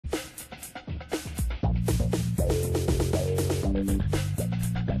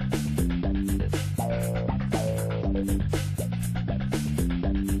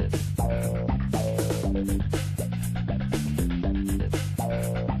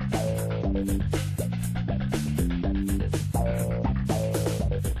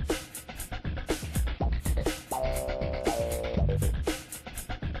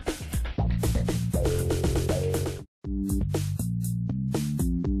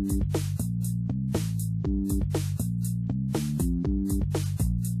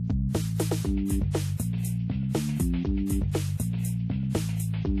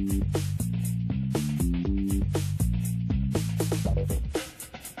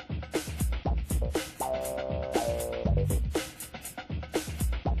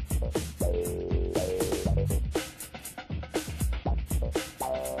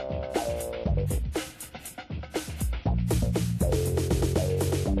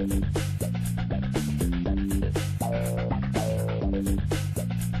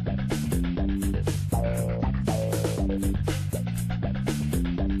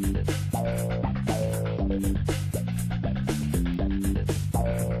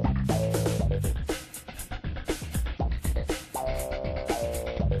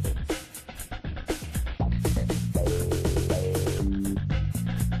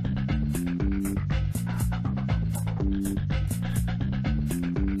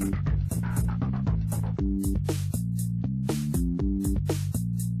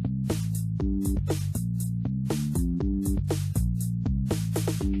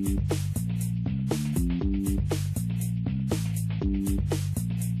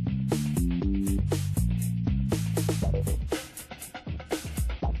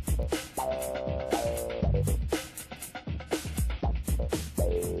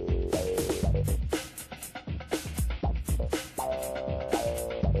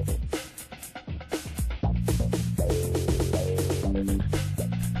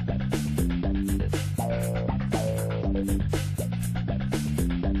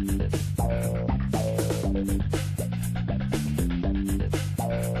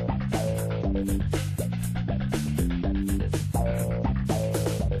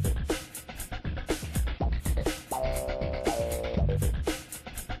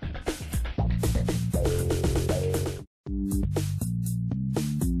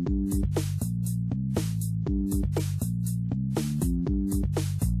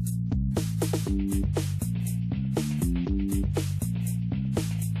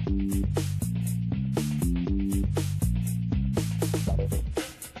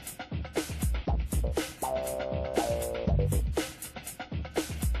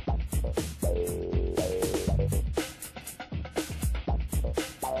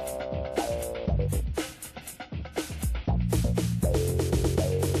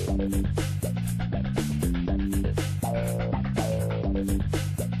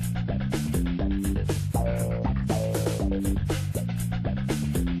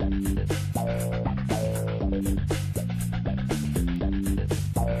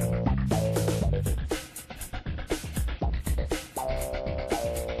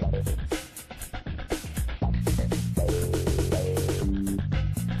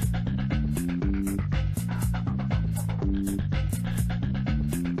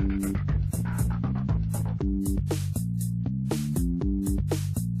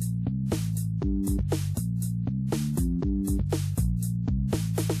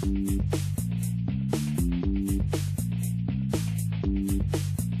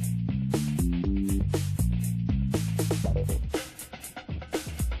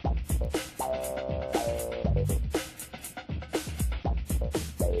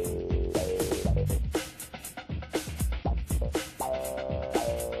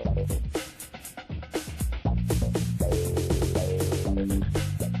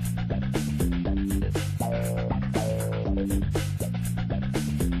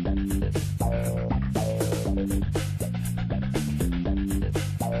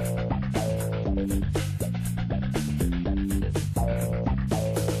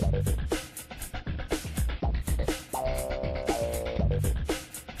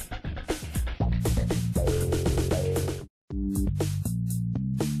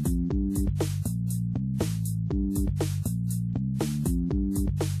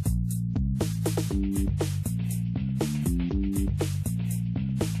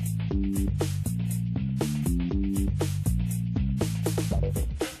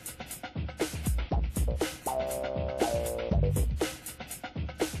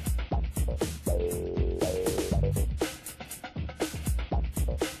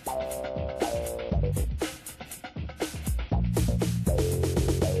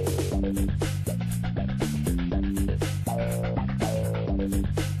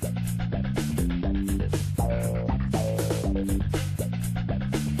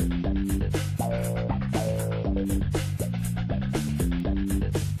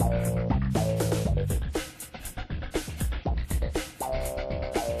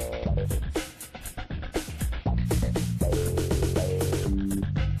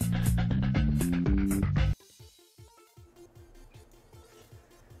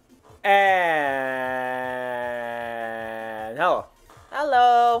And hello.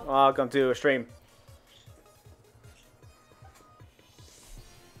 Hello. Welcome to a stream.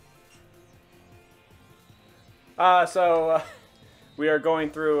 We are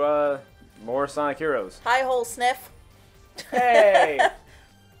going through more Sonic Heroes. Hi, Hole Sniff. Hey.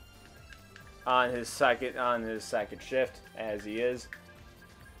 on his second shift, as he is.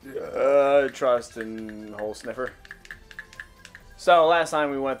 Trust and Hole Sniffer. So last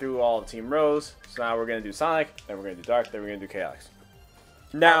time we went through all of Team Rose, so now we're gonna do Sonic, then we're gonna do Dark, then we're gonna do Chaos.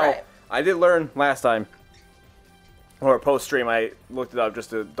 Now, Alright. I did learn last time, or post stream, I looked it up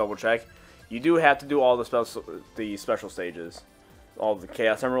just to double check. You do have to do all the special stages, all the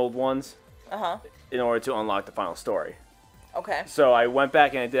Chaos Emerald ones, in order to unlock the final story. Okay. So I went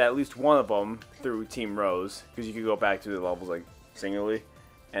back and I did at least one of them through Team Rose, because you could go back to the levels like singularly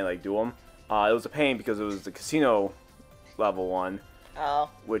and like do them. It was a pain because it was the casino level one,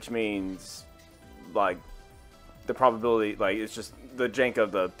 which means like the probability, like it's just the jank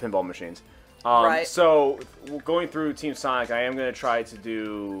of the pinball machines. Right. So going through Team Sonic, I am going to try to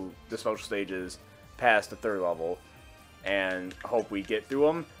do the special stages past the third level and hope we get through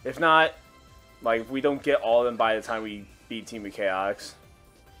them. If not, like if we don't get all of them by the time we beat Team of Chaos,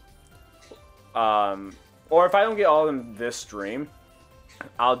 or if I don't get all of them this stream,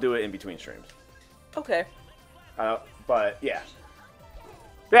 I'll do it in between streams. Okay. But yeah.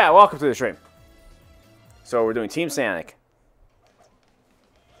 Yeah, welcome to the stream. So we're doing Team Sonic.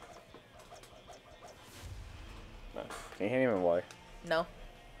 Can you hand me my water? No.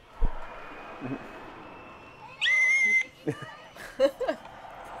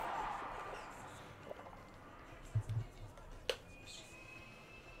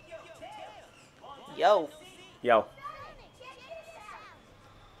 Yo. Yo.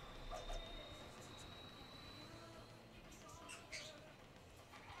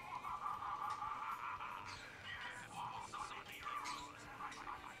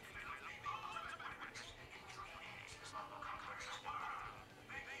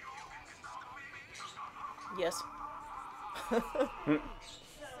 Yes.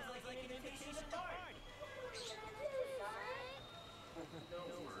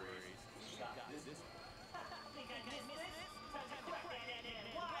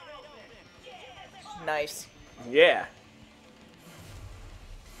 Nice. Yeah.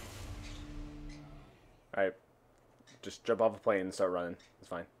 Alright. Just jump off a plane and start running. It's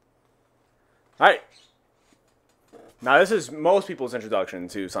fine. Alright. Now this is most people's introduction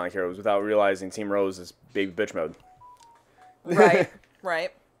to Sonic Heroes without realizing Team Rose is baby bitch mode. Right.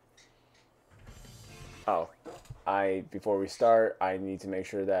 Right. Oh. Before we start, I need to make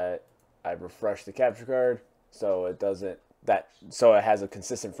sure that I refresh the capture card so it doesn't so it has a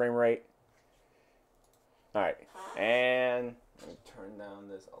consistent frame rate. Alright. And let me turn down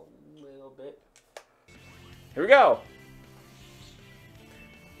this a little bit. Here we go.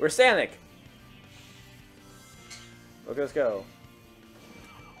 We're Sonic. Look at us go.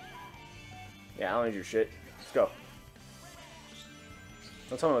 Yeah, I don't need your shit. Let's go.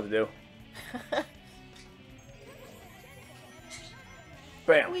 Don't tell me what to do.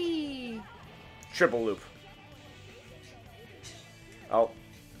 Bam. Whee! Triple loop. Oh.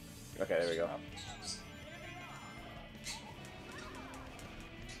 Okay, there we go.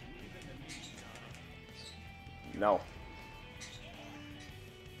 No.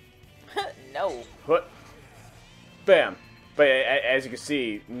 No. Put. Bam. But as you can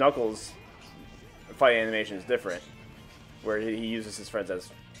see, Knuckles' fight animation is different, where he uses his friends as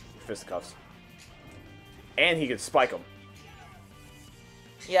fisticuffs, and he can spike them.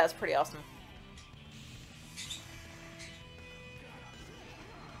 Yeah, it's pretty awesome.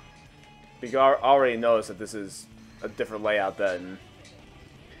 You already noticed that this is a different layout than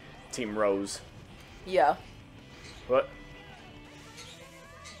Team Rose. Yeah. What?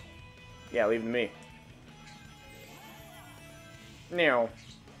 Yeah, leave it to me. Now.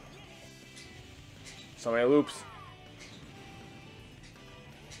 So many loops.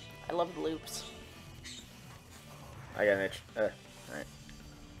 I love the loops. I got an itch. Alright.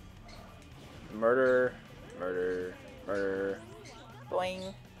 Murder. Murder. Murder.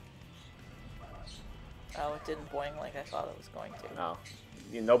 Boing. Oh, it didn't boing like I thought it was going to. Oh.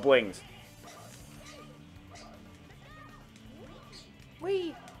 No blings.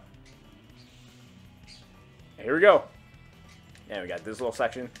 Whee! Here we go. Yeah, we got this little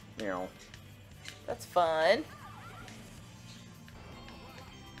section. You know. That's fun.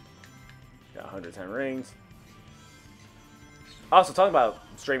 Got 110 rings. Also, talking about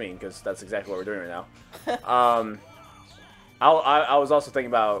streaming, because that's exactly what we're doing right now. I was also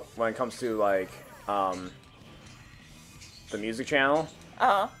thinking about when it comes to like the music channel.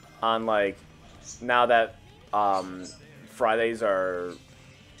 on like now that Fridays are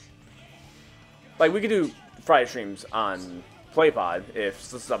like we could do Friday streams on PlayPod if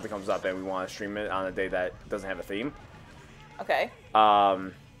something comes up and we want to stream it on a day that doesn't have a theme. Okay.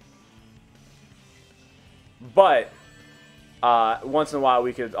 But once in a while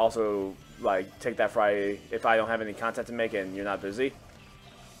we could also like take that Friday if I don't have any content to make and you're not busy.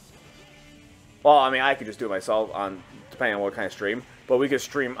 Well, I mean I could just do it myself on depending on what kind of stream, but we could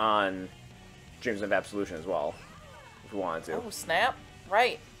stream on Dreams of Absolution as well if we wanted to. Oh snap!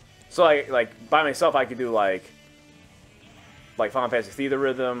 Right. So like by myself I could do like Final Fantasy Theater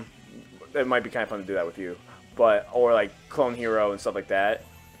Rhythm. It might be kind of fun to do that with you, but or like Clone Hero and stuff like that.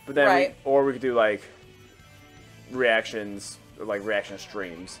 But then right. we could do like reactions, like reaction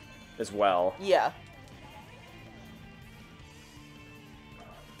streams as well. Yeah.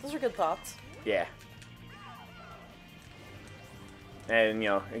 Those are good thoughts. Yeah. And, you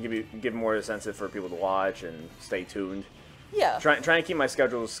know, give more incentive for people to watch and stay tuned. Yeah. Trying to keep my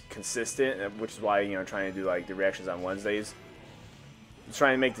schedules consistent, which is why, you know, trying to do, like, the reactions on Wednesdays.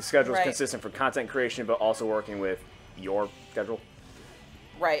 Trying to make the schedules right. consistent for content creation, but also working with your schedule.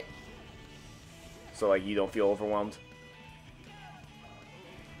 Right. So, like, you don't feel overwhelmed.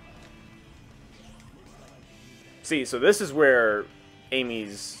 See, so this is where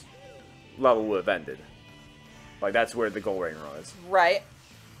Amy's level would have ended. Like, that's where the goal rating was. Right.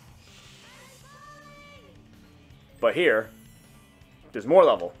 But here, there's more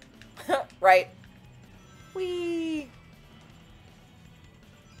level. Right. Whee!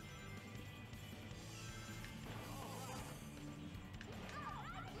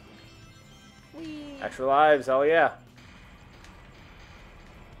 Whee! Extra lives, hell yeah.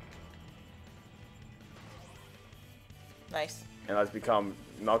 Nice. And let's become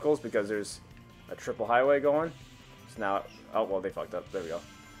Knuckles because there's a triple highway going. So now, oh, well, they fucked up. There we go.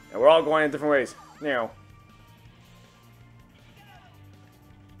 And we're all going in different ways. Now.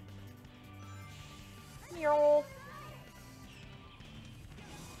 Meow.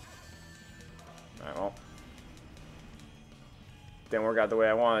 Alright, well. Didn't work out the way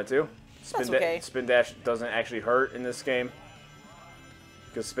I wanted to. That's okay. Spin dash doesn't actually hurt in this game.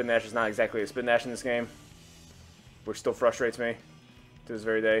 Because spin dash is not exactly a spin dash in this game. Which still frustrates me to this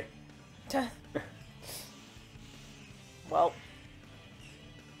very day. Well.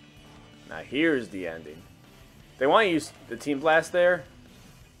 Now here's the ending. They want to use the Team Blast there,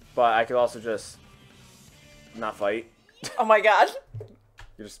 but I could also just not fight. Oh my god.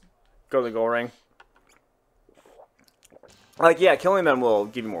 You just go to the goal ring. Like, yeah, killing them will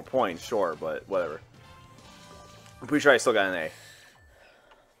give you more points, sure, but whatever. I'm pretty sure I still got an A.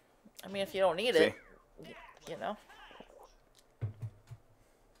 I mean, if you don't need it, you know.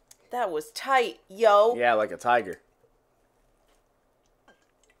 That was tight, yo. Yeah, like a tiger.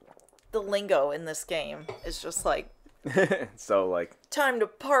 The lingo in this game is just like... So, like... Time to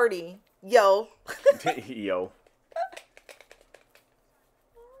party, yo. Yo.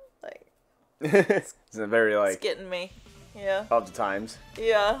 Like... It's a very, like... It's getting me. Yeah. Of the times.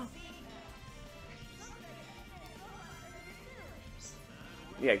 Yeah.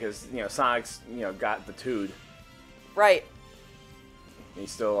 Yeah, because, you know, Sonic's, you know, got the tood. Right. He's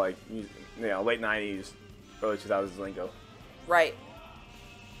still, like, late 90s, early 2000s lingo. Right.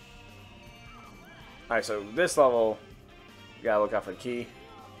 Alright, so this level, you gotta look out for the key.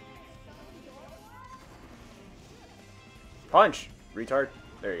 Punch! Retard.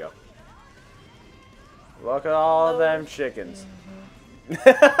 There you go. Look at all of them chickens.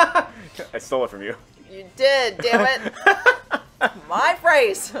 I stole it from you. You did, damn it. My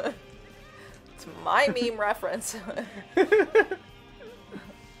phrase. It's my meme reference.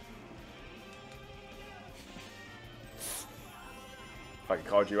 Fucking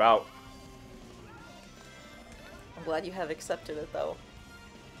called you out. I'm glad you have accepted it, though.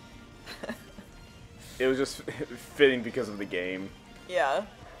 It was just fitting because of the game. Yeah.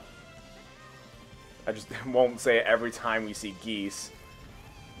 I just won't say it every time we see geese.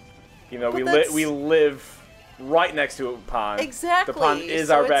 You know, But we live right next to a pond. Exactly. The pond is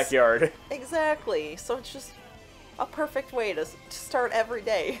So our it's- backyard. Exactly. So it's just a perfect way to start every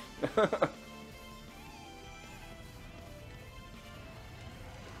day.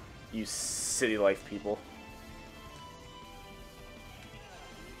 You city life people.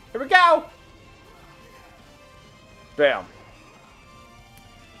 Here we go! Bam.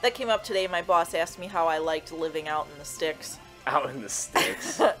 That came up today. My boss asked me how I liked living out in the sticks. Out in the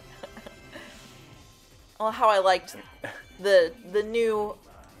sticks. Well, how I liked the new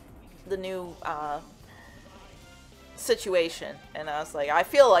situation, and I was like, I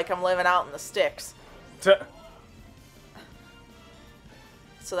feel like I'm living out in the sticks.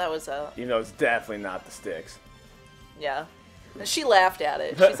 So that was Even though it's definitely not the sticks. Yeah. And she laughed at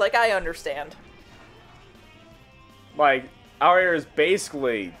it. She's like, I understand. Like, our area is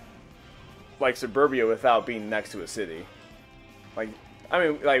basically like suburbia without being next to a city. Like, I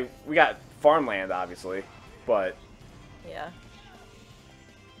mean, like, we got farmland, obviously, but... Yeah.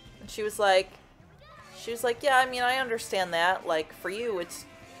 And she was like, yeah, I mean, I understand that. Like, for you, it's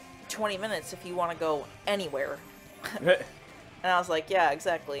 20 minutes if you want to go anywhere. And I was like, yeah,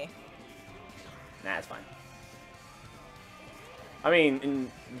 exactly. Nah, it's fine. I mean,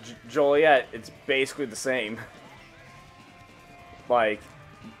 in Joliet, it's basically the same. Like,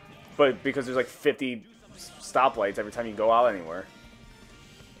 but because there's like 50 stoplights every time you go out anywhere.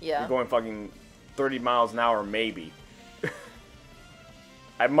 Yeah. You're going fucking 30 miles an hour, maybe.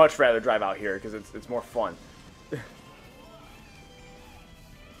 I'd much rather drive out here because it's more fun.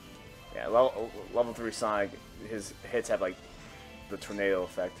 Yeah, level 3 Sonic, his hits have like the tornado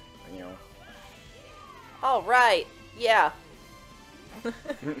effect, you know. Oh, right. Yeah. Okay,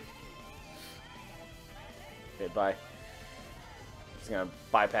 bye. Just gonna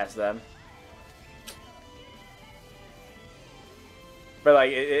bypass them. But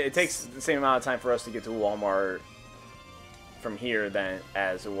like, it takes the same amount of time for us to get to Walmart from here than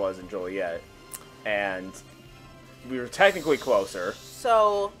as it was in Joliet, and we were technically closer.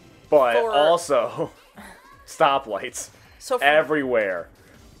 So, but also stoplights everywhere.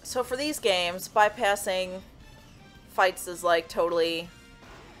 So for these games, bypassing fights is like totally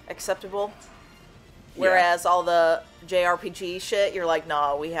acceptable. Whereas all the JRPG shit, you're like,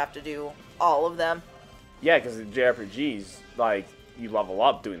 nah, we have to do all of them. Yeah, because the JRPGs, like, you level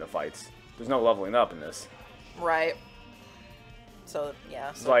up doing the fights. There's no leveling up in this. Right. So,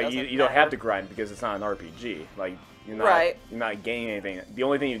 yeah. So like, you don't have to grind because it's not an RPG. Like, you're not gaining anything. The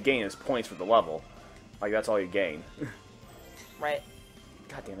only thing you gain is points for the level. Like, that's all you gain. Right.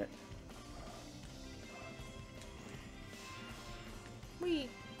 God damn it. Wee.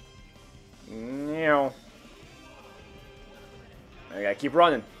 No. I gotta keep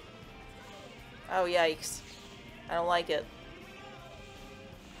running. Oh, yikes. I don't like it.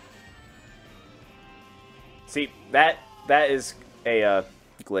 See, that is a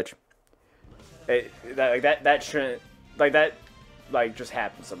glitch. That shouldn't, that just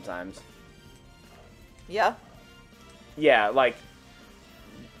happens sometimes. Yeah. Yeah, like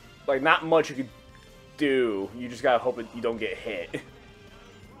not much you could do. You just gotta hope you don't get hit.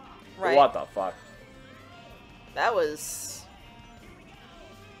 Right. What the fuck? That was...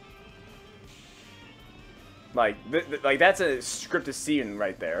 Like, that's a scripted scene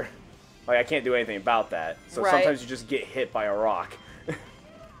right there. Like, I can't do anything about that. So sometimes you just get hit by a rock.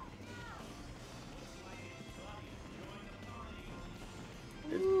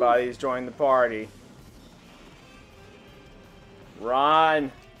 His buddies joined the party.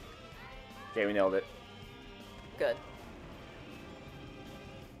 Run! Okay, we nailed it. Good.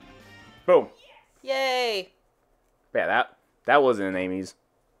 Boom. Yay! Yeah, that wasn't an Amy's.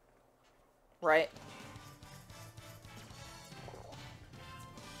 Right.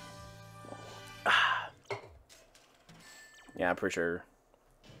 Yeah, I'm pretty sure.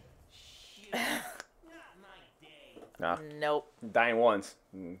 Nah. Nope. Dying once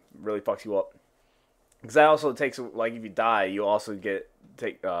really fucks you up. Because that also takes, like, if you die, you also don't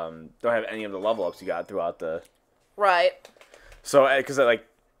have any of the level ups you got throughout the... Right. So, because, like,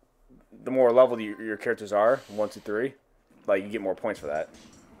 the more leveled your characters are, 1, 2, 3, like, you get more points for that.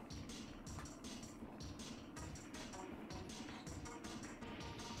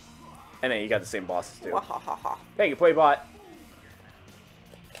 And then you got the same bosses, too. Hey, you play bot.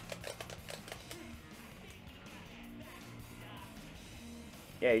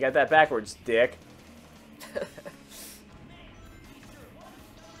 Yeah, you got that backwards, dick.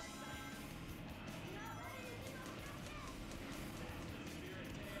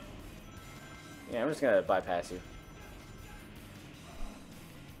 Yeah, I'm just gonna bypass you.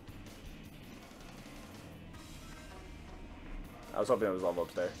 I was hoping there was level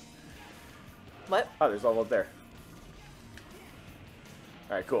up there. What? Oh, there's level up there.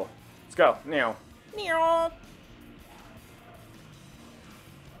 Alright, cool. Let's go. Now. Meow.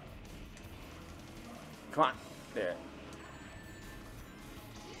 Come on. There.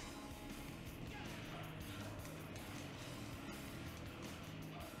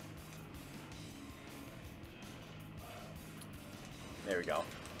 There we go.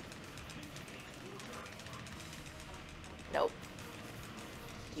 Nope.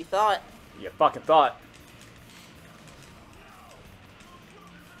 You thought. You fucking thought.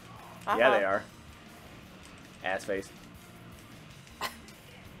 Yeah, they are. Ass face.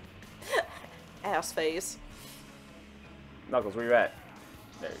 Ass face. Knuckles, where you at?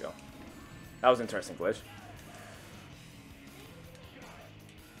 There you go. That was an interesting glitch.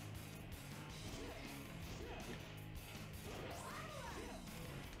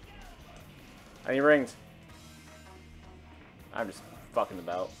 I need rings. I'm just fucking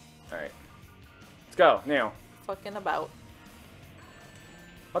about. Alright. Let's go, now. Fucking about.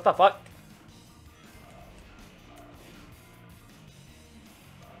 What the fuck?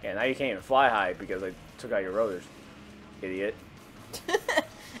 Yeah, now you can't even fly high because I took out your rotors. Idiot.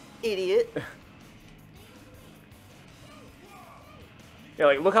 Idiot. Yeah,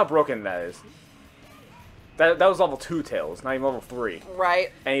 like, look how broken that is. That was level 2 Tails, not even level 3.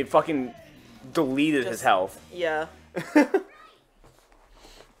 Right. And he fucking deleted his health. Yeah.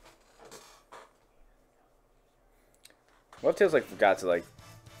 What if Tails, like, forgot to, like,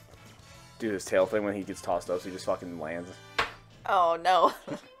 do his tail thing when he gets tossed up, so he just fucking lands? Oh, no.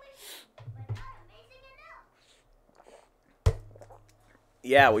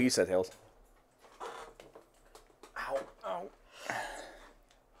 Yeah, what you said, Tails. Ow. Ow.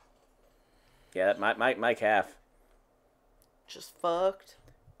 Yeah, my calf. Just fucked.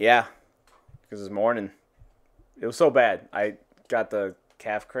 Yeah. Because this morning, it was so bad. I got the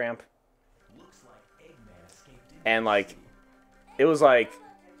calf cramp. And, like, it was like,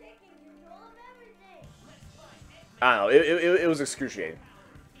 I don't know, it was excruciating.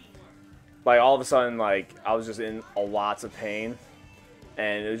 Like, all of a sudden, like, I was just in lots of pain.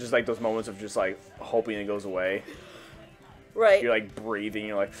 And it was just like those moments of just like hoping it goes away. Right. You're like breathing,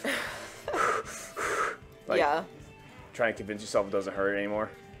 you're like, like yeah. Trying to convince yourself it doesn't hurt anymore.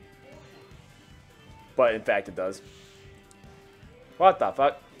 But in fact it does. What the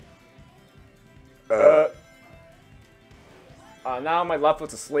fuck? Now my left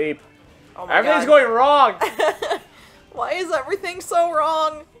foot's asleep. Oh my Everything's God. going wrong! Why is everything so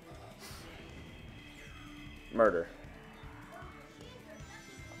wrong? Murder.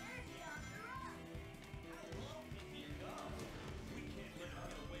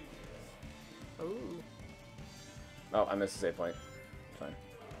 Ooh. Oh, I missed the save point. Fine.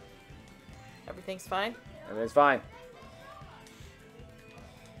 Everything's fine? Everything's fine.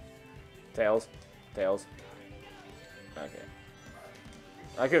 Tails. Tails. Okay.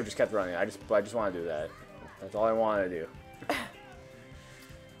 I could have just kept running. I just want to do that. That's all I want to do.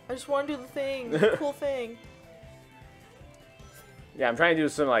 I just want to do the thing. The cool thing. Yeah, I'm trying to do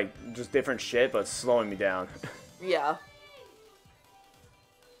some, like, just different shit, but it's slowing me down. Yeah.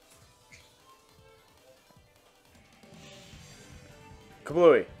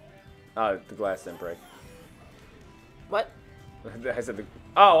 Kablooey. Oh, the glass didn't break. What? I said the...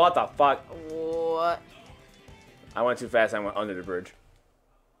 Oh, what the fuck? What? I went too fast. I went under the bridge.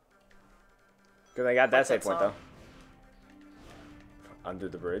 Because I got that What's save that point, song? though. Under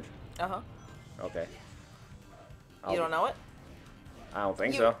the bridge? Uh-huh. Okay. You don't know it? I don't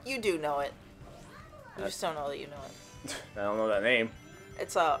think so. You do know it. You just don't know that you know it. I don't know that name.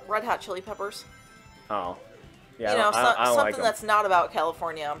 It's Red Hot Chili Peppers. Oh. Yeah, You know, I don't like something them. that's not about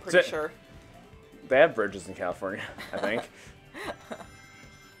California, I'm pretty sure. They have bridges in California, I think.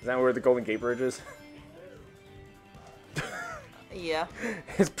 Is that where the Golden Gate Bridge is? Yeah.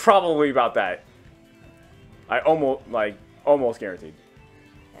 It's probably about that. I almost guaranteed.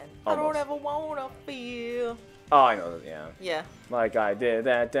 And I Almost. don't ever wanna feel. Oh, I know that, yeah. Yeah. Like I did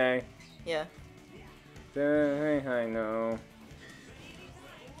that day. Yeah. I know.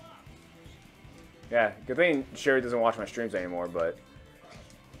 Yeah, good thing Sherry doesn't watch my streams anymore, but...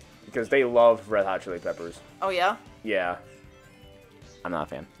 Because they love Red Hot Chili Peppers. Oh, yeah? Yeah. I'm not a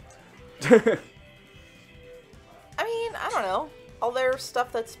fan. I mean, I don't know. All their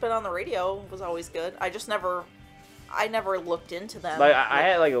stuff that's been on the radio was always good. I never looked into them. Like, I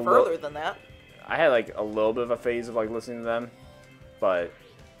had like a further than that. I had like a little bit of a phase of like listening to them, but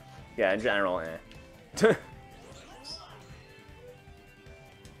yeah, in general, eh.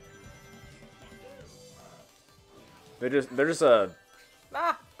 They're just a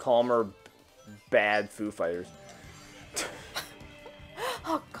calmer, bad Foo Fighters.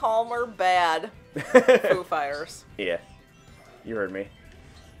 Calmer, bad Foo Fighters. Yeah, you heard me.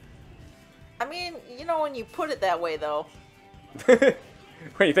 I mean, you know, when you put it that way, though,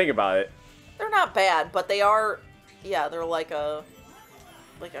 When you think about it, they're not bad, but they are. Yeah, they're like a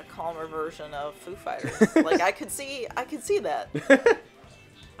calmer version of Foo Fighters. Like I could see that.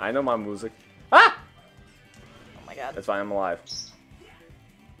 I know my music. Ah! Oh my God. That's fine. I'm alive.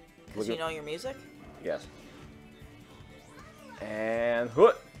 Because you know your music. Yes. And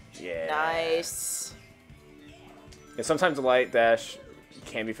hoot. Yeah. Nice. Yeah, sometimes the light dash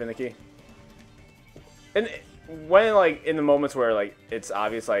can be finicky. And when, like, in the moments where, like, it's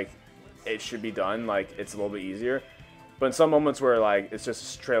obvious, like, it should be done, like, it's a little bit easier. But in some moments where like it's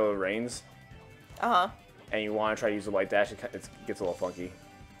just a trail of reins, and you want to try to use the light dash, it gets a little funky,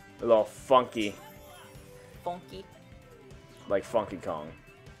 a little funky, like Funky Kong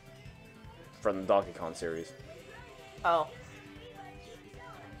from the Donkey Kong series. Oh,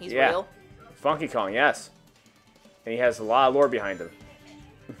 he's real. Funky Kong, yes, and he has a lot of lore behind him.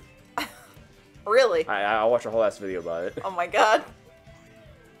 Really? I'll watch a whole ass video about it. Oh my god.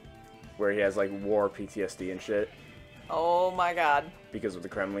 Where he has like war PTSD and shit. Oh my god. Because of the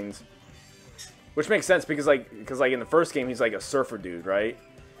Kremlings. Which makes sense because in the first game he's like a surfer dude, right?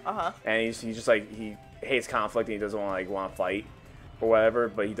 And he's just like he hates conflict and he doesn't want to fight or whatever,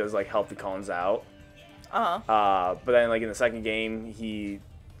 but he does like help the Khans out. But then like in the second game he's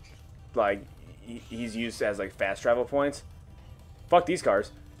used as like fast travel points. Fuck these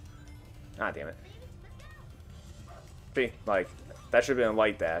cars. Ah, damn it. See, like, that should have been a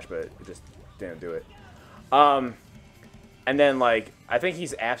light dash, but it just didn't do it. And then, like, I think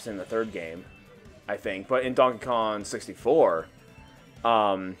he's absent in the third game, I think. But in Donkey Kong 64, he's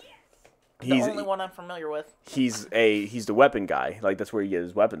the only one I'm familiar with. He's the weapon guy. Like, that's where he gets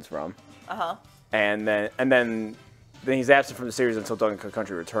his weapons from. And then he's absent from the series until Donkey Kong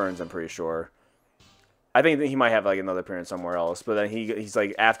Country Returns, I'm pretty sure. I think that he might have like another appearance somewhere else, but then he's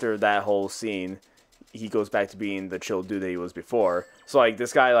like after that whole scene, he goes back to being the chill dude that he was before. So like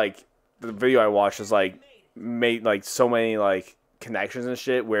this guy, like the video I watched was like made like so many like connections and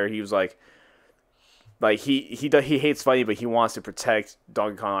shit where he was like he hates fighting, but he wants to protect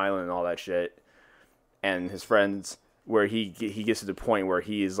Donkey Kong Island and all that shit and his friends. Where he gets to the point where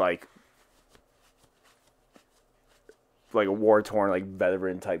he is like a war-torn, like,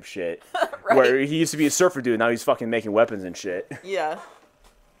 veteran type shit. Right. Where he used to be a surfer dude, now he's fucking making weapons and shit. Yeah.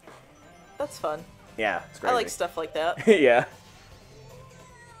 That's fun. Yeah, it's crazy. I like stuff like that. Yeah.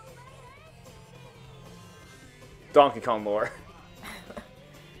 Donkey Kong lore.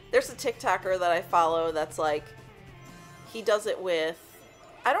 There's a TikToker that I follow that's like, he does it with,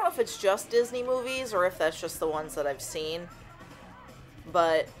 I don't know if it's just Disney movies or if that's just the ones that I've seen,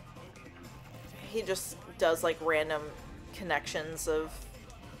 but he just does like random connections of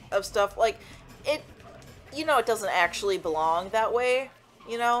stuff. Like, it, you know, it doesn't actually belong that way,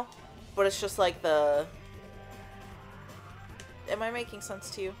 you know, but it's just like the, am I making sense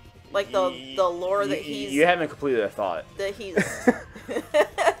to you? Like the lore that he's... You haven't completed a thought. That he's...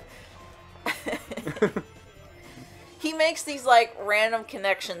 He makes these, like, random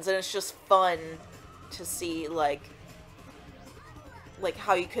connections, and it's just fun to see, like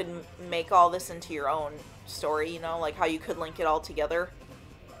how you could make all this into your own story, you know? Like, how you could link it all together.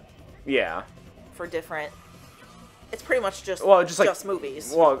 Yeah. For different... It's pretty much just, just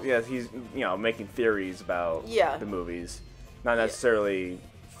movies. Well, yeah, he's, you know, making theories about the movies. Not necessarily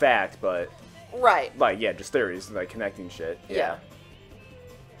fact, but... Right. Like, yeah, just theories, like connecting shit. Yeah.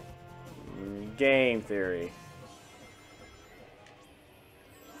 Game theory.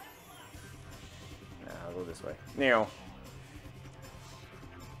 Nah, I'll go this way. No.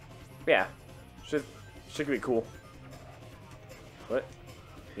 Yeah. Should be cool. What?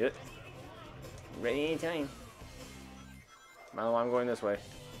 Get it? Ready anytime. I don't know why I'm going this way.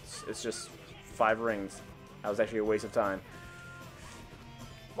 It's just 5 rings. That was actually a waste of time.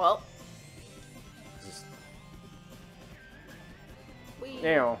 Well. Just... Wee.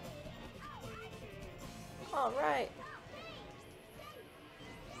 Now. All right.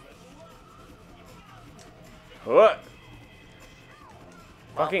 What?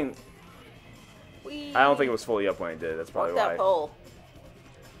 Fucking. Wee. I don't think it was fully up when I did. That's probably why. That pole.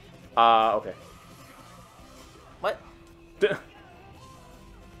 Okay. What?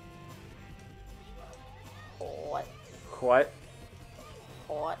 What? What?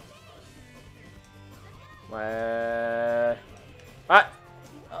 What? What?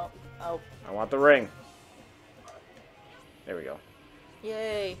 Oh. I want the ring. There we go.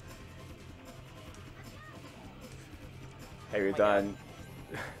 Yay. Have you done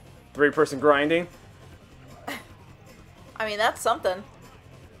 3-person grinding? I mean, that's something.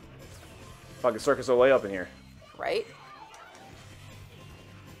 Fucking Circus Olay up in here. Right?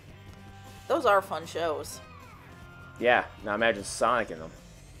 Those are fun shows. Yeah. Now imagine Sonic in them.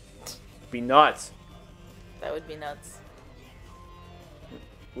 Be nuts. That would be nuts.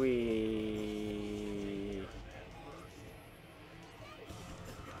 We.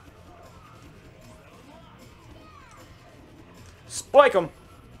 Spike him.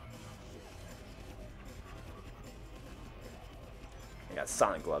 I got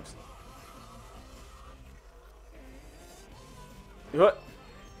Sonic gloves. What?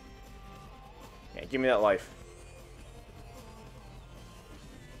 Yeah, give me that life.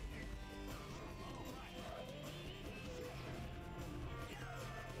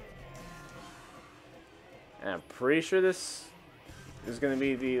 And I'm pretty sure this is going to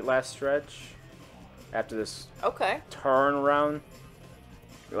be the last stretch after this turn around.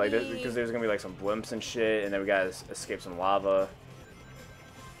 Like, because there's going to be like some blimps and shit, and then we got to escape some lava.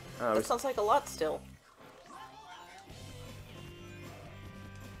 That sounds like a lot still.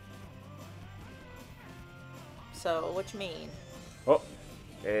 So, what you mean? Oh.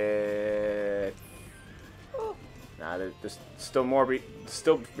 Nah, there's still more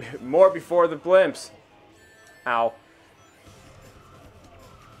before the blimps. Ow.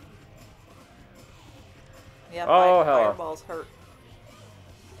 Yeah, hello. fireballs hurt.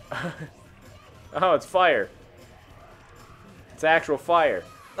 Oh, it's fire. It's actual fire.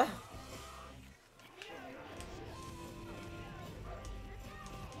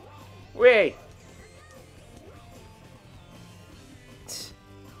 Wait.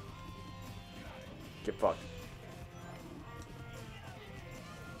 Get fucked.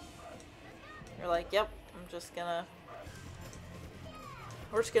 You're like, yep, we're just gonna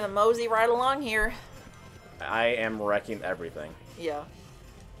mosey right along here. I am wrecking everything. Yeah.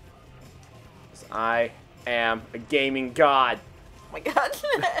 I am a gaming god. Oh my god.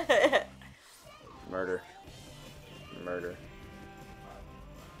 Murder. Murder.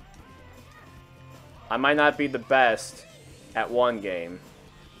 I might not be the best at one game,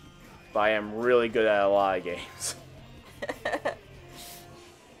 but I am really good at a lot of games.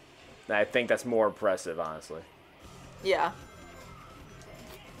 And I think that's more impressive, honestly. Yeah.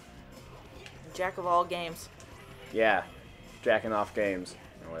 Jack of all games. Yeah. Jacking off games.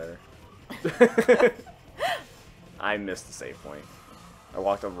 Or whatever. I missed the save point. I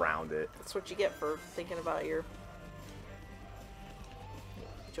walked around it. That's what you get for thinking about your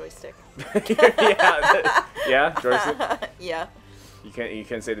joystick. Yeah, joystick. Yeah. You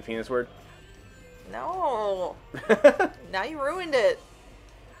can't say the penis word. No. Now you ruined it.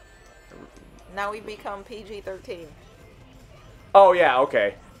 Now we become PG-13. Oh yeah,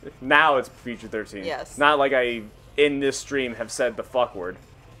 okay. Now it's PG-13. Yes. Not like I in this stream have said the fuck word.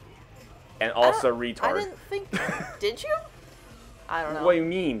 And also retard. I didn't think. Did you? I don't know. What do you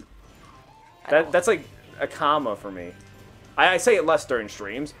mean? That's like a comma for me. I say it less during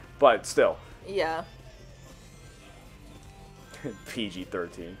streams, but still. Yeah.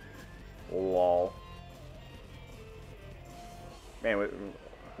 PG-13. Lol. Man,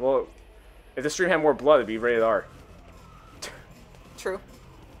 well, if the stream had more blood, it'd be rated R. True.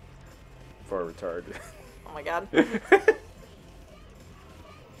 For a retard. Oh my god.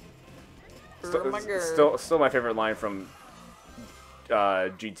 Still my favorite line from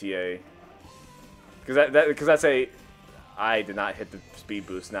GTA. Because that's a... I did not hit the speed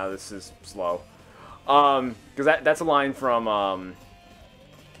boost. Now this is slow. Because that's a line from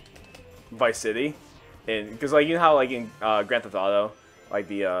Vice City. Because like you know how like in Grand Theft Auto, like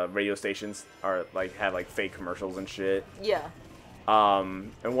the radio stations are like have like fake commercials and shit. Yeah.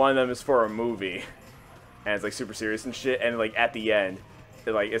 And one of them is for a movie, and it's like super serious and shit. And like at the end,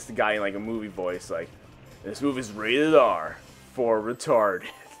 it's the guy in like a movie voice, like, "This movie's rated R for retarded."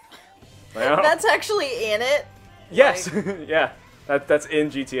 Like, that's actually in it. Yes, like... yeah, that's in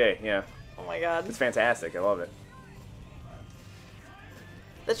GTA. Yeah. Oh my god. It's fantastic. I love it.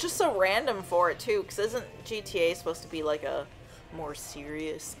 That's just so random for it too, because isn't GTA supposed to be like a more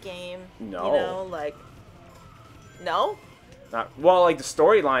serious game? No. You know, like. No. Not well. Like the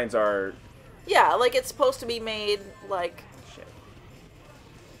storylines are. Yeah, like it's supposed to be made like. Shit.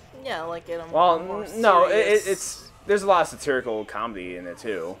 Yeah, like in a well, more no, serious... it's there's a lot of satirical comedy in it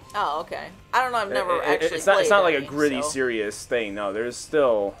too. Oh, okay. I don't know. I've never actually. It's not like a game, gritty, so... serious thing. No, there's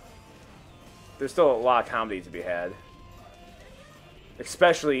still a lot of comedy to be had,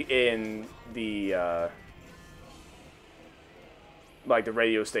 especially in the like the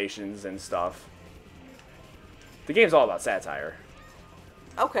radio stations and stuff. The game's all about satire.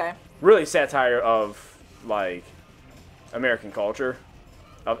 Okay. Really satire of, like, American culture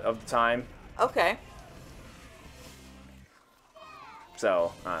of the time. Okay.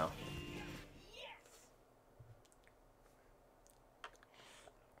 So, I don't know.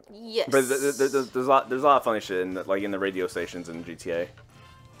 Yes. But there's a lot of funny shit in the radio stations in GTA.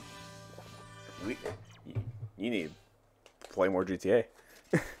 You need to play more GTA.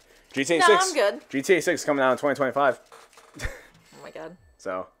 GTA 6. I'm good. GTA 6 coming out in 2025. Oh my god.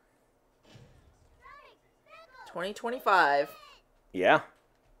 So. 2025. Yeah.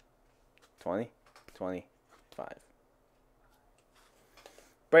 2025.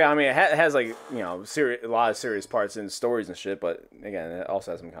 But yeah, I mean, it has like, you know, a lot of serious parts and stories and shit, but again, it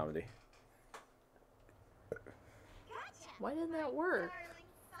also has some comedy. Why didn't that work?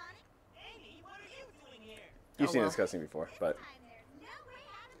 You've seen this cutscene before, but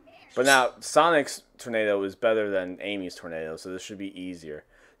now Sonic's tornado is better than Amy's tornado, so this should be easier.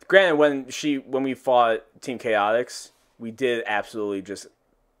 Granted, when we fought Team Chaotix, we did absolutely just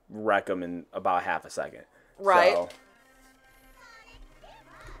wreck them in about half a second. Right. So,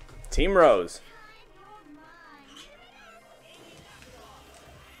 Team Rose.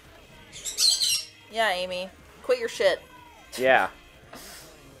 Yeah, Amy. Quit your shit. Yeah.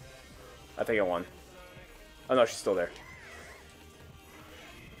 I think I won. Oh no, she's still there.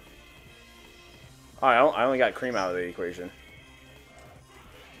 Oh, I only got Cream out of the equation.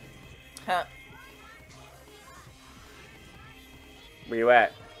 Huh. Where you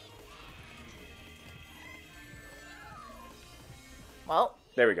at? Well.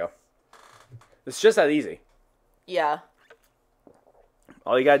 There we go. It's just that easy. Yeah.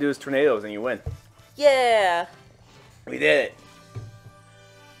 All you gotta do is tornadoes and you win. Yeah. We did it.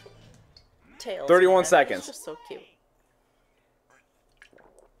 Tails. 31 man. seconds. It's just so cute.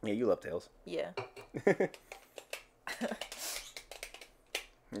 Yeah, you love Tails. Yeah.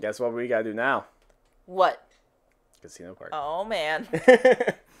 And guess what we gotta do now? What? Casino Park. Oh, man.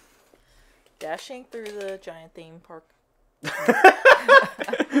 Dashing through the giant theme park.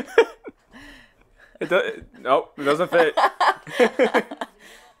 Nope, it doesn't fit.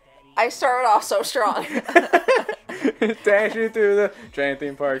 I started off so strong. Dashing through the giant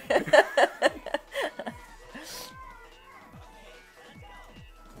theme park.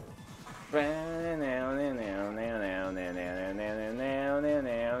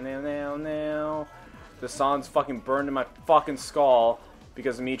 The song's fucking burned in my fucking skull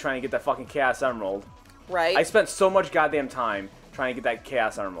because of me trying to get that fucking Chaos Emerald. Right. I spent so much goddamn time trying to get that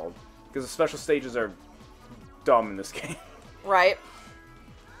Chaos Emerald because the special stages are dumb in this game. Right.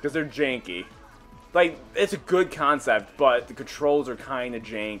 Because they're janky. Like, it's a good concept, but the controls are kind of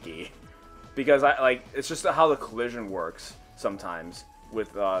janky. Because, it's just how the collision works sometimes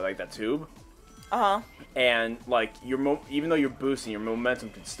with, like, that tube. Uh-huh. And, like, even though you're boosting, your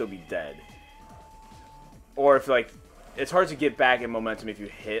momentum could still be dead. Or if, like, it's hard to get back in momentum if you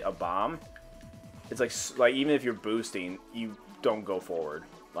hit a bomb. It's like even if you're boosting, you don't go forward.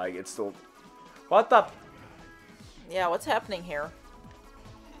 Like, it's still... What the... Yeah, what's happening here?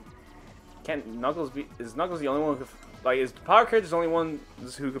 Can't Knuckles be... Is Knuckles the only one who... Like, is Power Character the only one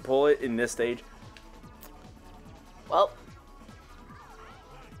who could pull it in this stage? Well.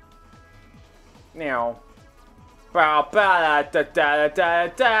 Now. Ba ba da da da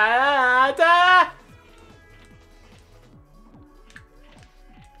da da.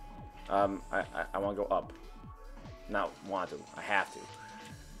 I want to go up. Not want to. I have to.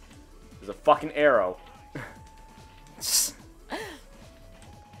 There's a fucking arrow.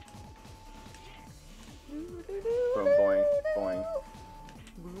 Boom, boing, boing.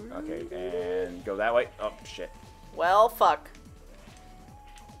 Okay, and go that way. Oh, shit. Well, fuck.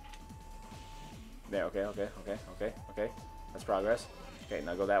 Yeah, okay. That's progress. Okay,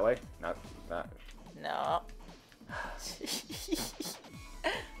 now go that way. Not that. No.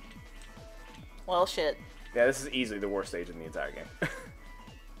 Well, shit. Yeah, this is easily the worst stage in the entire game.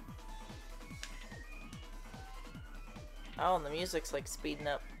 Oh, and the music's like speeding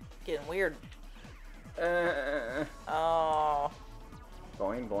up. Getting weird. Oh.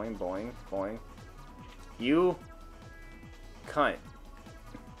 Boing, boing, boing, boing. You cunt.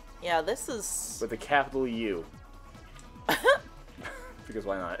 Yeah, this is... With a capital U. Because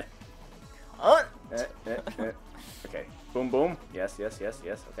why not? Okay. Boom, boom. Yes.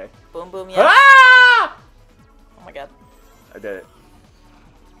 Okay. Boom, boom, yeah. Ah! Oh my god. I did it.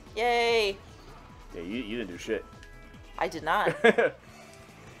 Yay! Yeah, you didn't do shit. I did not. And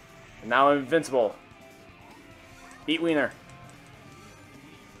now I'm invincible. Eat wiener.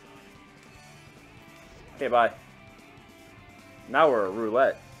 Okay, bye. Now we're a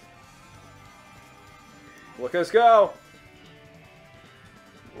roulette. Look at us go!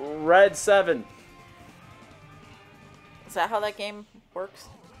 Red 7. Is that how that game works?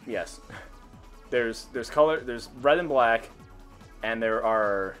 Yes. There's color. There's red and black, and there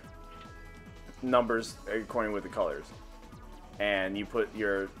are numbers according with the colors. And you put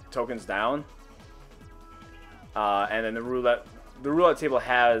your tokens down, and then the roulette table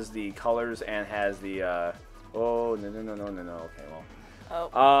has the colors and has the oh no. Okay, well.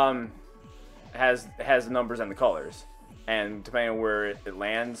 Oh. Has the numbers and the colors, and depending on where it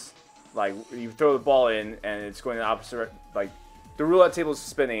lands, like you throw the ball in and it's going the opposite, like the roulette table is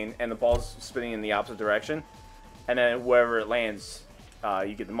spinning and the ball's spinning in the opposite direction, and then wherever it lands,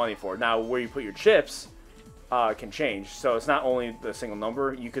 you get the money for it. Now where you put your chips can change, so it's not only the single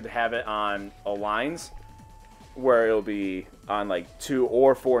number. You could have it on lines where it'll be on like 2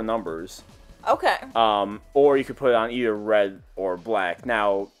 or 4 numbers. Okay. Or you could put it on either red or black.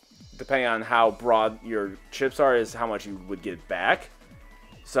 Now, depending on how broad your chips are, is how much you would get back.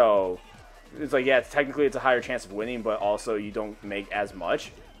 So it's like, yeah, technically it's a higher chance of winning, but also you don't make as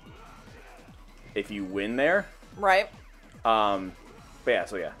much if you win there. Right. But yeah,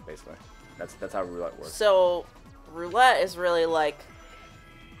 so yeah, basically, that's how roulette works. So roulette is really like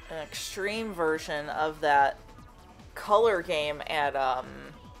an extreme version of that color game at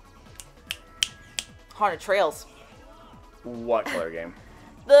Haunted Trails. What color game?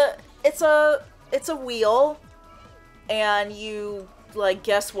 It's a wheel, and you like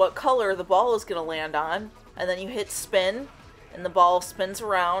guess what color the ball is gonna land on, and then you hit spin, and the ball spins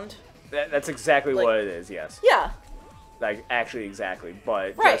around. That's exactly like, what it is. Yes. Yeah. Like actually exactly,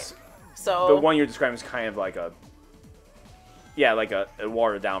 but right. Just, so the one you're describing is kind of like a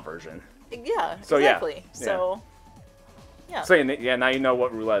watered down version. Yeah. So exactly. Yeah. So. Yeah. So yeah, now you know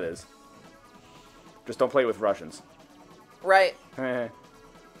what roulette is. Just don't play with Russians. Right. I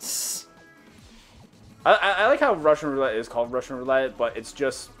like how Russian roulette is called Russian roulette, but it's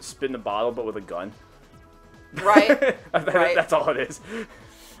just spin the bottle, but with a gun. Right. Right. That's all it is.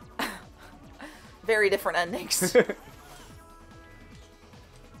 Very different endings.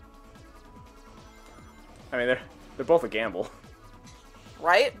 I mean, they're both a gamble.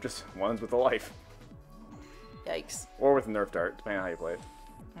 Right? Just one's with a life. Yikes. Or with a Nerf dart, depending on how you play it.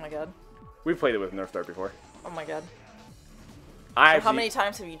 Oh my god. We've played it with a Nerf dart before. Oh my god. So how many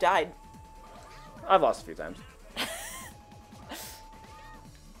times have you died? I've lost a few times.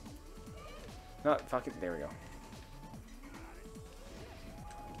 No, fuck it. There we go.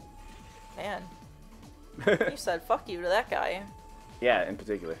 Man. You said fuck you to that guy. Yeah, in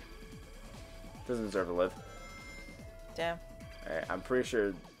particular. Doesn't deserve to live. Damn. Alright, I'm pretty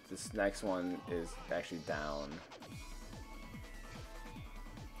sure this next one is actually down.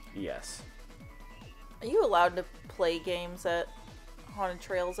 Yes. Are you allowed to play games at Haunted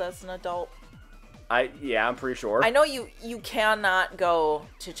Trails as an adult? Yeah, I'm pretty sure. I know you cannot go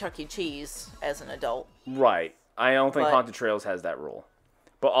to Chuck E. Cheese as an adult. Right. I don't think Haunted Trails has that rule.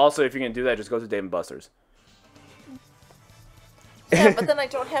 But also, if you're going to do that, just go to Dave & Buster's. Yeah, but then I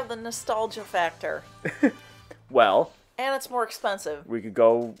don't have the nostalgia factor. Well. And it's more expensive. We could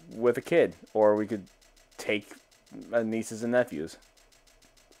go with a kid, or we could take nieces and nephews.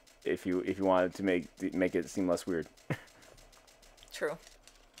 If you wanted to make it seem less weird. True.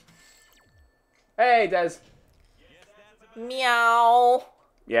 Hey, Des. Meow.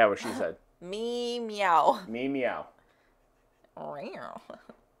 Yeah, what she said. Me meow. Me meow.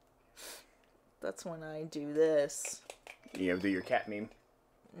 That's when I do this. You ever do your cat meme?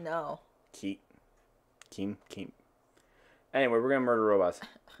 No. Keem. Anyway, we're gonna murder robots.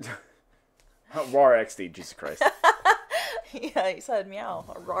 Raw XD, Jesus Christ. Yeah, he said meow.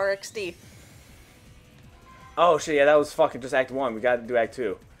 Raw XD. Oh shit, yeah, that was fucking just Act 1. We gotta do Act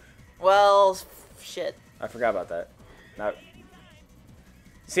 2. Well, shit. I forgot about that. Now,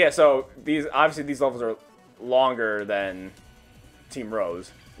 so yeah, so these levels are longer than Team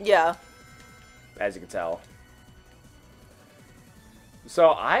Rose. Yeah. As you can tell.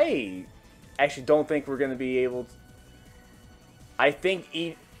 So I actually don't think we're gonna be able to. I think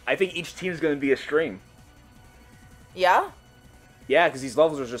each team is gonna be a stream. Yeah. Yeah, because these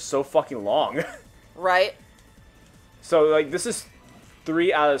levels are just so fucking long. Right. So like this is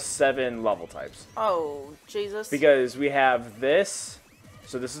 3 out of 7 level types. Oh Jesus. Because we have this.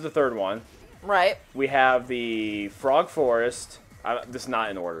 So this is the third one. Right. We have the Frog Forest. This is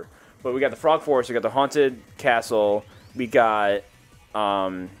not in order, but we got the Frog Forest. We got the Haunted Castle. We got.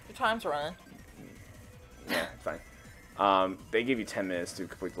 Your time's running. Yeah, fine. They give you 10 minutes to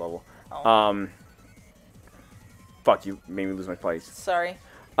complete the level. Oh. Fuck, you made me lose my place. Sorry.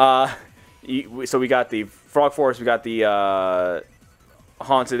 So we got the Frog Forest. We got the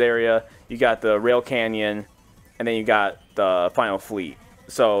Haunted area. You got the Rail Canyon, and then you got the Final Fleet.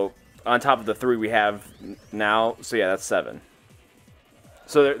 So on top of the 3 we have now, so yeah, that's 7.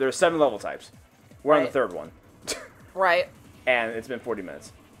 So there are 7 level types. We're on the 3rd one. Right. And it's been 40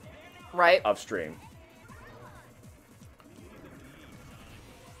 minutes. Right. Of stream.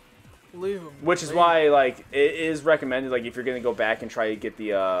 Which is why, like, it is recommended, like, if you're going to go back and try to get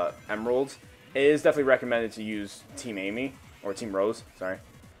the emeralds, it is definitely recommended to use Team Amy, or Team Rose, sorry.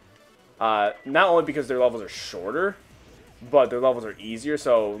 Not only because their levels are shorter, but their levels are easier,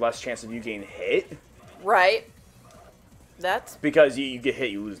 so less chance of you getting hit. Right. That's... Because you get hit,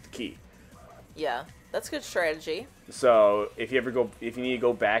 you lose the key. Yeah, that's good strategy. So, if you need to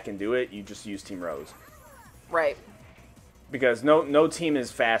go back and do it, you just use Team Rose. Right. Because no team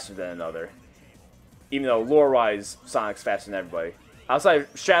is faster than another. Even though lore-wise, Sonic's faster than everybody. Outside,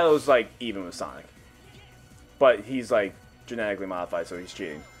 Shadow's, like, even with Sonic. But he's, like, genetically modified, so he's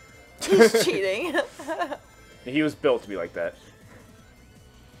cheating. He's cheating. He was built to be like that.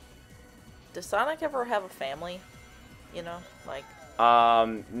 Does Sonic ever have a family? You know, like.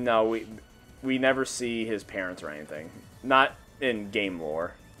 No, we never see his parents or anything. Not in game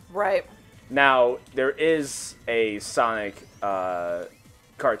lore. Right. Now there is a Sonic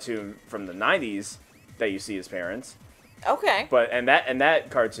cartoon from the '90s that you see his parents. Okay. But and that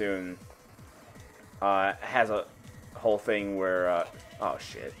cartoon has a whole thing where oh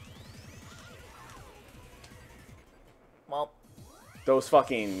shit. Well. Those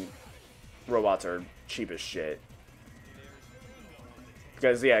fucking robots are cheap as shit.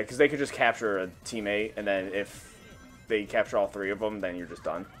 Because they could just capture a teammate, and then if they capture all three of them, then you're just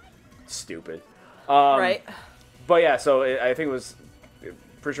done. Stupid. Right. But yeah, so I think it was,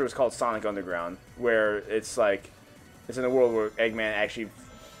 pretty sure it was called Sonic Underground, where it's like, it's in a world where Eggman actually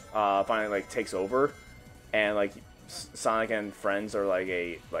finally like takes over, and like Sonic and friends are like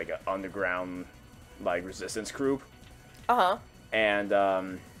an underground like resistance group. And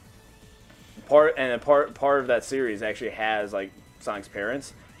part of that series actually has like Sonic's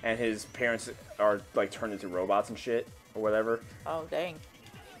parents, and his parents are like turned into robots and shit or whatever. Oh dang.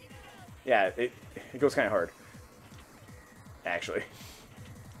 Yeah, it goes kind of hard. Actually.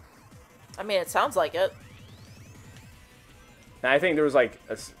 I mean, it sounds like it. And I think there was like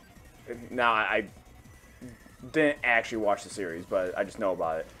now I didn't actually watch the series, but I just know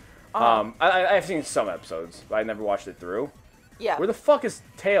about it. I've seen some episodes, but I never watched it through. Yeah. Where the fuck is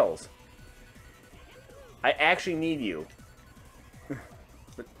Tails? I actually need you.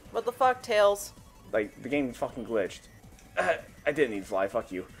 What the fuck, Tails? Like, the game fucking glitched. I didn't need Fly,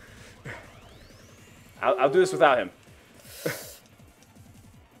 fuck you. I'll do this without him.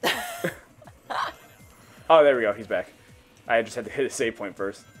 Oh, there we go, he's back. I just had to hit a save point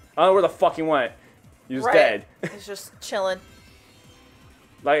first. I don't know where the fuck he went. He was dead. He's just chilling.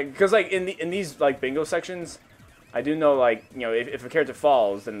 Like, cause like in these like bingo sections, I do know like, you know, if a character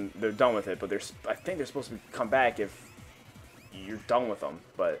falls, then they're done with it. But I think they're supposed to come back if you're done with them.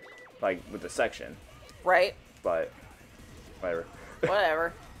 But like with the section. Right. But whatever.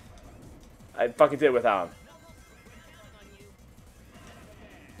 Whatever. I fucking did it without him.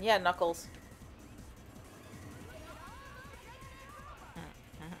 Yeah, Knuckles.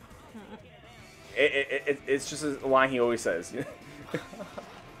 It's just a line he always says.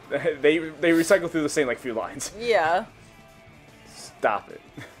 they recycle through the same like few lines. Yeah. Stop it.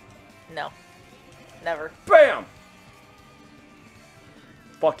 No. Never. Bam!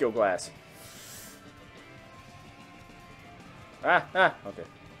 Fuck your glass.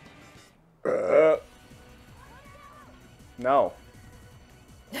 Okay. No.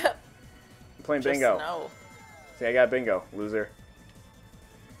 I'm playing Just bingo. no. See, I got bingo, loser.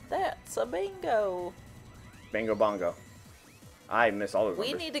 That's a bingo. Bingo bongo. I miss all those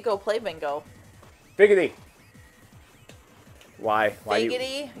We numbers. need to go play bingo. Biggity. Why?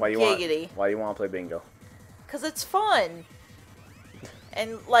 Biggity, why do you want to play bingo? Because it's fun.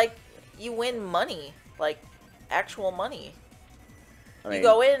 And, like, you win money. Like, actual money. I mean, you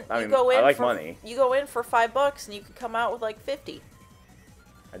go in. I like money. You go in for $5 and you can come out with like 50.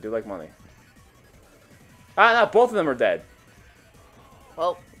 I do like money. No, both of them are dead.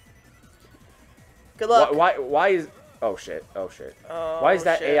 Well, good luck. Why is? Oh shit! Oh shit! Why is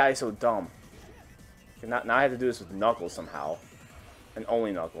that shit. AI so dumb? Now I have to do this with Knuckles somehow, and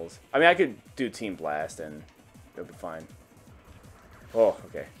only Knuckles. I mean, I could do Team Blast and it'll be fine. Oh,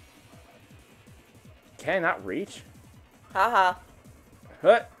 okay. Can I not reach? Haha.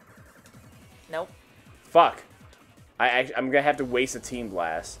 What? Nope. Fuck. I'm gonna have to waste a Team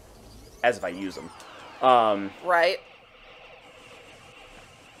Blast, as if I use them. Right.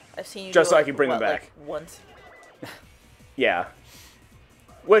 I've seen you just do so it, I can bring them back. Like, once. Yeah.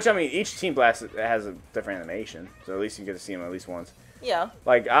 Which, I mean, each Team Blast has a different animation, so at least you get to see them at least once. Yeah.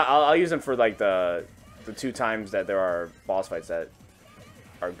 Like, I'll use them for, like, the 2 times that there are boss fights that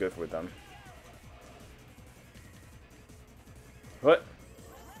are good with them. What?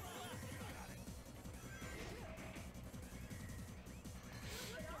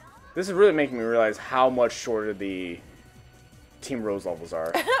 This is really making me realize how much shorter the Team Rose levels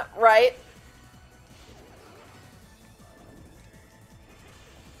are. Right.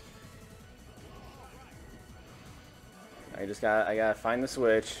 I gotta find the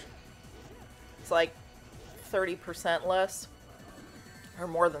switch. It's like 30% less. Or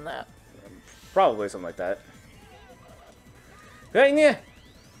more than that. Probably something like that. Hey, yeah.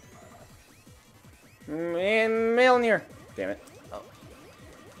 Mjolnir. Damn it. Oh.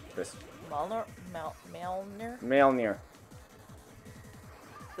 This. Mjolnir? Mjolnir.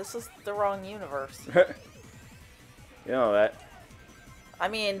 This is the wrong universe. You know that. I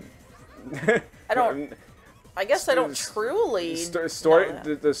mean, I don't. I guess I don't truly.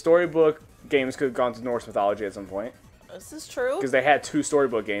 The storybook games could have gone to Norse mythology at some point. This is true. Because they had 2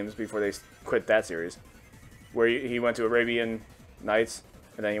 storybook games before they quit that series, where he went to Arabian Nights,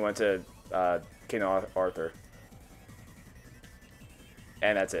 and then he went to King Arthur,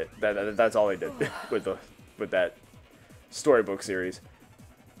 and that's it. That's all they did with that storybook series.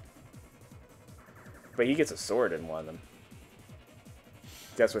 But he gets a sword in one of them.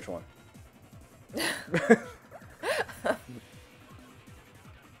 Guess which one?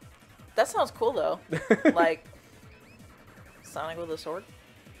 That sounds cool though. Like Sonic with a sword.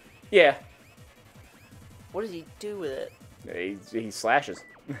 Yeah. What does he do with it? He slashes.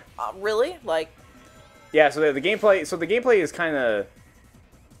 Really? Like. Yeah. So the gameplay. So the gameplay is kind of.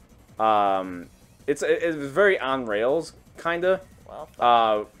 It's very on rails, kind of.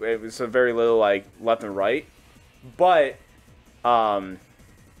 Well. It was a very little like left and right, but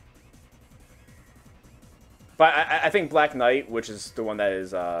I think Black Knight, which is the one that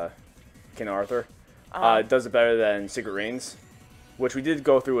is King Arthur, does it better than Secret Rings, which we did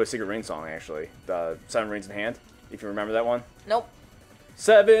go through a Secret Rings song actually, the 7 Rings in Hand, if you remember that one. Nope.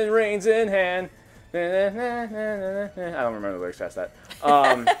 7 rings in hand. I don't remember the lyrics past that.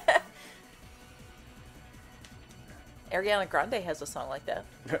 Ariana Grande has a song like that.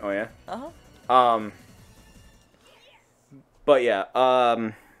 Oh yeah. Uh-huh. But yeah.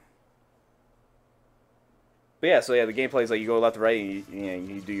 But yeah, so yeah, the gameplay is like you go left to right, and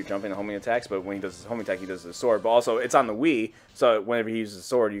you do your jumping and homing attacks. But when he does his homing attack, he does the sword. But also, it's on the Wii, so whenever he uses the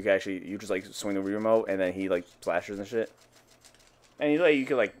sword, you can you just like swing the Wii remote, and then he like slashes and shit. And you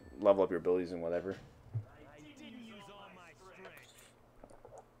can like level up your abilities and whatever.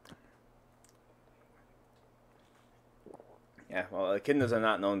 Yeah, well, echidnas are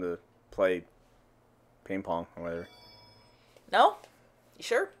not known to play ping pong or whatever. No? You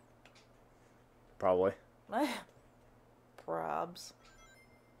sure? Probably. Probs.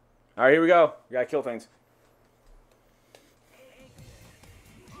 Alright, here we go. We gotta kill things.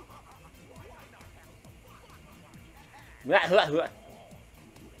 Yeah,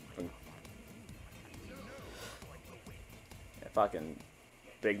 fucking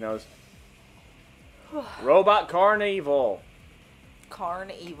big nose. Robot Carnival.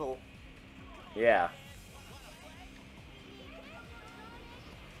 Carnival. Yeah.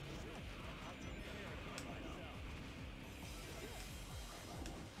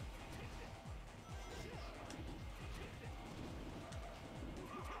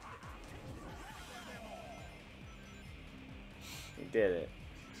 He did it.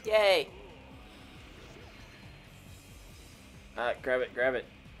 Yay. Grab it, grab it.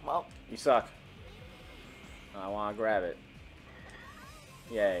 Well. You suck. I want to grab it.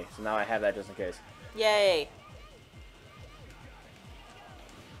 Yay. So now I have that just in case. Yay.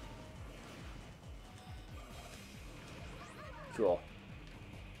 Cool.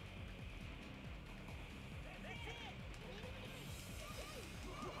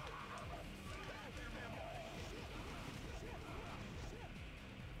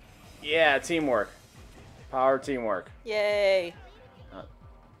 Yeah, teamwork. Power teamwork. Yay.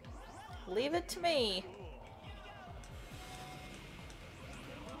 Leave it to me.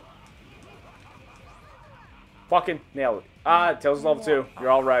 Fucking nailed it. Tails is level 2. You're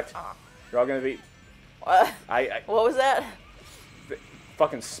all wrecked. You're all gonna be... What? I What was that?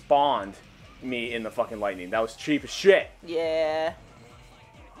 fucking spawned me in the fucking lightning. That was cheap as shit. Yeah.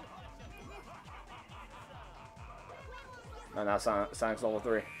 Oh, now Sonic's level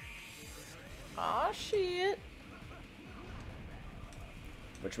 3. Aw, shit.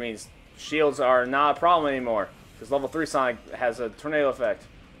 Which means shields are not a problem anymore. Because level 3 Sonic has a tornado effect.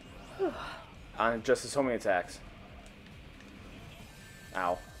 On just his homing attacks.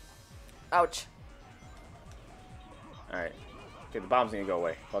 Ow. Ouch. Alright. Okay, the bomb's gonna go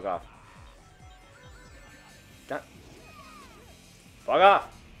away. Fuck off. God. Fuck off!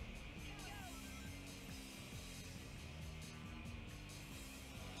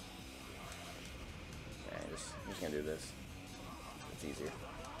 Okay, I'm just gonna do this. It's easier.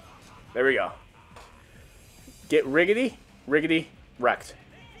 There we go. Get riggedy, riggedy, wrecked.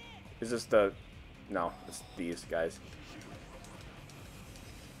 Is this the... No, it's these guys.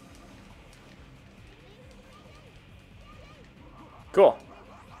 Cool.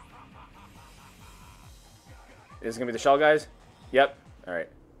 Is it gonna be the shell guys? Yep. Alright.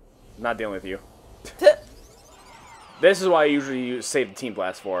 Not dealing with you. This is why I usually save the team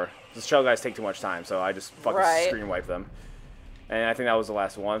blast for. The shell guys take too much time, so I just fucking screen wipe them. And I think that was the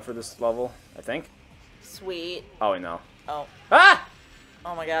last one for this level, I think. Sweet. Oh, wait, no. Oh. Ah!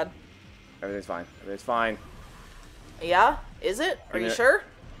 Oh my god. Everything's fine. Everything's fine. Yeah? Is it? Are you sure?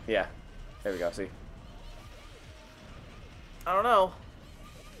 Yeah. There we go, see? I don't know.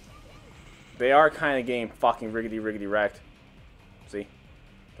 They are kind of getting fucking riggedy wrecked. See?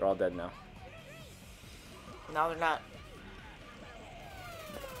 They're all dead now. No, they're not.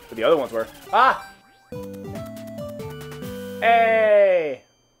 But the other ones were. Ah! Hey!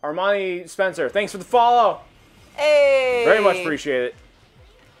 Armani Spencer, thanks for the follow! Hey! Very much appreciate it.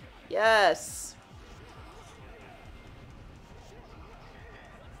 Yes.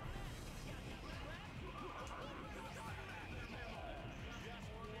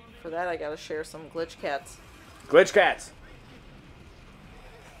 For that, I gotta share some glitch cats. Glitch cats!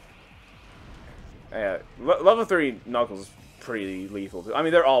 Yeah, level 3 Knuckles is pretty lethal. I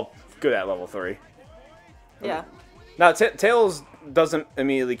mean, they're all good at level 3. Yeah. Now, Tails doesn't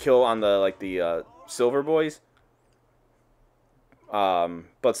immediately kill on the silver boys.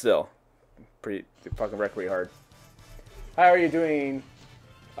 But still, they fucking wreck pretty hard. How are you doing?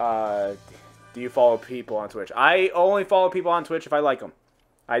 Do you follow people on Twitch? I only follow people on Twitch if I like them.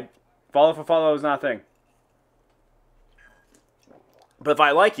 Follow for follow is not a thing. But if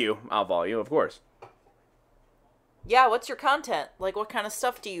I like you, I'll follow you, of course. Yeah, what's your content? Like, what kind of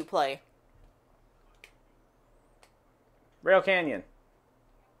stuff do you play? Rail Canyon.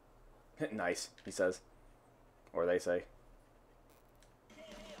 Nice, he says. Or they say.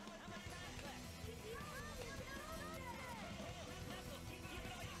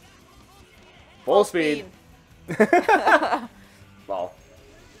 Full speed. Ball.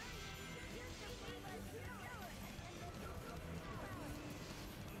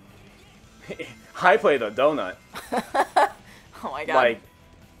 I play the donut. Oh my god. Like,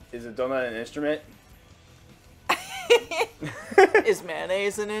 is a donut an instrument? Is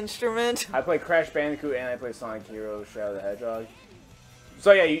mayonnaise an instrument? I play Crash Bandicoot and I play Sonic Heroes Shadow the Hedgehog.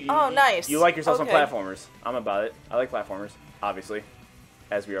 So yeah, nice. You like yourself Okay. some platformers. I'm about it. I like platformers, obviously,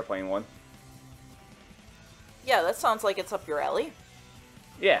 as we are playing one. Yeah, that sounds like it's up your alley.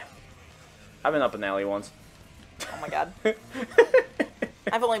 Yeah. I've been up an alley once. Oh my god.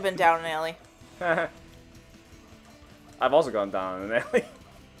 I've only been down an alley. I've also gone down an alley.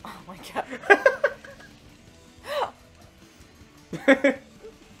 Oh my god.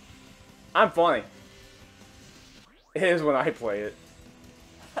 I'm funny. It is when I play it.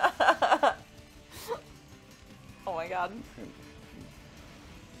 Oh my god.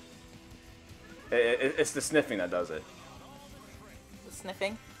 It's the sniffing that does it. The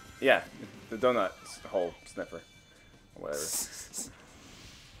sniffing? Yeah, the donut hole sniffer. Or whatever.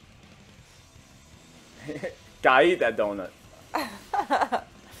 Gotta eat that donut.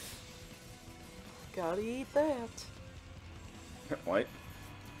 Gotta eat that. What?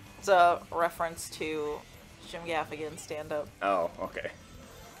 It's a reference to Jim Gaffigan stand-up. Oh, okay.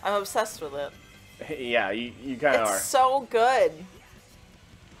 I'm obsessed with it. Yeah, you kind of are. It's so good.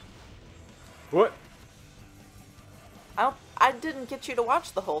 What? I didn't get you to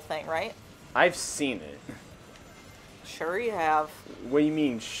watch the whole thing, right? I've seen it. Sure you have. What do you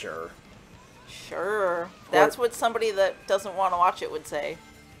mean, sure? Sure. That's what somebody that doesn't want to watch it would say.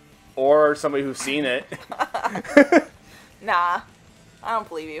 Or somebody who's seen it. Nah. I don't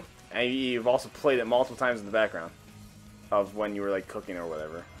believe you. And you've also played it multiple times in the background. Of when you were, like, cooking or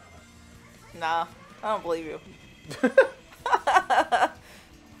whatever. Nah. I don't believe you.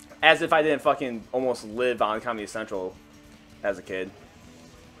 As if I didn't fucking almost live on Comedy Central as a kid.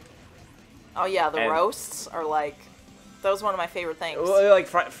 Oh yeah, the roasts are like... That was one of my favorite things. Well, like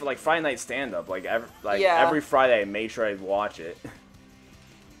for like Friday night stand up, every Friday I made sure I'd watch it.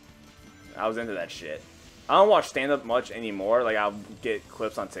 I was into that shit. I don't watch stand up much anymore. Like I'll get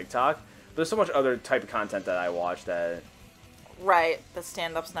clips on TikTok. But there's so much other type of content that I watch that. Right, the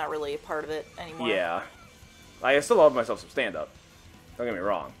stand up's not really a part of it anymore. Yeah, like, I still love myself some stand up. Don't get me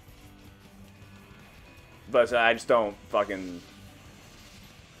wrong. But I just don't fucking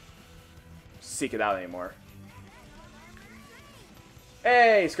seek it out anymore.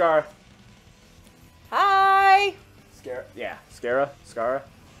 Hey, Scar. Hi. Scara? Yeah, Scara?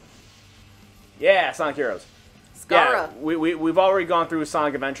 Yeah, Sonic Heroes. Scara. Yeah, we've already gone through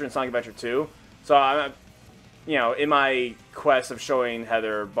Sonic Adventure and Sonic Adventure 2. So, I'm, in my quest of showing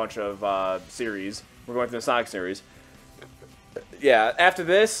Heather a bunch of series, we're going through the Sonic series. Yeah, after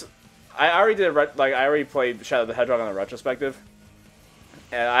this, I already I already played Shadow the Hedgehog on the retrospective.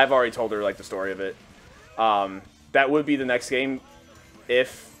 And I've already told her, like, the story of it. That would be the next game.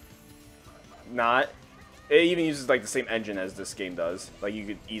 If not, it even uses like the same engine as this game does. Like you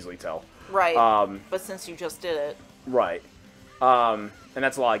could easily tell. Right. But since you just did it. Right. And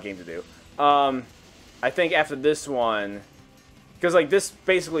that's a lot of game to do. I think after this one, because like this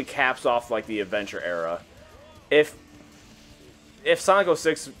basically caps off like the adventure era. If Sonic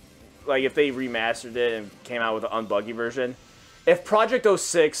 06 like if they remastered it and came out with an unbuggy version. If Project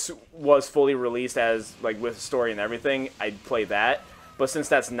 06 was fully released as like with story and everything, I'd play that. But since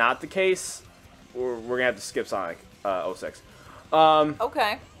that's not the case, we're gonna have to skip Sonic 06.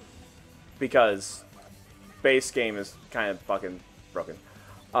 Okay. Because base game is kind of fucking broken.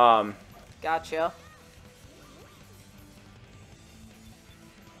 Gotcha.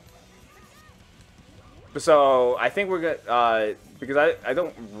 So I think we're gonna because I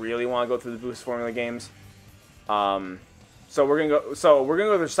don't really want to go through the Boost Formula games. So we're gonna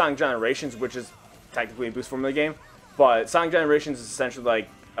go through Sonic Generations, which is technically a Boost Formula game, but Sonic Generations is essentially like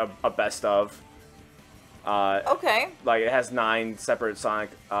a best of. Okay. Like it has 9 separate Sonic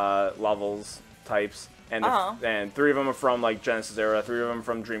levels types, and and 3 of them are from like Genesis era, 3 of them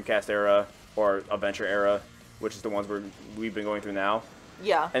from Dreamcast era or Adventure era, which is the ones we've been going through now.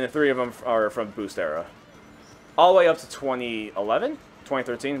 Yeah. And the 3 of them are from Boost era, all the way up to 2011,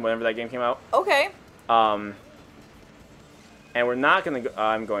 2013, whenever that game came out. Okay. And we're not gonna go,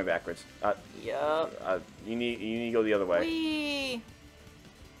 I'm going backwards. Yep. You need to go the other way. Whee!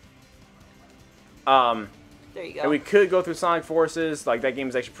 There you go. And we could go through Sonic Forces. Like that game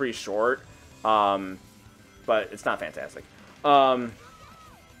is actually pretty short, but it's not fantastic.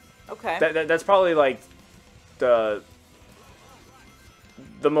 Okay. That's probably like the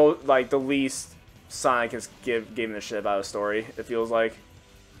most like the least Sonic has given a shit about a story. It feels like.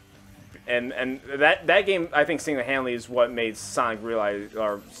 And that game, I think, single-handedly is what made Sonic realize,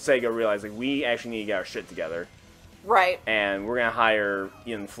 or Sega realize, like, we actually need to get our shit together. Right. And we're gonna hire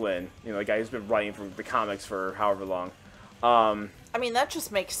Ian Flynn, you know, the guy who's been writing for the comics for however long. I mean, that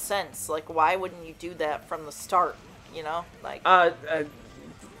just makes sense. Like, why wouldn't you do that from the start? You know, like.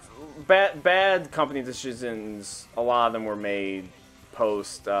 Bad company decisions. A lot of them were made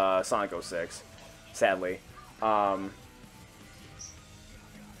post Sonic 06, sadly.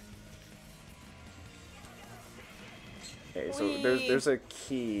 Okay, so there's a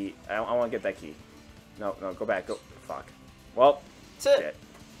key. I want to get that key. No, go back. Go. Fuck. Well, shit.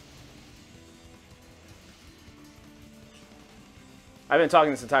 I've been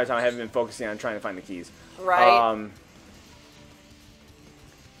talking this entire time. I haven't been focusing on trying to find the keys. Right.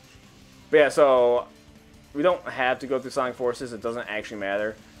 But yeah, so we don't have to go through Sonic Forces. It doesn't actually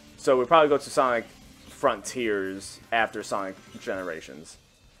matter. So we probably go to Sonic Frontiers after Sonic Generations.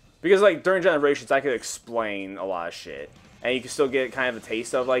 Because, like, during Generations, I could explain a lot of shit. And you can still get kind of a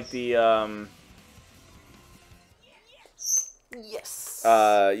taste of, like, the, Yes.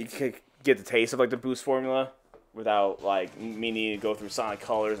 You could get the taste of, like, the Boost formula without, like, me needing to go through Sonic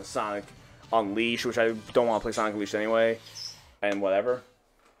Colors and Sonic Unleashed, which I don't want to play Sonic Unleashed anyway. And whatever.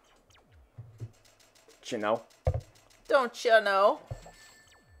 You know? Don't you know?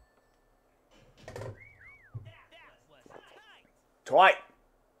 Twilight.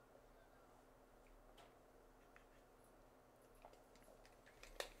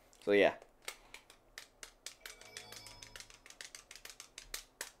 So yeah.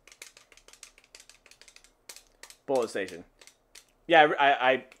 Bullet Station. Yeah,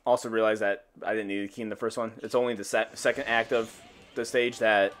 I also realized that I didn't need a key in the first one. It's only the second act of the stage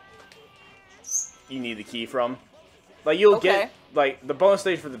that you need the key from. Like, you'll get, like, the bonus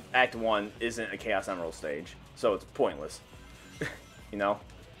stage for the Act 1 isn't a Chaos Emerald stage, so it's pointless. You know?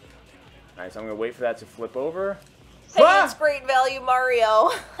 Alright, so I'm gonna wait for that to flip over. Hey, it's great value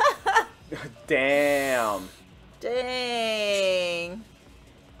Mario! Damn. Dang.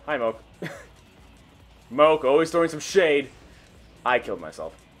 Hi, Moke. Moke, always throwing some shade. I killed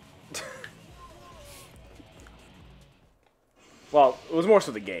myself. Well, it was more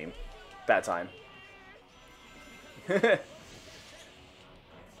so the game. That time. To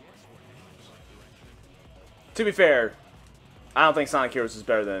be fair, I don't think Sonic Heroes is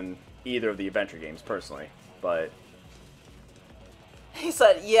better than either of the adventure games, personally. But he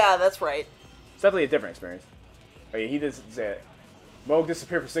said, yeah, that's right. It's definitely a different experience. I mean, he did say it. Moke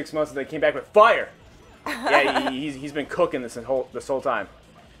disappeared for 6 months and then came back with fire! Yeah, he's been cooking this whole time.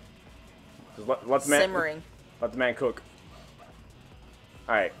 Just let the man, simmering. Let the man cook.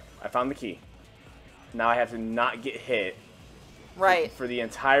 Alright, I found the key. Now I have to not get hit. Right. For the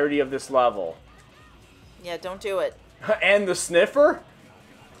entirety of this level. Yeah, don't do it. And the sniffer?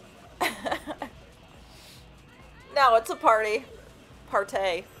 No, it's a party.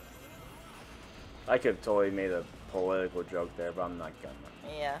 Partay. I could have totally made a political joke there, but I'm not gonna.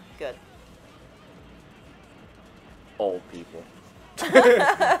 Yeah, good. Old people.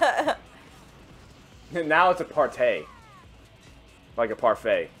 Now it's a partay. Like a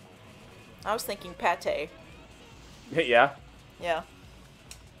parfait. I was thinking pate. Yeah? Yeah.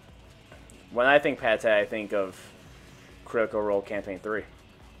 When I think pate, I think of Critical Role Campaign 3.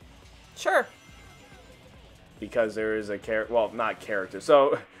 Sure. Because there is a character, well, not character.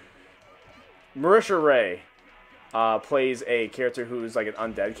 So, Marisha Ray plays a character who's like an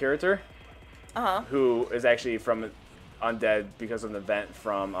undead character. Uh-huh. Who is actually from undead because of an event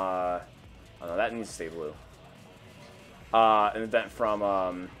from, oh no, that needs to stay blue. An event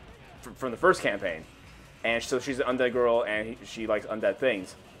from the first campaign. And so she's an undead girl, and she likes undead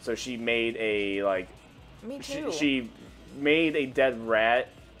things. So she made a, like... Me too. She made a dead rat,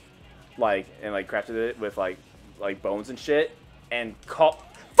 like, and, like, crafted it with, like bones and shit, and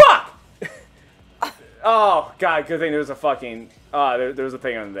Fuck! Oh, God, good thing there was a fucking... there was a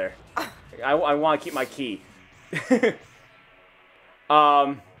thing under there. I want to keep my key. I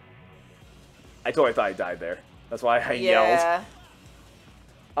totally thought I died there. That's why I yelled.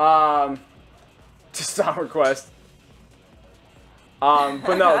 Just on request.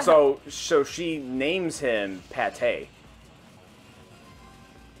 But no, so she names him Pate.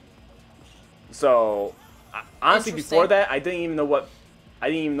 So honestly, before that, I didn't even know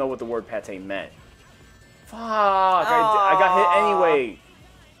what the word pate meant. Fuck! I got hit anyway.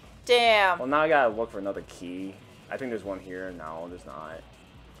 Damn. Well, now I gotta look for another key. I think there's one here. No, there's not.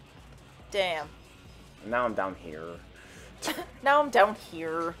 Damn. Now I'm down here. Now I'm down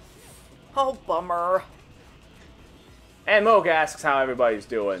here. Oh, bummer. And Moke asks how everybody's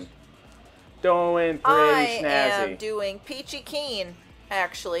doing. Doing pretty snazzy. I am doing peachy keen,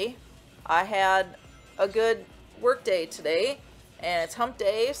 actually. I had a good work day today, and it's hump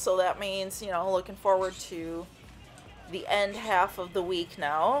day, so that means, you know, looking forward to the end half of the week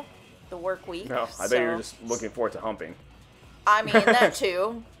now. The work week. No, I bet you're just looking forward to humping. I mean, that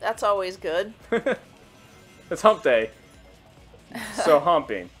too. That's always good. It's hump day. So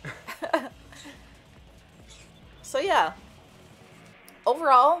humping. So yeah.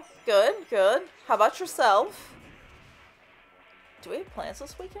 Overall, good, good. How about yourself? Do we have plans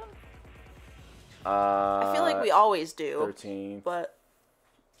this weekend? I feel like we always do. 13th. But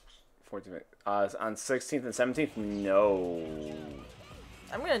 14th. On 16th and 17th, no.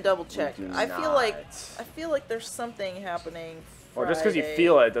 I'm gonna double check. I feel like there's something happening Friday. Or just because you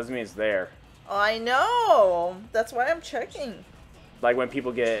feel it doesn't mean it's there. I know. That's why I'm checking. Like when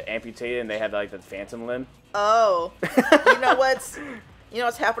people get amputated and they have like the phantom limb. Oh. You know what's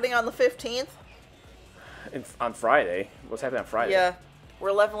happening on the 15th? On Friday. What's happening on Friday? Yeah.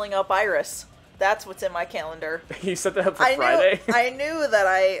 We're leveling up Iris. That's what's in my calendar. You set that up for Friday? I knew that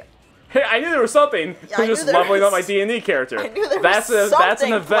I... Hey, I knew there was something. I'm just leveling up my D&D character. I knew there was something That's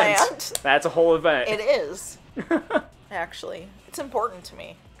an event. Planned. That's a whole event. It is. Actually. It's important to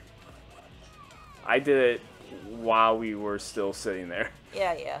me. I did it while we were still sitting there.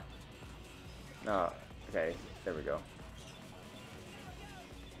 Yeah, yeah. Oh, okay. There we go.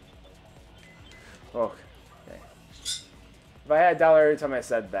 Oh, okay. If I had a dollar every time I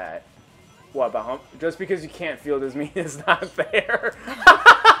said that, what about hump? Just because you can't feel it doesn't mean it's not there.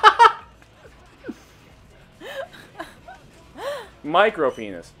 Micro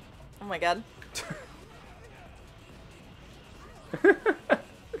penis. Oh my god.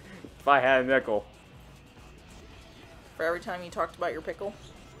 If I had a nickel. For every time you talked about your pickle?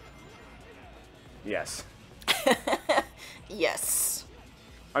 Yes. Yes.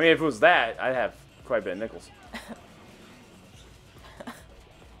 I mean, if it was that, I'd have quite a bit of nickels.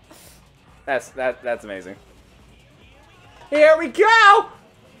 That's amazing. Here we go!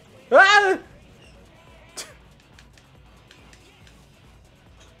 Ah!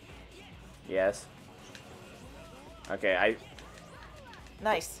 Yes. Okay,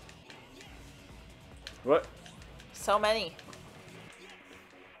 Nice. What? So many.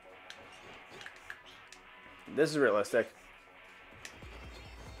 This is realistic.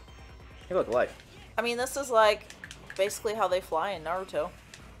 Hey, look, life. I mean, this is like basically how they fly in Naruto.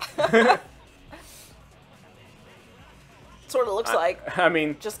 Sort of looks like. I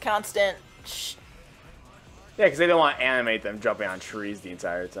mean, just constant. Yeah, because they don't want to animate them jumping on trees the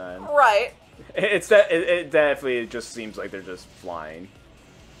entire time. Right. It definitely just seems like they're just flying.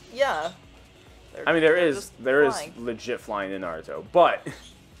 Yeah. I mean, there is legit flying in Naruto, but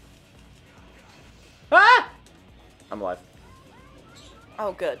ah! I'm alive.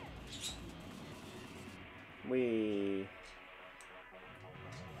 Oh, good.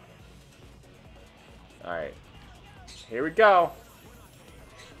 All right. Here we go.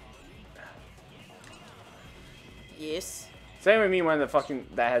 Yes. Same with me when that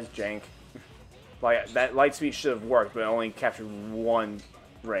has jank. Like that light speed should have worked, but it only captured one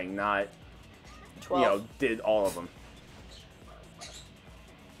ring, not 12. Did all of them.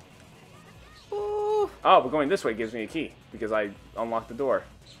 Ooh. Oh, but going this way gives me a key because I unlocked the door.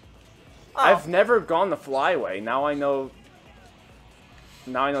 Oh. I've never gone the flyway. Now I know.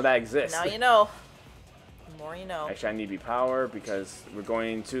 Now I know that exists. Now you know. The more you know. Actually, I need to be power because we're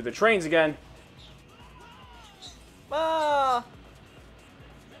going to the trains again. Ah!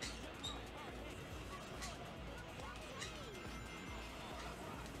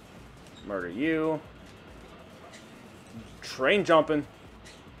 Murder you. Train jumping.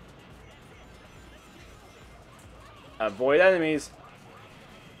 Avoid enemies.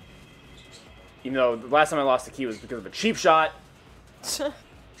 Even though the last time I lost the key was because of a cheap shot.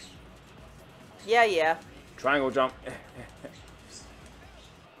 Yeah. Triangle jump.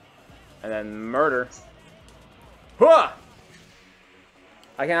 And then murder. Hua!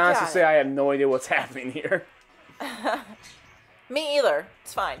 I can honestly say I have no idea what's happening here. Me either.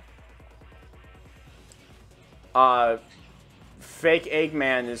 It's fine. Fake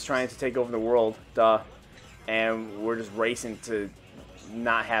Eggman is trying to take over the world, duh. And we're just racing to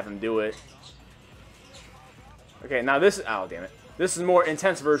not have him do it. Okay, now this... Oh, damn it. This is a more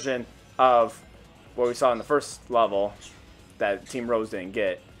intense version of what we saw in the first level that Team Rose didn't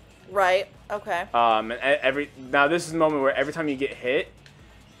get. Right. Okay. And now this is the moment where every time you get hit,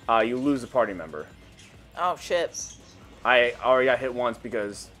 you lose a party member. Oh, shit. I already got hit once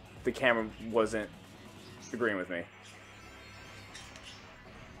because the camera wasn't agreeing with me.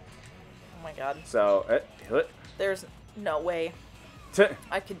 Oh my god. So, there's no way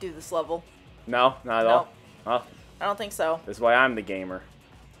I could do this level. No, not at all. Oh, I don't think so. That's why I'm the gamer.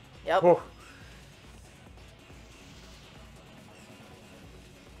 Yep. Whew.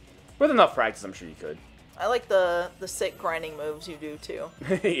 With enough practice, I'm sure you could. I like the sick grinding moves you do too.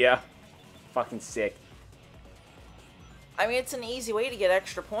 Yeah. Fucking sick. I mean, it's an easy way to get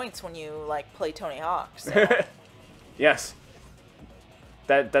extra points when you like play Tony Hawk. So. Yes.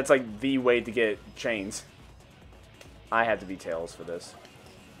 That's like the way to get chains. I had to be Tails for this.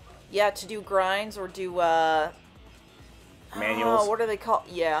 Yeah, to do grinds or do manuals. Oh, what are they called?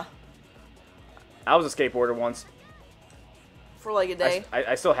 Yeah. I was a skateboarder once. For like a day.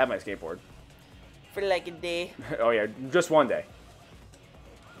 I still have my skateboard. For like a day. Oh yeah, just one day.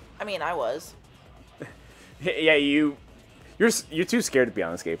 I mean, I was. Yeah, you're too scared to be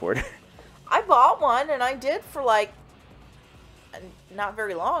on a skateboard. I bought one and I did for like not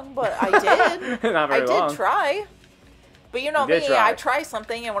very long, but I did. Not very long. I did try. But you know me, I try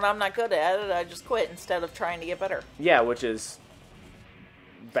something and when I'm not good at it, I just quit instead of trying to get better. Yeah, which is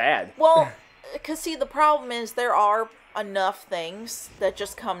bad. Well, because see, the problem is there are enough things that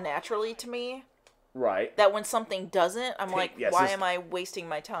just come naturally to me. Right. That when something doesn't, I'm like, yes, why am I wasting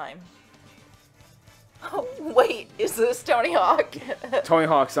my time? Oh, wait, is this Tony Hawk? Tony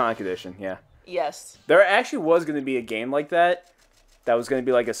Hawk Sonic Edition, yeah. Yes. There actually was going to be a game like that. That was going to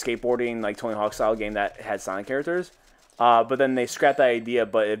be like a skateboarding, like Tony Hawk style game that had Sonic characters. But then they scrapped that idea,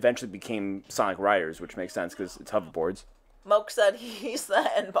 but it eventually became Sonic Riders, which makes sense because it's hoverboards. Moke said he's the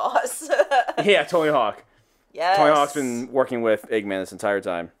end boss. Yeah, Tony Hawk. Yes. Tony Hawk's been working with Eggman this entire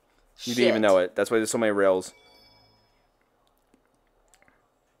time. You didn't even know it. That's why there's so many rails.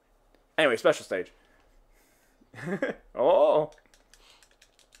 Anyway, special stage. Oh.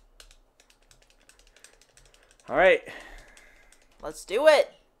 All right. Let's do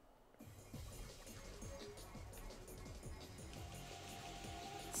it.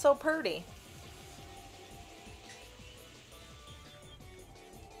 It's so pretty.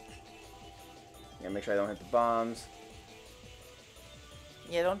 Gotta make sure I don't hit the bombs.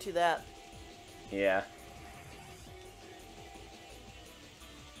 Yeah, don't do that. Yeah.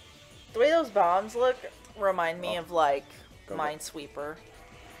 The way those bombs look remind me of, like, Minesweeper.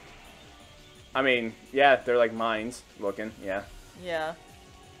 I mean, yeah, they're like mines looking, yeah. Yeah.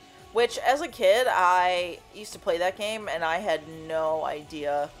 Which, as a kid, I used to play that game, and I had no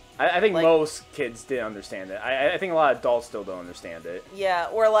idea. I think like, most kids didn't understand it. I think a lot of adults still don't understand it. Yeah,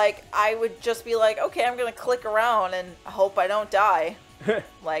 or, like, I would just be like, okay, I'm gonna click around and hope I don't die.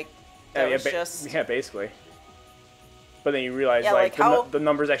 Like, that was just... Yeah, basically. But then you realize, like how... the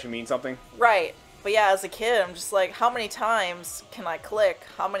numbers actually mean something. Right. But yeah, as a kid, I'm just like, how many times can I click?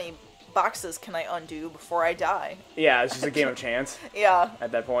 How many boxes can I undo before I die? Yeah, it's just a game of chance. Yeah.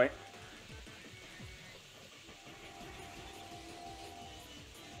 At that point.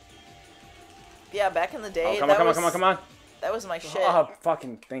 Yeah, back in the day, come on. That was my shit. Oh,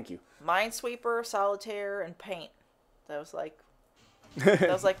 fucking thank you. Minesweeper, Solitaire, and Paint. That was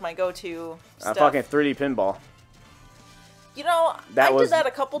like my go-to stuff. Fucking 3D pinball. You know, I did that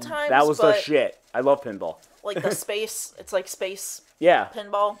a couple times. That was the shit. I love pinball. Like the space, it's like space. Yeah.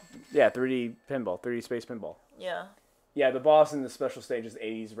 Pinball. Yeah, 3D pinball, 3D space pinball. Yeah. Yeah, the boss in the special stage is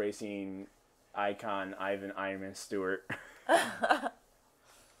 80s racing icon Ivan Ironman Stewart.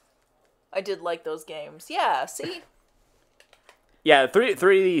 I did like those games. Yeah, see? Yeah,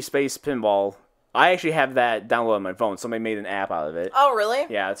 3D Space Pinball. I actually have that downloaded on my phone. Somebody made an app out of it. Oh, really?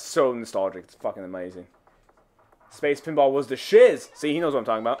 Yeah, it's so nostalgic. It's fucking amazing. Space Pinball was the shiz. See, he knows what I'm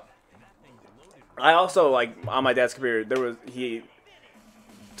talking about. I also, like, on my dad's computer, he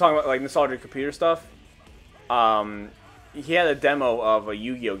talking about, like, nostalgic computer stuff. He had a demo of a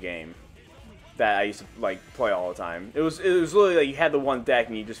Yu-Gi-Oh game that I used to, like, play all the time. It was literally like you had the one deck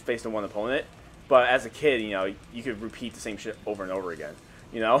and you just faced the one opponent. But as a kid, you know, you could repeat the same shit over and over again,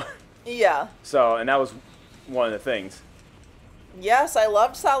 you know? Yeah. So, and that was one of the things. Yes, I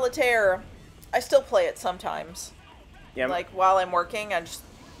loved Solitaire. I still play it sometimes. Yeah. Like, while I'm working, I just...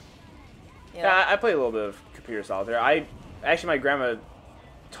 You know. Yeah, I play a little bit of computer solitaire. Actually, my grandma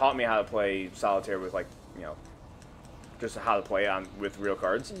taught me how to play solitaire with, like, you know, just how to play on with real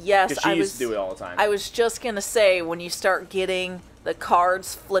cards. Yes, because she used to do it all the time. I was just gonna say, when you start getting the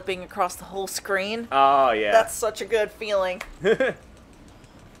cards flipping across the whole screen. Oh yeah. That's such a good feeling.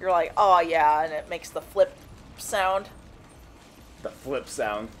 You're like, oh yeah, and it makes the flip sound. The flip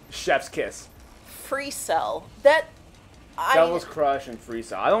sound. Chef's kiss. Free Cell. Devil's Crush and Free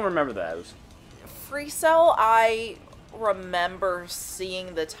Cell. I don't remember those. Free Cell, I remember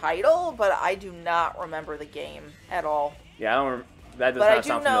seeing the title, but I do not remember the game at all. Yeah, that does not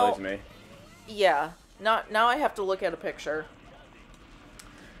sound familiar to me. Yeah. Now I have to look at a picture.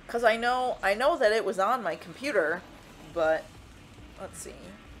 Because I know that it was on my computer, but let's see.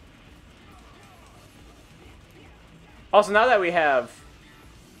 Also, now that we have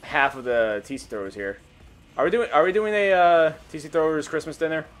half of the TC throwers here, are we doing a TC throwers Christmas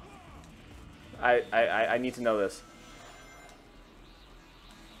dinner? I need to know this.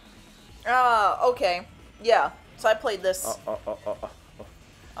 Okay. Yeah. So I played this.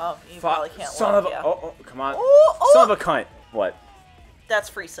 Oh, you probably can't Son look, of a... yeah. Oh, come on. Oh. Son of a cunt. What? That's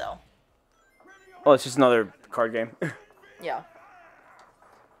Free Cell. Oh, it's just another card game. Yeah.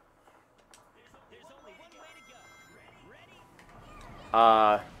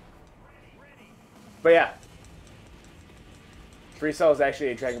 But yeah. Free Cell is actually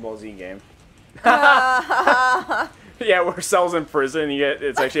a Dragon Ball Z game. Yeah, where Cell's in prison,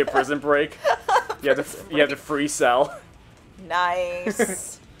 it's actually a prison break. You have to free Cell.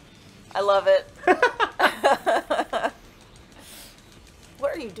 Nice. I love it.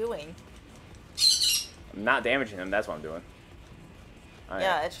 What are you doing? I'm not damaging him, that's what I'm doing.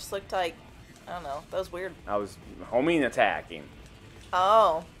 Yeah, it just looked like, I don't know, that was weird. I was homing and attacking.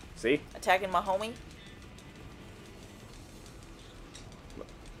 Oh. See? Attacking my homie?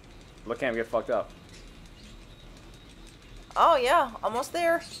 Look at him get fucked up. Oh, yeah. Almost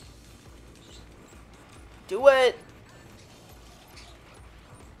there. Do it.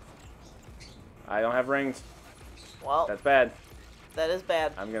 I don't have rings. Well. That's bad. That is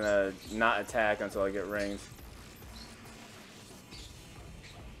bad. I'm gonna not attack until I get rings.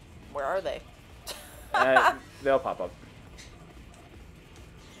 Where are they? They'll pop up.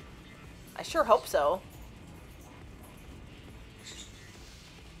 I sure hope so.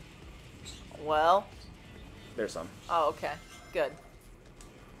 Well. There's some. Oh, okay. Good.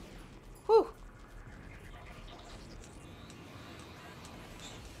 Whew.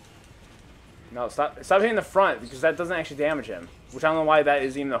 No, stop hitting the front, because that doesn't actually damage him. Which I don't know why that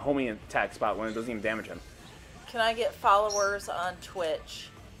is even a homing attack spot when it doesn't even damage him. Can I get followers on Twitch?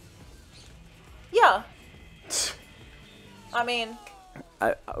 Yeah. I mean...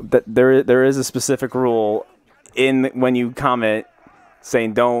 there is a specific rule in when you comment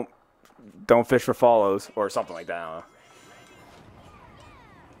saying don't fish for follows or something like that. I don't know.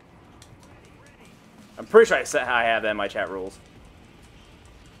 I'm pretty sure I have that in my chat rules.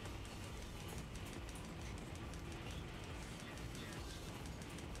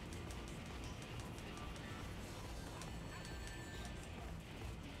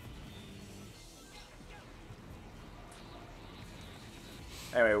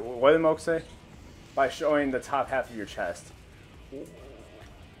 Anyway, what did Moke say? By showing the top half of your chest.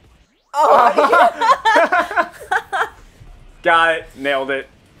 Oh! Got it. Nailed it.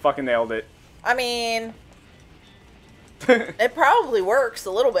 Fucking nailed it. I mean... it probably works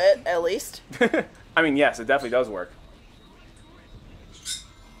a little bit, at least. I mean, yes, it definitely does work.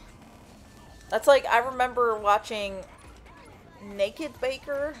 That's like, I remember watching Naked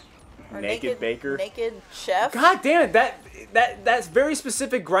Baker... Naked Baker? Naked Chef? God damn it, that very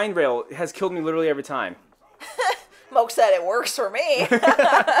specific grind rail has killed me literally every time. Moke said it works for me.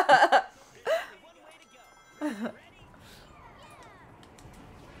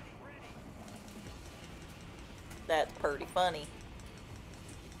 That's pretty funny.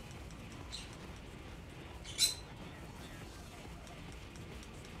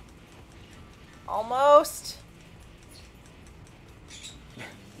 Almost. You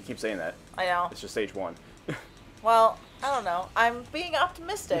keep saying that. I know. It's just stage 1. Well, I don't know. I'm being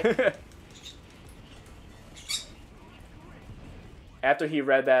optimistic. After he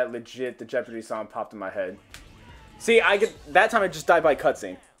read that, legit, the Jeopardy song popped in my head. See, that time I just died by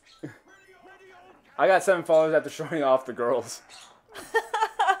cutscene. I got 7 followers after showing off the girls.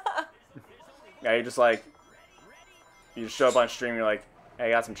 Yeah, you're just like, you just show up on stream, you're like, hey, I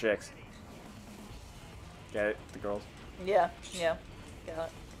got some chicks. Get it? The girls? Yeah, got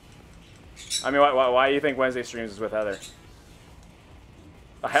it. I mean, why do you think Wednesday streams is with Heather?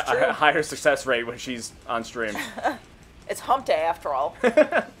 A higher success rate when she's on stream. It's hump day, after all.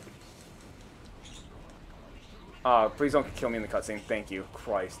 Please don't kill me in the cutscene. Thank you.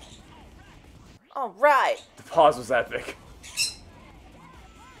 Christ. Alright. The pause was epic.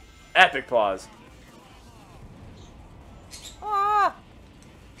 Epic pause. Ah.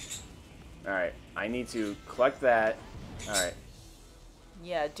 Alright. I need to collect that. Alright.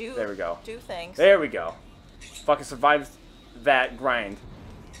 Yeah, There we go. Do things. There we go. Fucking survived that grind.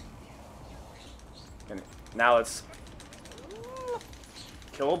 And now let's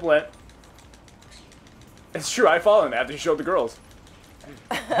kill a blip. It's true, I followed him after he showed the girls.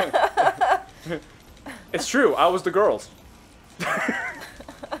 It's true, I was the girls.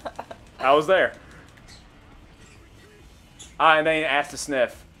 I was there. And then he asked to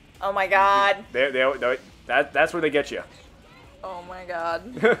sniff. Oh my god. That's where they get you. Oh my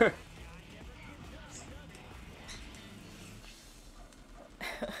god.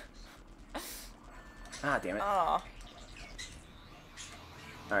 Ah, damn it. Oh.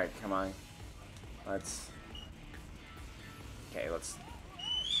 Alright, come on. Let's... Okay, let's...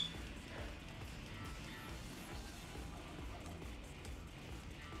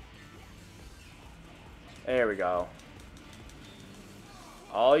 There we go.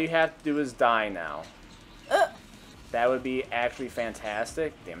 All you have to do is die now. That would be actually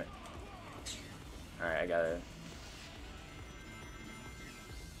fantastic. Damn it. Alright, I gotta...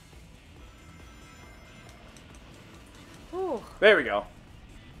 Ooh. There we go.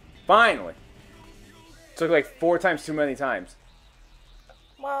 Finally. Took like 4 times too many times.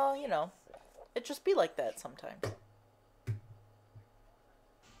 Well, you know, it just be like that sometimes.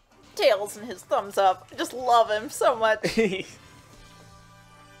 Tails and his thumbs up. I just love him so much. And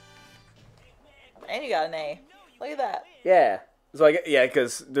you got an A. Look at that. Yeah. So yeah,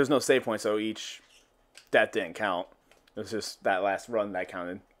 because there's no save point, so each death didn't count. It was just that last run that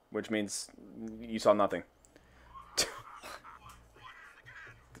counted, which means you saw nothing.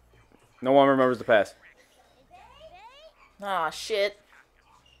 No one remembers the past. Ah, shit.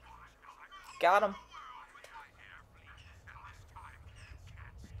 Got him.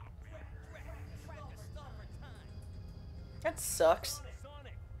 That sucks.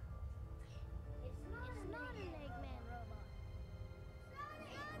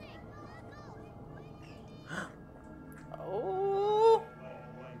 Oh.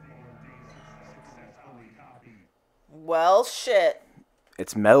 Well, shit.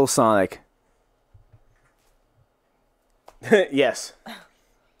 It's Metal Sonic. Yes.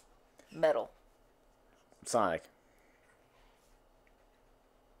 Metal. Sonic.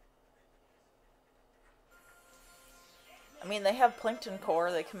 I mean, they have Plankton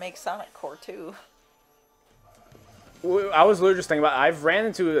Core. They can make Sonic Core, too. I was literally just thinking about it. I've ran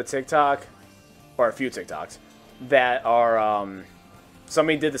into a TikTok, or a few TikToks, that are,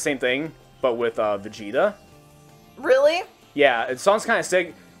 somebody did the same thing, but with Vegeta. Really? Yeah, it sounds kind of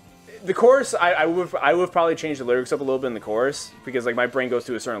sick. The chorus, I would probably change the lyrics up a little bit in the chorus, because like my brain goes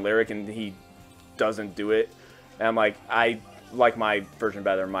to a certain lyric and he doesn't do it. And I'm like, I like my version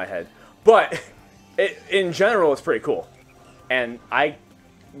better in my head. But in general, it's pretty cool. And I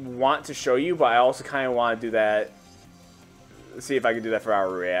want to show you, but I also kind of want to do that, see if I can do that for our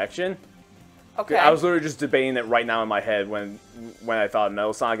reaction. Okay. I was literally just debating it right now in my head when I thought of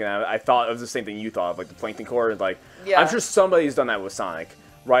Metal Sonic, and I thought of the same thing you thought of, like the Plankton Core. Like, yeah. I'm sure somebody's done that with Sonic,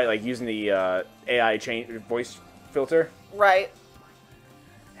 right? Like using the AI voice filter. Right.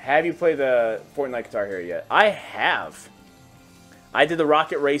 Have you played the Fortnite Guitar Hero yet? I have. I did the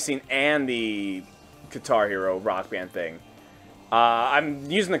Rocket Racing and the Guitar Hero Rock Band thing.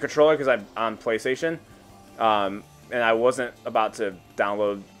 I'm using the controller because I'm on PlayStation, and I wasn't about to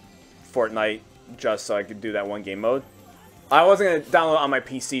download Fortnite just so I could do that one game mode. I wasn't going to download it on my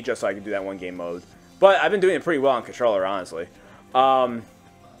PC just so I could do that one game mode. But I've been doing it pretty well on controller, honestly. Yeah,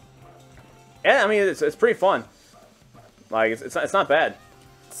 I mean, it's pretty fun. Like, it's not bad.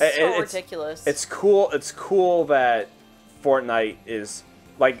 It's ridiculous. It's cool. It's cool that Fortnite is,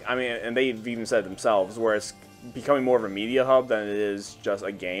 like, I mean, and they've even said it themselves, where it's becoming more of a media hub than it is just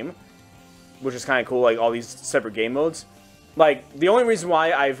a game. Which is kind of cool, like all these separate game modes. Like, the only reason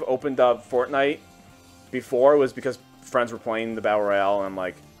why I've opened up Fortnite before was because friends were playing the Battle Royale, and I'm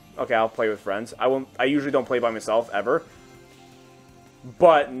like, okay, I'll play with friends. I usually don't play by myself, ever.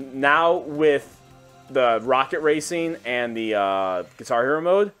 But now, with the rocket racing and the Guitar Hero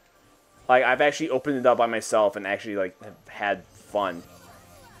mode, like, I've actually opened it up by myself and actually, like, have had fun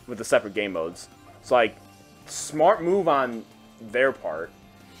with the separate game modes. So, like, smart move on their part.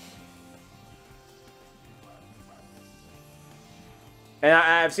 And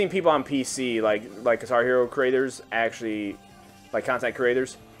I've seen people on PC, like Guitar Hero creators, actually, like content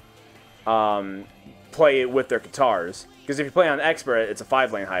creators, play it with their guitars. Because if you play on Expert, it's a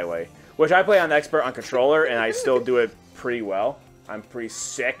 5-lane highway. Which I play on Expert on controller, and I still do it pretty well. I'm pretty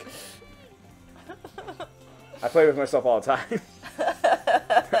sick. I play with myself all the time.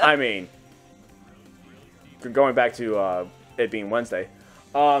 I mean, going back to it being Wednesday,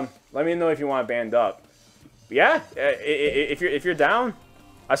 let me know if you want to band up. Yeah, if you're down.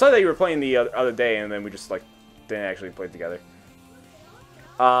 I saw that you were playing the other day, and then we just like didn't actually play together.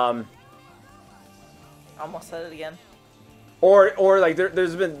 Almost said it again. Or like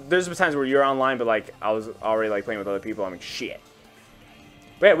there's been times where you're online, but like I was already like playing with other people. I'm like shit.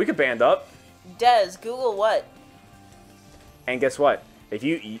 But yeah, we could band up. Des, Google what? And guess what? If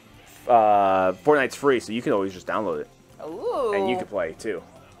you Fortnite's free, so you can always just download it. Ooh. And you can play too.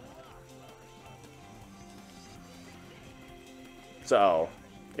 So,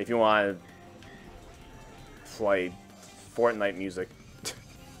 if you want to play Fortnite music.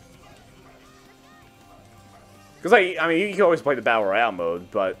 Because, like, I mean, you can always play the Battle Royale mode,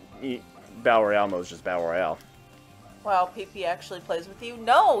 but Battle Royale mode is just Battle Royale. Wow, PP actually plays with you?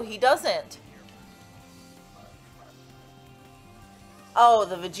 No, he doesn't. Oh,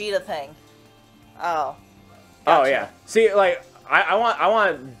 the Vegeta thing. Oh. Gotcha. Oh, yeah. See, like, I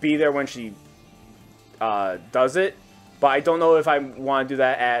want to be there when she does it. But I don't know if I want to do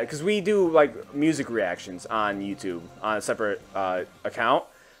that because we do like music reactions on YouTube on a separate account.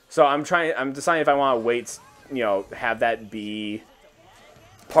 So I'm deciding if I want to wait, you know, have that be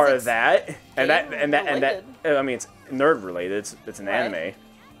part of that, and that. I mean, it's nerd related. It's an anime.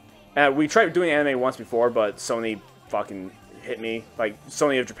 And we tried doing anime once before, but Sony fucking hit me. Like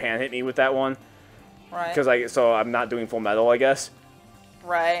Sony of Japan hit me with that one. Right. Because so I'm not doing Full Metal, I guess.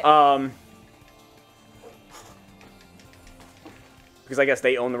 Right. Because I guess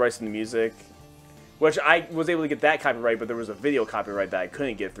they own the rights to the music, which I was able to get that copyright, but there was a video copyright that I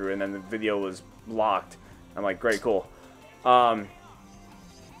couldn't get through, and then the video was locked. I'm like, great, cool. The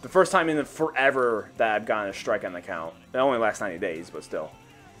first time in forever that I've gotten a strike on the account. It only lasts 90 days, but still.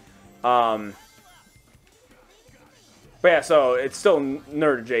 But yeah, so it's still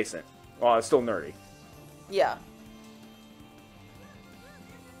nerd adjacent. Well, it's still nerdy. Yeah.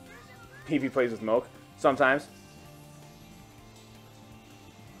 PP plays with Moke sometimes.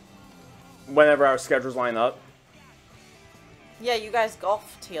 Whenever our schedules line up. Yeah, you guys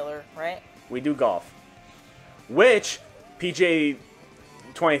golf together, right? We do golf. Which, PGA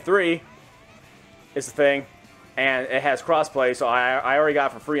 23 is the thing. And it has crossplay, so I already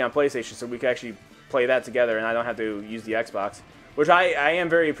got it for free on PlayStation, so we can actually play that together, and I don't have to use the Xbox. Which I am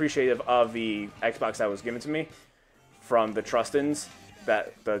very appreciative of the Xbox that was given to me from the Trustins.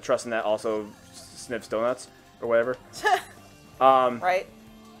 The Trustin that also sniffs donuts, or whatever. Right.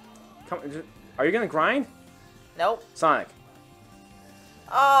 Are you gonna grind? Nope. Sonic.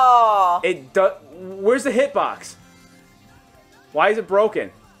 Oh. Where's the hitbox? Why is it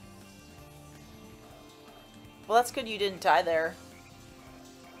broken? Well, that's good you didn't die there.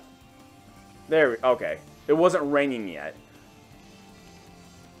 Okay. It wasn't raining yet.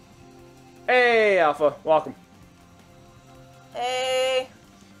 Hey, Alpha. Welcome. Hey.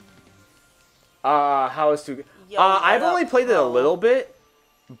 How is to? I've only played it a little bit.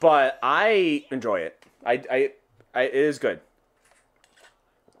 But I enjoy it. It is good.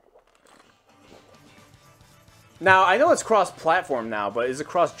 Now I know it's cross-platform now, but is it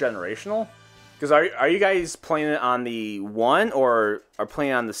cross-generational? Because are you guys playing it on the One or are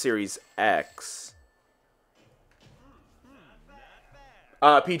playing on the Series X?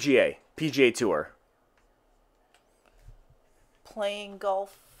 PGA Tour. Playing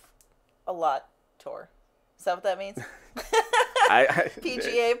golf a lot tour. Is that what that means?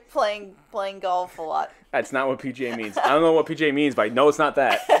 PGA playing golf a lot. That's not what PGA means. I don't know what PGA means, but I know it's not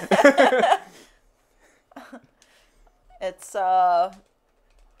that. It's I'm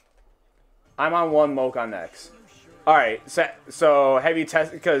on one, Moke on X. All right, so have you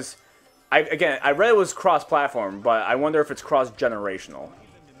tested? Because I read it was cross-platform, but I wonder if it's cross-generational.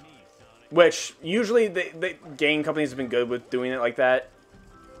 Which usually the game companies have been good with doing it like that.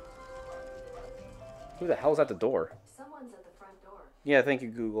 Who the hell's at the door? Someone's at the Yeah, thank you,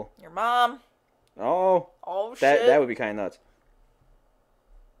 Google. Your mom. Oh. Oh, shit. That would be kind of nuts.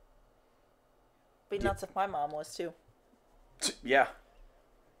 Be nuts if my mom was, too. Yeah.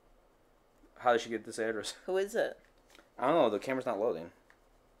 How did she get this address? Who is it? I don't know. The camera's not loading.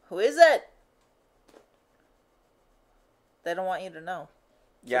 Who is it? They don't want you to know.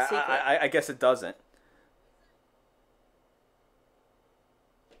 It's yeah, I guess it doesn't.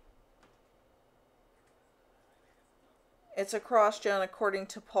 It's a cross-gen according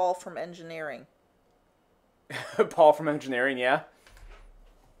to Paul from engineering. Paul from engineering, yeah.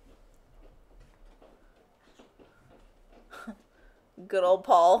 Good old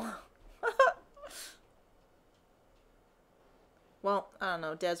Paul. Well, I don't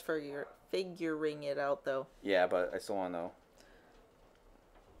know. Dad's figuring it out, though. Yeah, but I still want to know.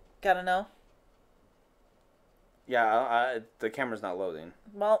 Gotta know? Yeah, the camera's not loading.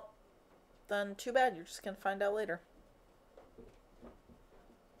 Well, then too bad. You're just gonna find out later.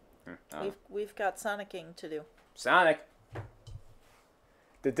 We've got Sonicking to do. Sonic.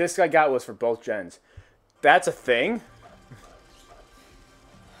 The disc I got was for both gens. That's a thing?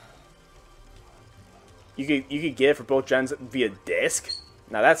 You could get it for both gens via disc?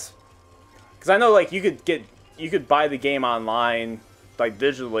 Now that's... Because I know, like, you could buy the game online, like,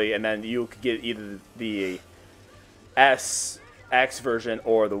 digitally, and then you could get either the SX version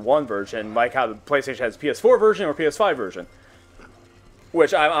or the One version, like how the PlayStation has PS4 version or PS5 version.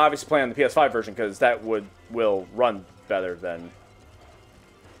 Which I'm obviously playing on the PS5 version because that will run better than,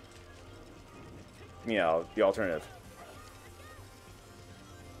 you know, the alternative.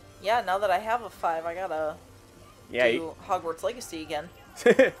 Yeah, now that I have a 5, I gotta do Hogwarts Legacy again.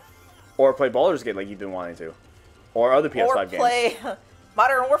 Or play Baldur's Gate like you've been wanting to. Or other PS5 games. Or play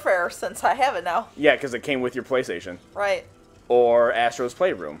Modern Warfare since I have it now. Yeah, because it came with your PlayStation. Right. Or Astro's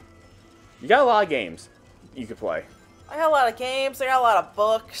Playroom. You got a lot of games you could play. I got a lot of games. I got a lot of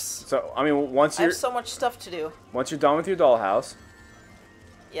books. So, I mean, once you're... I have so much stuff to do. Once you're done with your dollhouse...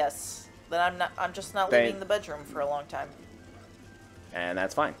 Yes. Then I'm just not leaving the bedroom for a long time. And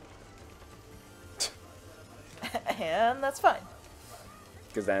that's fine. And that's fine.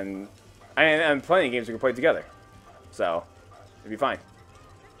 Because then... And plenty of games we can play together. So, it'd be fine.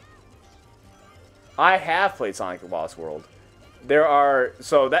 I have played Sonic the Lost World. There are...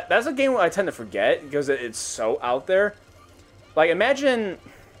 So, that's a game I tend to forget because it's so out there. Like, imagine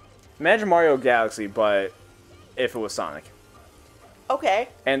Mario Galaxy, but if it was Sonic. Okay.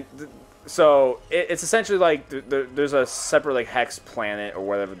 And... So, it's essentially like there's a separate, like, Hex planet or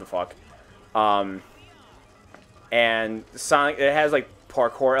whatever the fuck. And Sonic, it has, like,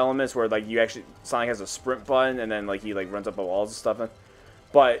 parkour elements where, like, Sonic has a sprint button and then, like, he, like, runs up the walls and stuff.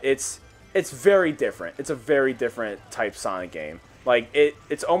 But it's very different. It's a very different type Sonic game. Like,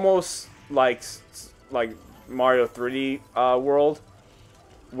 it's almost like Mario 3D World,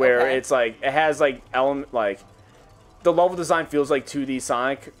 where it's, like, it has, like, the level design feels like 2D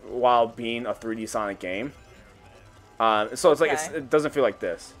Sonic while being a 3D Sonic game. So it's like it doesn't feel like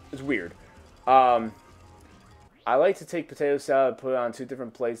this. It's weird. I like to take potato salad, put it on 2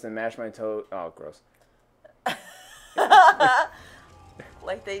 different plates, and mash my toast. Oh, gross.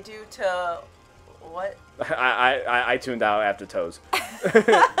 Like they do to what? I tuned out after toes.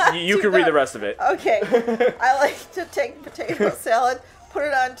 You can read the rest of it. Okay. I like to take potato salad, put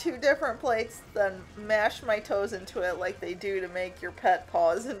it on 2 different plates, then mash my toes into it like they do to make your pet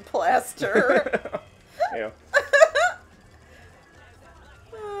paws in plaster. Yeah.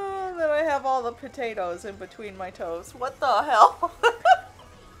 Then I have all the potatoes in between my toes. What the hell?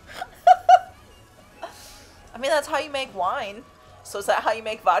 I mean, that's how you make wine. So is that how you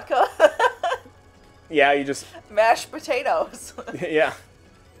make vodka? Yeah, you just... Mashed potatoes. Yeah.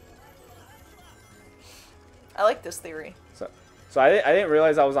 I like this theory. So I didn't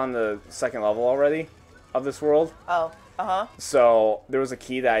realize I was on the 2nd level already of this world. Oh, uh-huh. So there was a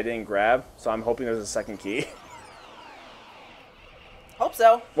key that I didn't grab, so I'm hoping there's a 2nd key. Hope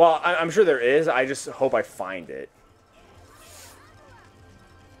so. Well, I'm sure there is. I just hope I find it.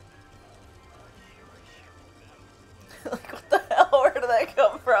 Like, what the hell? Where did that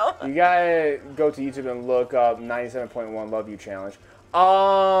come from? You gotta go to YouTube and look up 97.1 Love You Challenge.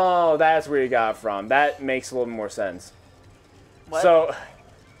 Oh, that's where you got it from. That makes a little more sense. What? So,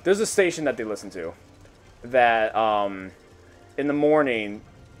 there's a station that they listen to that, in the morning,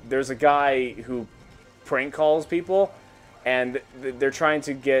 there's a guy who prank calls people, and they're trying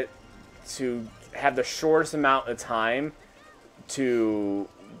to get to have the shortest amount of time to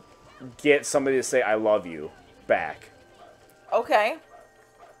get somebody to say, I love you, back. Okay.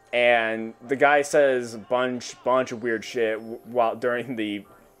 And the guy says a bunch of weird shit during the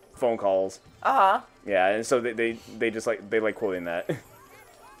phone calls. Uh-huh. Yeah, and so they just like quoting that.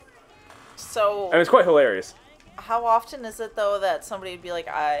 So. And it's quite hilarious. How often is it though that somebody would be like,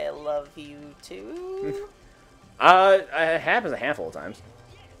 "I love you too"? It happens a handful of times.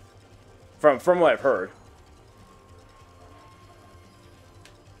 From what I've heard.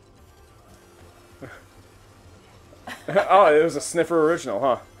 Oh, it was a Sniffer original,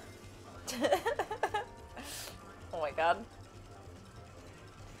 huh? Oh my god.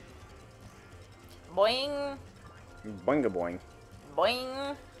 Boing. Boinga boing.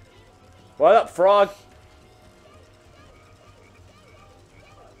 Boing. What up, frog?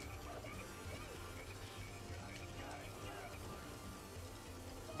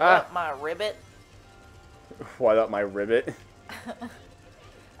 What, my ribbit? What up, my ribbit?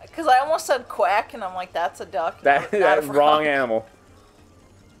 Because I almost said quack, and I'm like, that's a duck. That wrong animal.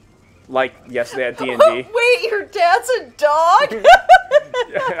 Like yesterday at D&D. Wait, your dad's a dog?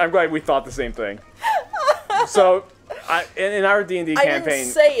 I'm glad we thought the same thing. So, in our D&D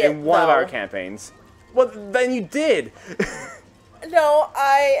campaign, in one of our campaigns, well, then you did. No,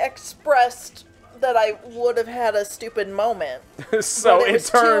 I expressed that I would have had a stupid moment. So in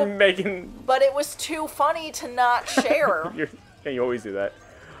turn, But it was too funny to not share. You always do that.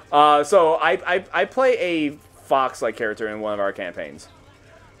 So I play a fox-like character in one of our campaigns,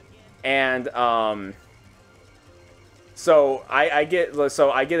 and so I get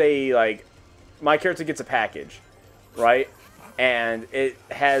a my character gets a package, right, and it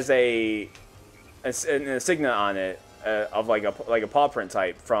has an insignia on it of like a paw print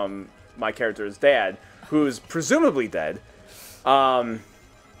type from my character's dad, who's presumably dead. But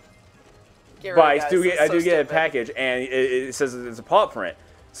I do get a package, and it says it's a paw print.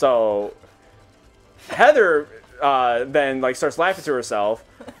 So Heather then like starts laughing to herself,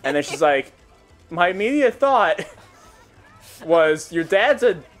 and then she's like, "My immediate thought was your dad's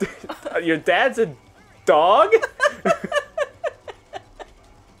a dog."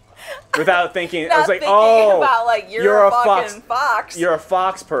 Without thinking, I was like, "Oh, about, like, you're a fucking fox. You're a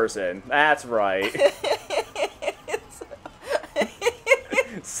fox person. That's right."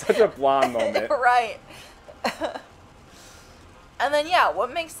 Such a blonde moment. Right. And then, yeah,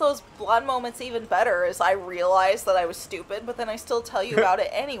 what makes those blonde moments even better is I realized that I was stupid, but then I still tell you about it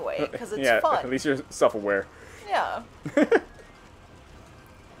anyway, because it's fun. At least you're self-aware. Yeah.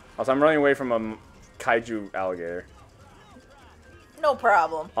 Also, I'm running away from a kaiju alligator. No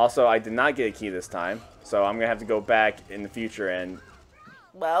problem. Also, I did not get a key this time, so I'm going to have to go back in the future and...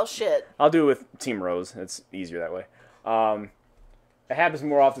 Well, shit. I'll do it with Team Rose. It's easier that way. It happens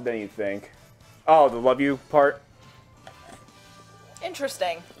more often than you'd think. Oh, the love you part?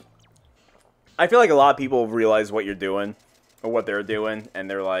 Interesting. I feel like a lot of people realize what you're doing, or what they're doing, and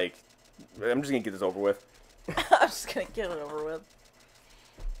they're like, I'm just going to get this over with. I'm just going to get it over with.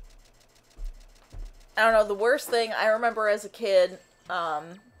 I don't know, the worst thing, I remember as a kid,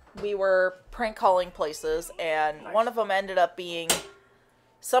 we were prank calling places, and one of them ended up being,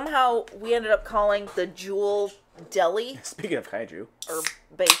 somehow we ended up calling the Jewel Deli. Speaking of kaiju. Or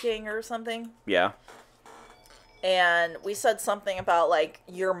baking or something. Yeah. And we said something about, like,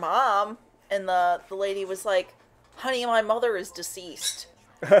 your mom, and the lady was like, "Honey, my mother is deceased."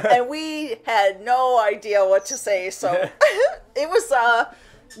 And we had no idea what to say, so it was,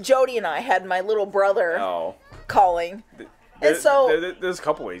 Jody and I had my little brother calling. And so... There's a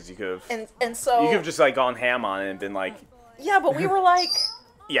couple ways you could have... And so... You could have just, like, gone ham on it and been like... Yeah, but we were like...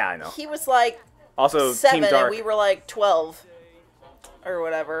 Yeah, I know. He was like... Also, 7 Team Dark. and we were like 12. Or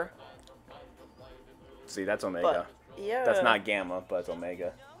whatever. See, that's Omega. But, yeah. That's not Gamma, but it's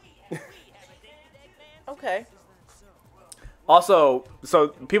Omega. Okay. Also, so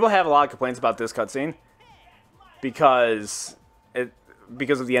people have a lot of complaints about this cutscene because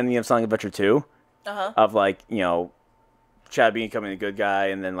of the ending of Sonic Adventure 2. Of, like, you know, Chad becoming a good guy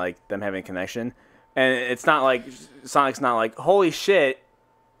and then, like, them having a connection. And it's not like, Sonic's not like, holy shit,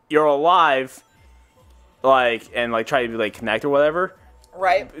 you're alive, like, and, like, try to, like, connect or whatever.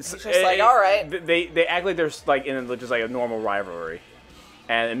 Right. It's just like, all right. They act like there's, like, in just, like, a normal rivalry.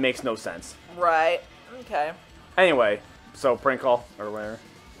 And it makes no sense. Right. Okay. Anyway, so prank call or whatever.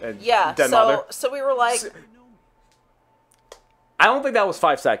 Yeah, Dead mother. So we were like... I don't think that was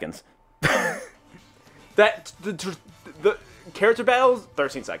 5 seconds. The character battles,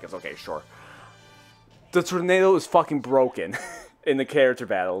 13 seconds. Okay, sure. The tornado is fucking broken in the character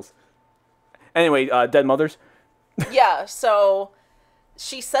battles. Anyway, dead mothers. Yeah, so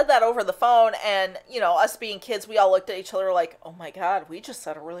she said that over the phone, and, you know, us being kids, we all looked at each other like, oh my god, we just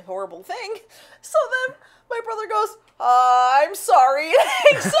said a really horrible thing. So then my brother goes, I'm sorry, and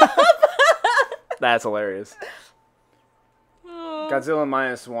hangs up. That's hilarious. Godzilla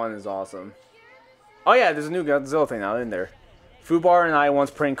 -1 is awesome. Oh yeah, there's a new Godzilla thing now in there. Fubar and I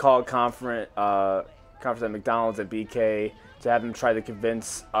once prank called conference at McDonald's at BK to have them try to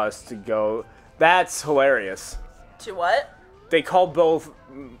convince us to go. That's hilarious. To what? They called both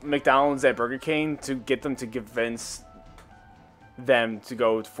McDonald's and Burger King to get them to convince them to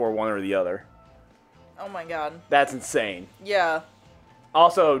go for one or the other. Oh my god. That's insane. Yeah.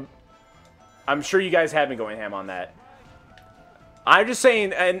 Also, I'm sure you guys have been going ham on that. I'm just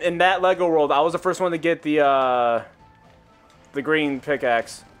saying, in that Lego world, I was the first one to get the green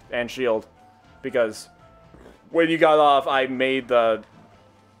pickaxe and shield, because when you got off, I made the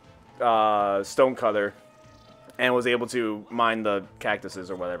stone cutter and was able to mine the cactuses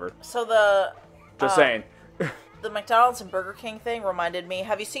or whatever. So the... Just saying. The McDonald's and Burger King thing reminded me,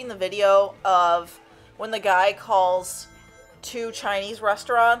 have you seen the video of when the guy calls 2 Chinese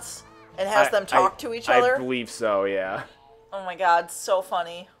restaurants and has them talk to each other? I believe so, yeah. Oh my god, so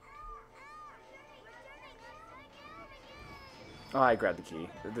funny. Oh, I grabbed the key.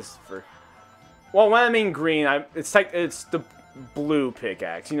 This is for... Well, when I mean green, it's the blue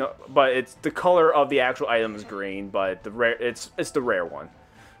pickaxe, you know, but it's the color of the actual item is green, but the rare it's the rare one.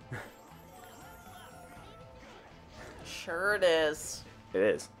 Sure it is. It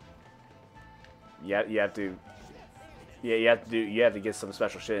is. You have to get some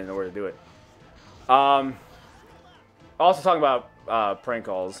special shit in order to do it. Also talking about prank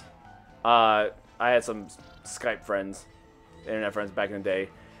calls, I had some Skype friends, internet friends back in the day,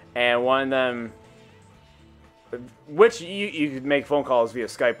 and one of them, which you could make phone calls via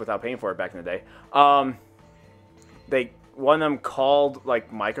Skype without paying for it back in the day. One of them called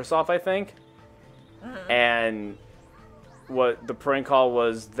like Microsoft, I think, and what the prank call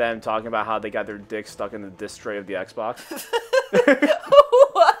was them talking about how they got their dick stuck in the disc tray of the Xbox.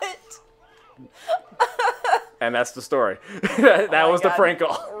 What? And that's the story. that was the prank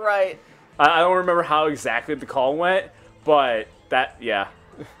call. Right. I don't remember how exactly the call went, but yeah.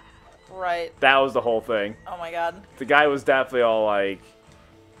 Right. That was the whole thing. Oh my god. The guy was definitely all like,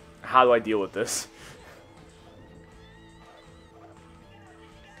 how do I deal with this?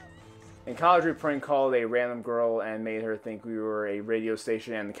 In college, we prank called a random girl and made her think we were a radio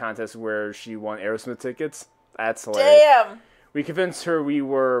station and the contest where she won Aerosmith tickets. That's hilarious. Damn! We convinced her we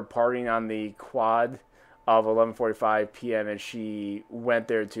were partying on the quad of 11:45 p.m. and she went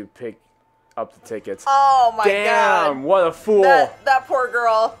there to pick up the tickets. Oh my god. Damn, what a fool. That poor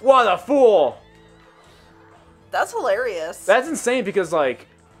girl. What a fool. That's hilarious. That's insane because, like,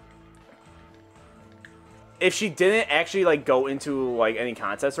 if she didn't actually, like, go into, like, any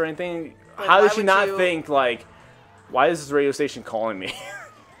contest or anything, like, how did she not think, like, why is this radio station calling me?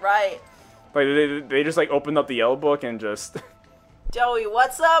 Right. Like, they just, like, opened up the yellow book and just... Joey,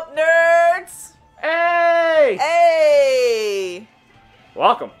 what's up, nerds? Hey! Hey!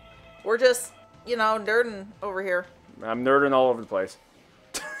 Welcome. We're just, you know, nerding over here. I'm nerding all over the place.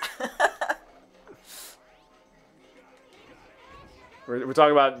 We're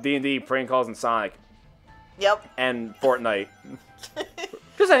talking about D&D, prank calls, and Sonic. Yep. And Fortnite.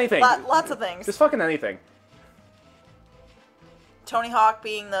 Just anything. Lots of things. Just fucking anything. Tony Hawk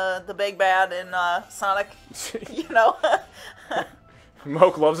being the big bad in Sonic. You know?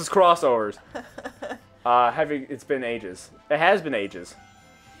 Moke loves his crossovers. It's been ages. It has been ages.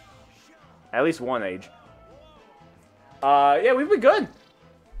 At least one age. Yeah, we've been good.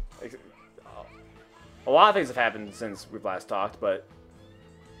 A lot of things have happened since we've last talked, but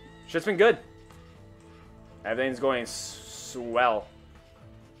shit's been good. Everything's going swell.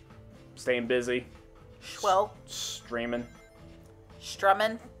 Staying busy. Swell. Streaming.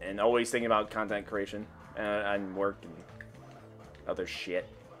 Strumming. And always thinking about content creation and work and other shit.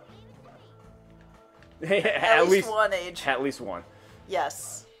 At least one age. At least one.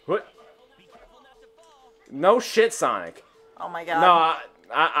 Yes. What? No shit, Sonic. Oh my god. No,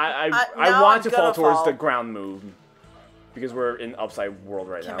 I want to fall towards the ground move. Because we're in upside world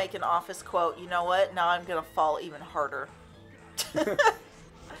right now. Can make an office quote. You know what? Now I'm gonna fall even harder.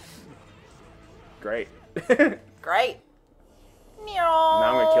 Great. Great. Now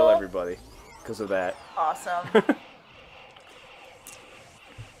I'm gonna kill everybody because of that. Awesome.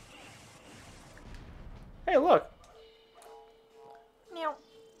 Hey, look. Meow.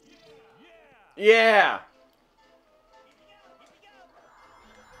 Yeah.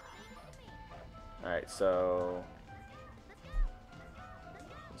 All right, so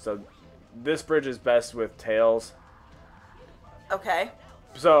this bridge is best with tails. Okay.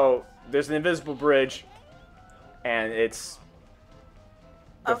 So there's an invisible bridge, and it's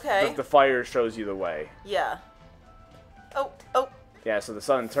the fire shows you the way. Yeah. Oh. Yeah, so the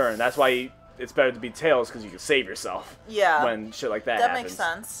sudden turn. That's why it's better to be tails because you can save yourself. Yeah. When shit like that happens. That makes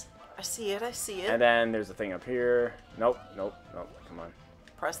sense. I see it. I see it. And then there's a thing up here. Nope. Nope. Nope. Come on.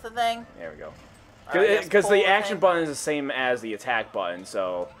 Press the thing. There we go. Because the action button is the same as the attack button,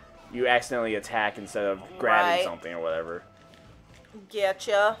 so you accidentally attack instead of grabbing something or whatever.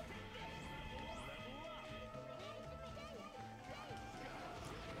 Getcha.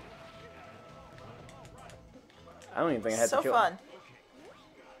 I don't even think I had to kill So fun. him.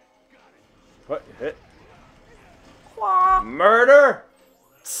 What? Hit. Wah. Murder!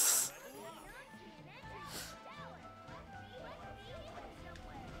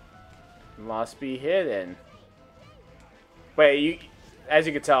 Must be hidden. Wait, as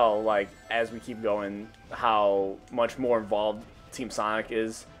you can tell, like, as we keep going, how much more involved Team Sonic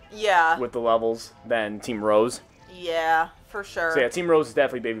is with the levels than Team Rose. Yeah, for sure. So yeah, Team Rose is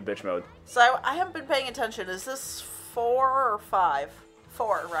definitely baby bitch mode. So I haven't been paying attention. Is this 4 or 5?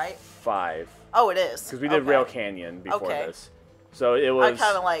 4, right? 5. Oh, it is. Because we did Rail Canyon before Okay. this. So it was... I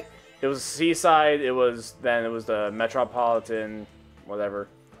kind of like... It was Seaside, it was the Metropolitan, whatever.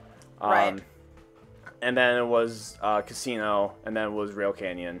 Right. And then it was Casino, and then it was Rail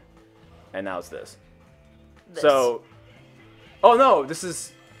Canyon, and now it's this. So, oh no, this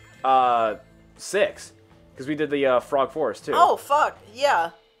is 6, because we did the Frog Forest too. Oh fuck,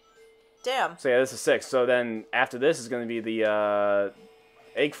 yeah. Damn. So yeah, this is 6. So then after this is going to be the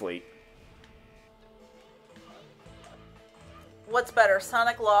Egg Fleet. What's better,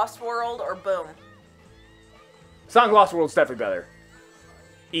 Sonic Lost World or Boom? Sonic Lost World's definitely better.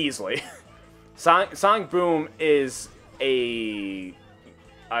 Easily. Sonic Boom is a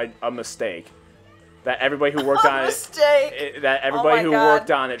mistake that everybody who worked on it worked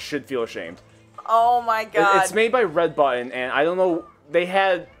on it should feel ashamed. Oh my god. It's made by Red Button, and I don't know, they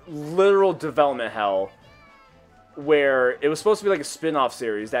had literal development hell where it was supposed to be like a spin-off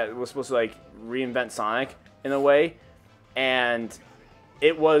series that was supposed to like reinvent Sonic in a way, and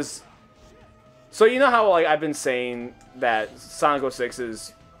it was... So you know how like I've been saying that Sonic 06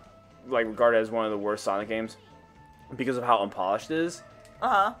 is like regarded as one of the worst Sonic games because of how unpolished it is?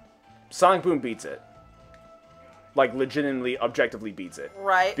 Uh-huh. Sonic Boom beats it. Like legitimately, objectively beats it.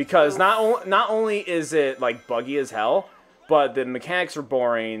 Right. Because not only is it like buggy as hell, but the mechanics are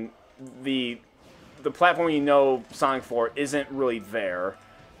boring. The platform you know Sonic 4 isn't really there.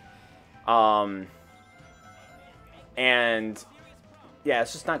 And yeah,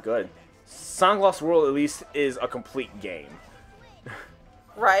 it's just not good. Sonic Lost World at least is a complete game.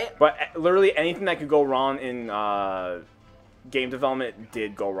 Right. But literally anything that could go wrong in game development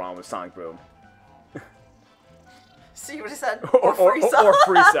did go wrong with Sonic Boom. See what I said? Or Free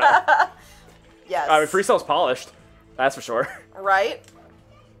Cell. Yes. I mean, Free Cell's polished. That's for sure. Right.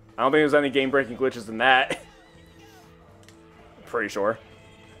 I don't think there's any game-breaking glitches in that. Pretty sure.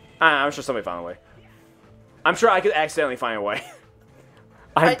 I'm sure somebody found a way. I'm sure I could accidentally find a way.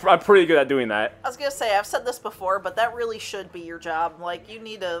 I'm pretty good at doing that. I was gonna say, I've said this before, but that really should be your job. Like, you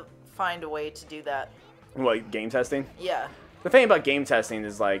need to find a way to do that. What, game testing? Yeah. The thing about game testing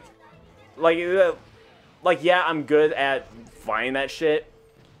is like, yeah, I'm good at finding that shit,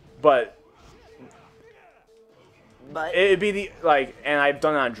 but it'd be the, like, and I've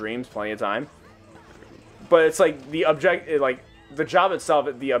done it on Dreams plenty of time, but it's like the the job itself,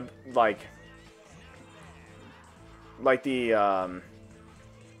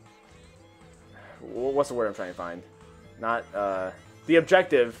 what's the word I'm trying to find? Not, the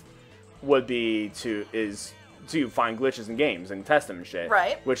objective would be to find glitches in games and test them and shit.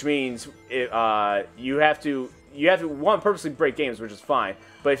 Right. Which means you have to purposely break games, which is fine.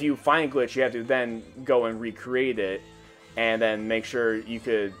 But if you find a glitch, you have to then go and recreate it, and then make sure you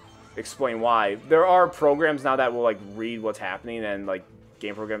could explain why. There are programs now that will like read what's happening, and like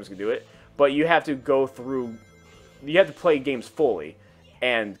game programs can do it. But you have to go through. You have to play games fully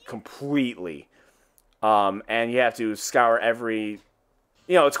and completely, and you have to scour every.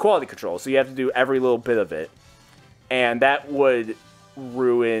 It's quality control, so you have to do every little bit of it. And that would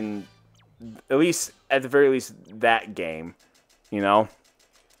ruin, at the very least, that game,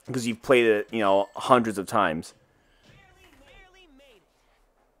 because you've played it, hundreds of times.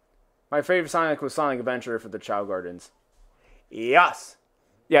 My favorite Sonic was Sonic Adventure for the Chao Gardens. Yes!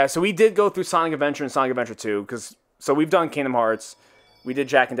 Yeah, so we did go through Sonic Adventure and Sonic Adventure 2, so we've done Kingdom Hearts, we did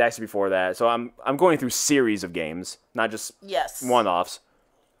Jak and Daxter before that, so I'm going through series of games, not just one-offs.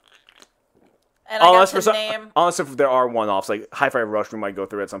 And unless if there are one-offs, like Hi-Fi Rush, we might go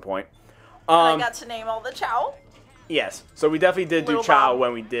through at some point. And I got to name all the Chao. Yes, so we definitely did do Chao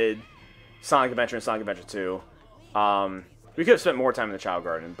when we did Sonic Adventure and Sonic Adventure 2. We could have spent more time in the Chao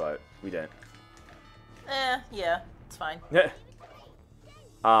Garden, but we didn't. Yeah, it's fine. But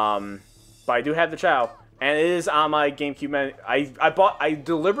I do have the Chao. And it is on my GameCube. I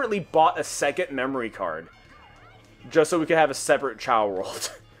deliberately bought a second memory card just so we could have a separate Chao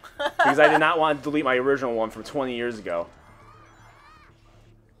World. Because I did not want to delete my original one from 20 years ago.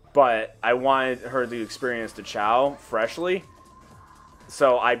 But I wanted her to experience the Chao freshly.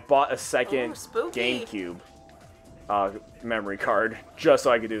 So I bought a second GameCube memory card just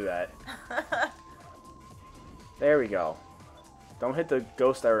so I could do that. There we go. Don't hit the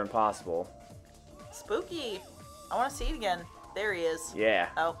ghosts that are impossible. Spooky. I want to see it again. There he is. Yeah.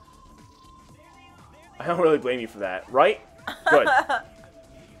 Oh. I don't really blame you for that, right? Good.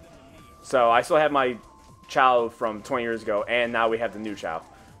 So I still have my Chao from 20 years ago, and now we have the new Chao.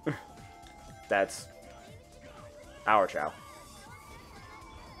 That's our Chao.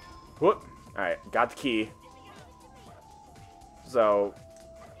 Whoop. Alright, got the key. So,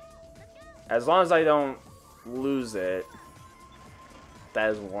 as long as I don't lose it, that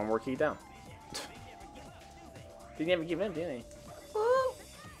is one more key down. Didn't ever give in, did he? Woo.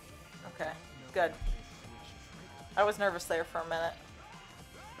 Okay, good. I was nervous there for a minute.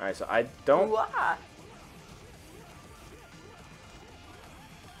 Alright, so I don't... Ooh-ah.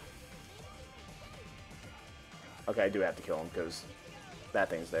 Okay, I do have to kill him, because that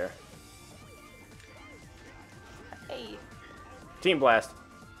thing's there. Hey. Team Blast.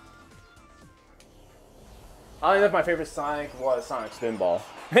 I don't know if my favorite Sonic was Sonic Spinball.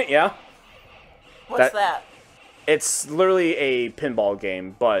 Yeah? What's that? It's literally a pinball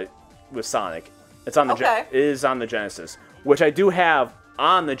game, but with Sonic. It's on the Okay. It is on the Genesis, which I do have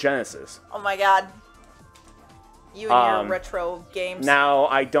on the Genesis. Oh my god. You and your retro games. Now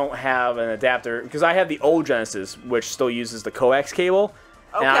I don't have an adapter because I have the old Genesis, which still uses the coax cable,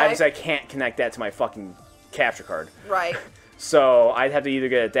 and I can't connect that to my fucking capture card. Right. So I'd have to either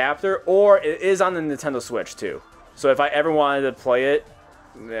get an adapter, or it is on the Nintendo Switch too. So if I ever wanted to play it,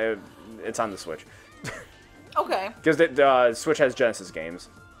 it's on the Switch. Okay. Because the Switch has Genesis games.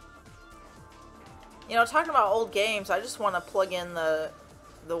 You know, talking about old games, I just want to plug in the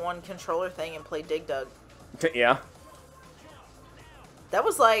one controller thing and play Dig Dug. Yeah. That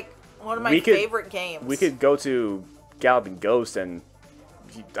was like one of my favorite games. We could go to Galloping Ghost, and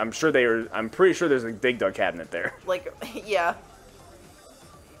I'm pretty sure there's a Dig Dug cabinet there. Like, yeah.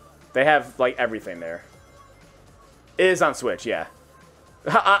 They have like everything there. It is on Switch, yeah.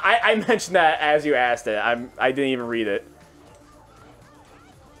 I mentioned that as you asked it. I didn't even read it.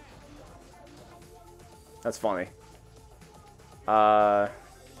 That's funny. I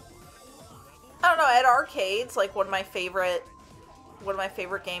don't know, at arcades, like one of my favorite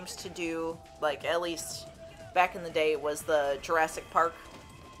games to do, like at least back in the day, was the Jurassic Park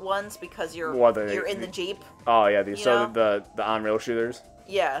ones, because you're in the Jeep. Oh yeah, the on-rail shooters.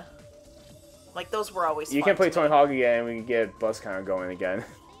 Yeah. Like those were always You fun can play to Tony me. Hawk again, and we can get Buzz Counter going again.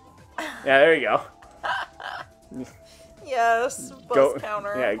 Yeah, there you go. Yes, Buzz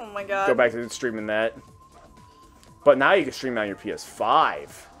Counter. Yeah, oh my god. Go back to streaming that. But now you can stream it on your PS5.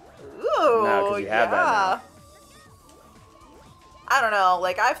 Ooh, now, 'cause you have that now. I don't know.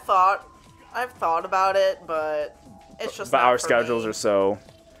 Like I've thought about it, but it's just. But not our for schedules me. are so.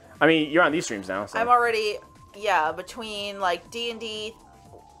 I mean, you're on these streams now. So. I'm already between like D&D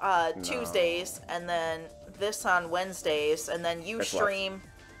Tuesdays and then this on Wednesdays, and then you stream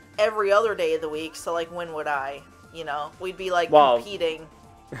every other day of the week. So like, when would I? You know, we'd be like competing.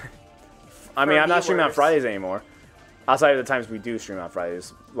 I mean, I'm not streaming on Fridays anymore. Outside of the times we do stream on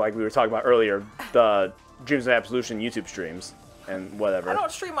Fridays, like we were talking about earlier, the Dreams of Absolution YouTube streams and whatever. I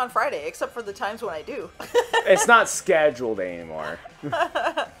don't stream on Friday except for the times when I do. It's not scheduled anymore.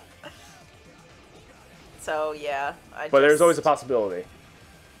 So yeah, but there's always a possibility.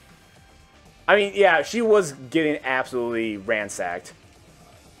 I mean, yeah, she was getting absolutely ransacked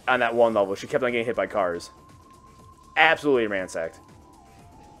on that one level. She kept on getting hit by cars. Absolutely ransacked.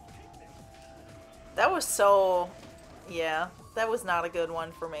 That was so... Yeah, that was not a good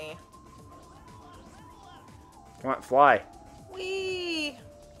one for me. Come on, fly. Whee!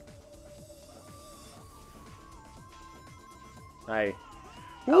 Hi.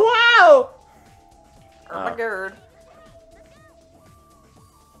 Wow! Ermagerd.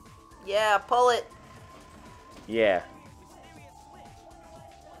 Yeah, pull it. Yeah.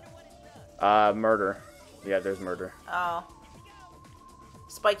 Murder. Yeah, there's murder. Oh.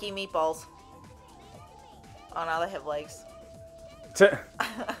 Spiky meatballs. Oh, now they have legs.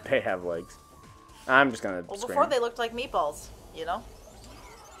 They have legs. I'm just gonna scream. Before they looked like meatballs, you know?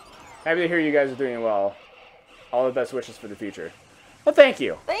 Happy to hear you guys are doing well. All the best wishes for the future. Well, thank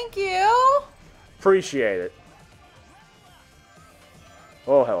you. Thank you! Appreciate it.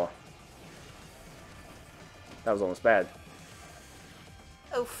 Oh, hell. That was almost bad.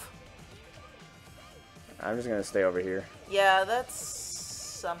 Oof. I'm just gonna stay over here. Yeah, that's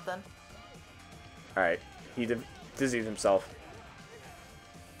something. Alright. He dizzied himself.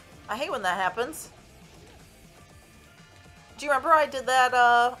 I hate when that happens. Do you remember I did that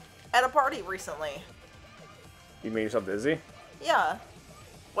at a party recently? You made yourself dizzy? Yeah.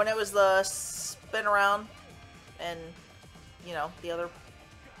 When it was the spin around and, you know, the other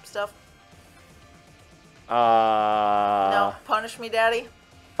stuff. No, Punish Me Daddy.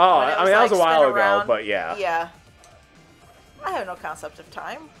 Oh, I mean, that was a while ago, but yeah. Yeah. I have no concept of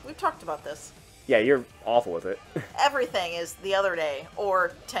time. We've talked about this. Yeah, you're awful with it. Everything is the other day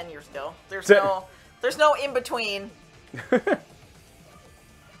or 10 years ago. There's no in between. Alright,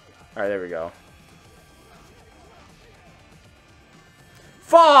 there we go.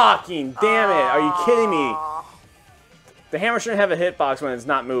 Fucking damn it! Are you kidding me? The hammer shouldn't have a hitbox when it's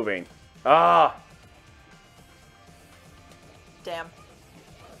not moving. Ah! Damn.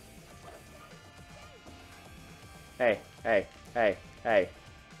 Hey, hey, hey, hey.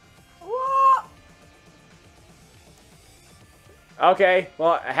 Whoa! Okay,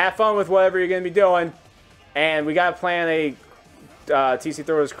 well, have fun with whatever you're gonna be doing. And we gotta plan a TC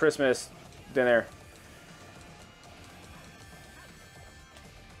Throws Christmas dinner.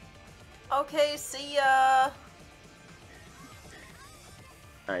 Okay, see ya.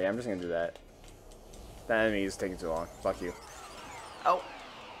 Alright, yeah, I'm just gonna do that. That enemy is taking too long. Fuck you. Oh.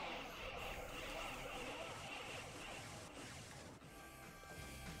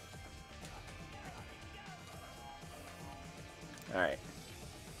 Alright.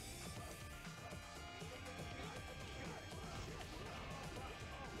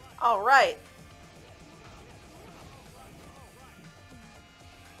 Alright.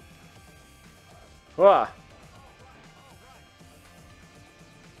 Whoa.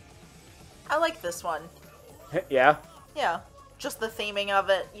 I like this one. Yeah? Yeah. Just the theming of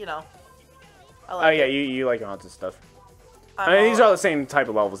it, you know. I like Oh yeah, it. you like haunted stuff. I mean, these are all the same type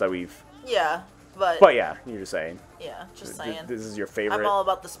of levels that we've... Yeah, but yeah, you're just saying. yeah, just saying. This is your favorite. I'm all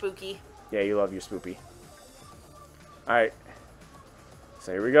about the spooky. Yeah, you love your spoopy. Alright.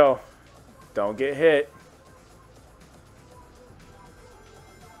 So here we go. Don't get hit.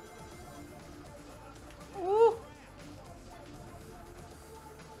 Woo!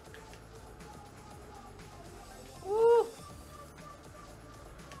 Woo!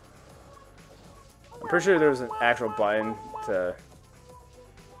 I'm pretty sure there was an actual button to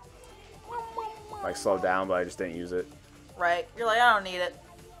like slow down, but I just didn't use it. Right. You're like, I don't need it.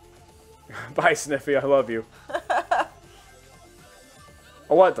 Bye, Sniffy. I love you.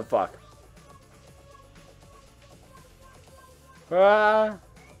 Oh, what the fuck? Ah.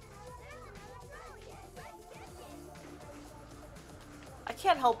 I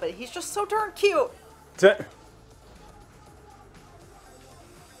can't help it. He's just so darn cute. That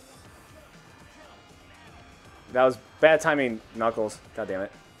was bad timing, Knuckles. God damn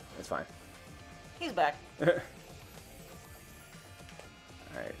it. It's fine. He's back. Alright,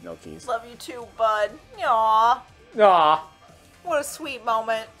 no keys. Love you too, bud. Aww. Aw. What a sweet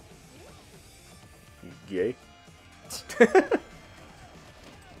moment. Gay.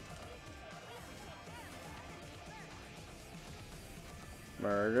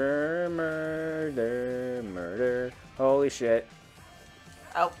 Murder, murder, murder. Holy shit.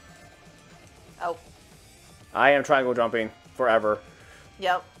 Oh. Oh. I am triangle jumping forever.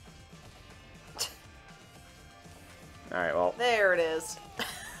 Yep. Alright, well. There it is.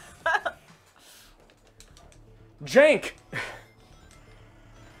 Jank!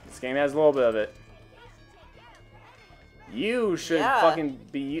 This game has a little bit of it. You should fucking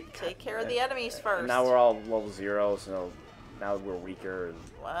be... Take care of the enemies first. Now we're all level 0, so now we're weaker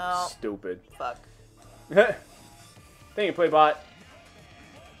and stupid. Fuck. Thank you, Playbot.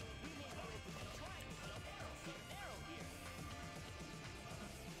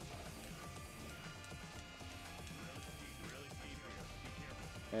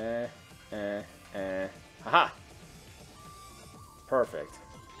 Haha! Perfect.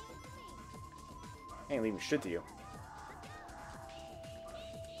 I ain't leaving shit to you.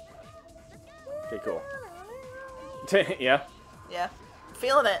 Okay, cool. Yeah? Yeah.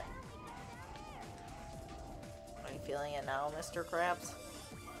 Feeling it. Are you feeling it now, Mr. Krabs?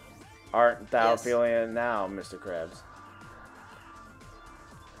 Aren't thou feeling it now, Mr. Krabs?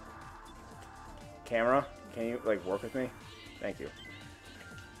 Camera, can you, like, work with me? Thank you.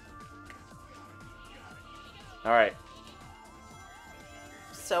 Alright.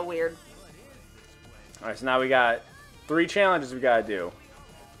 So weird. Alright, so now we got 3 challenges we gotta do.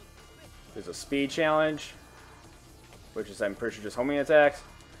 There's a speed challenge, which is, I'm pretty sure, just homing attacks.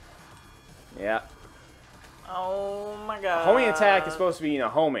 Yeah. Oh my god. A homing attack is supposed to be, you know,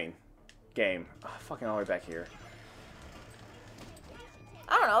 homing. game. Oh, fucking all the way back here.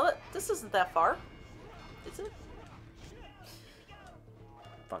 I don't know. This isn't that far. Is it?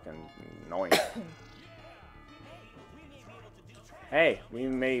 Fucking annoying. Hey, we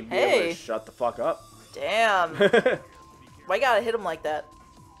may be able to shut the fuck up. Damn. Why you gotta hit him like that?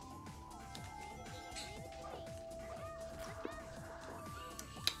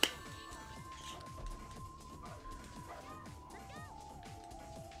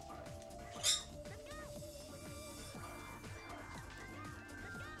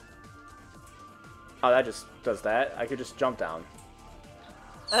 Oh, that just does that. I could just jump down.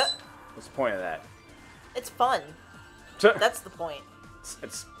 What's the point of that? It's fun. That's the point.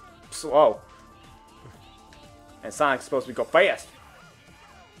 It's slow. And Sonic's supposed to go fast.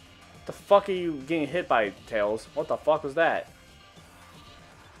 What the fuck are you getting hit by, Tails? What the fuck was that?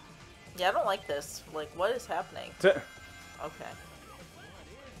 Yeah, I don't like this. Like, what is happening? Okay.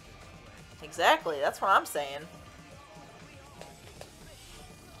 Exactly, that's what I'm saying.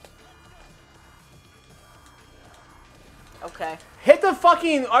 Okay. Hit the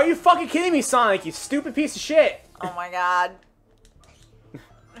fucking... Are you fucking kidding me, Sonic, you stupid piece of shit? Oh my god.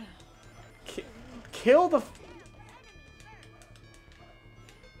 Kill the...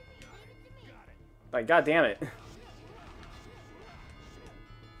 Like, god damn it.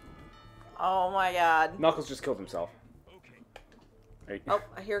 Oh my god. Knuckles just killed himself. Right. Oh,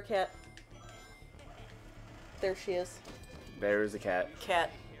 I hear a cat. There she is. There's the cat.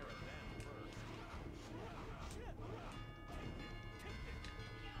 Cat.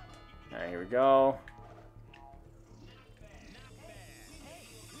 Alright, here we go.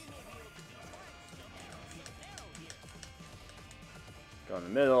 Go in the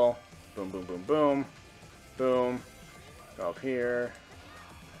middle. Boom, boom, boom, boom. Boom. Go up here.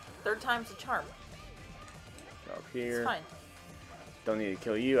 Third time's a charm. Go up here. It's fine. Don't need to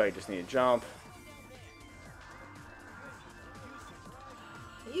kill you, I just need to jump.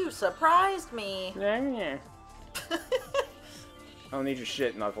 You surprised me. I don't need your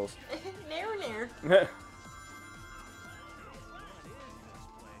shit, Knuckles. Nair.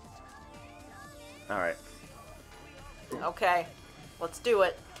 Alright. Okay. Let's do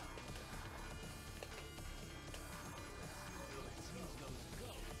it.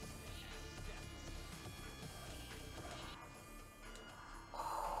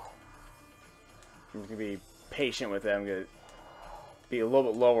 I'm going to be patient with it. I'm going to be a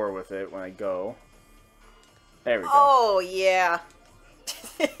little bit lower with it when I go. There we go. Oh, yeah.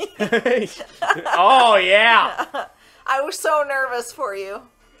 Oh, yeah! I was so nervous for you.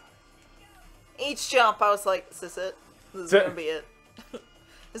 Each jump, I was like, is this it? This is gonna be it.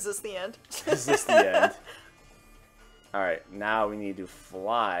 Is this the end? Is this the end? Alright, now we need to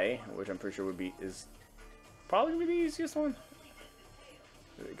fly, which I'm pretty sure is probably going to be the easiest one.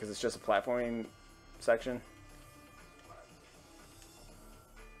 Because it's just a platforming section.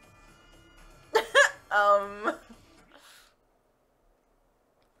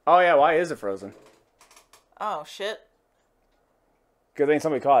 Oh yeah, why is it frozen? Oh shit. Good thing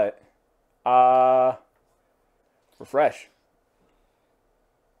somebody caught it. Refresh.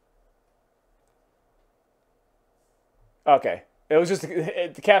 Okay. It was just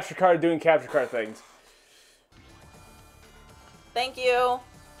the capture card doing capture card things. Thank you.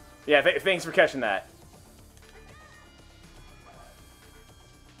 Yeah, thanks for catching that.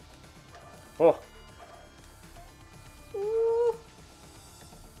 Oh. Ooh.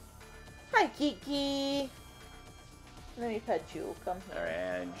 Hi, Kiki. Let me pet you. Come here.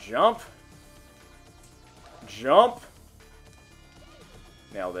 Alright, and jump. Jump.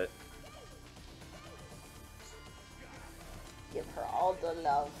 Nailed it. Give her all the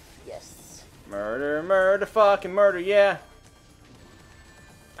love. Yes. Murder, murder, fucking murder, yeah.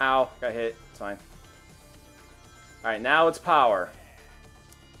 Ow, got hit. It's fine. Alright, now it's power.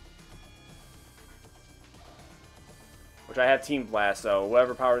 Which I have Team Blast, so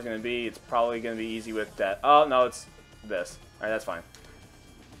whatever power is going to be, it's probably going to be easy with that. Oh, no, it's this. Alright, that's fine.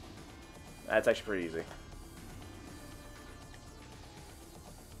 That's actually pretty easy.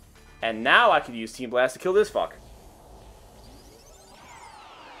 And now I could use Team Blast to kill this fuck.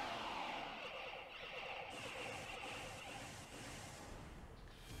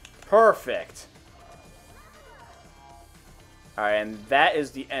 Perfect. Alright, and that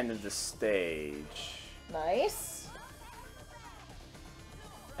is the end of the stage. Nice.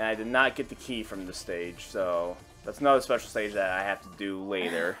 And I did not get the key from the stage, so that's another special stage that I have to do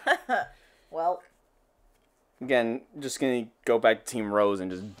later. Well. Again, just gonna go back to Team Rose and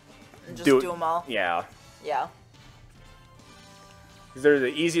just do them all. Yeah. Yeah. Because they're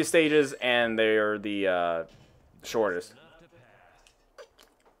the easiest stages and they're the shortest.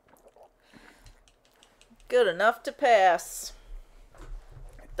 Good enough to pass.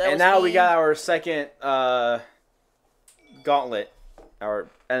 And now we got our second gauntlet. Our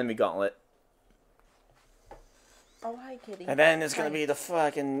enemy gauntlet. Oh, hi, kitty. And then it's going to be the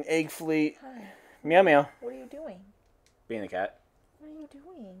fucking egg fleet. Hi. Meow meow. What are you doing? Being a cat. What are you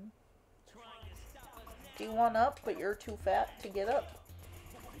doing? Do you want up, but you're too fat to get up?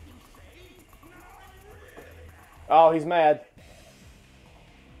 Oh, he's mad.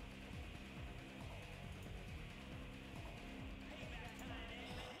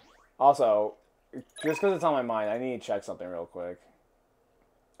 Also, just because it's on my mind, I need to check something real quick.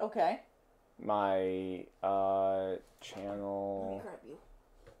 Okay. My channel. Let me grab you.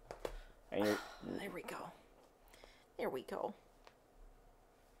 And There we go. There we go.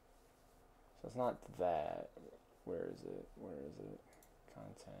 So it's not that. Where is it? Where is it?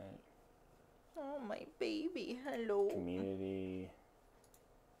 Content. Oh, my baby. Hello. Community.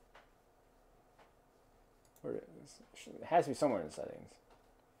 Where is it? It has to be somewhere in the settings.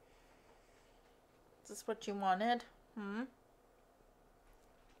 Is this what you wanted? Hmm?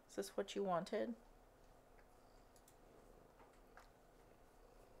 Is this what you wanted?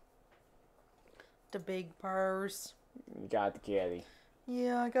 The big purse. You got the kitty.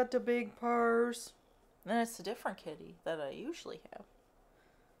 Yeah, I got the big purse. And it's a different kitty that I usually have.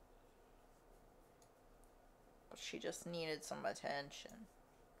 But she just needed some attention.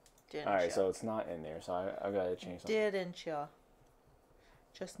 Didn't ya? Alright, so it's not in there, so I gotta change something. Didn't ya?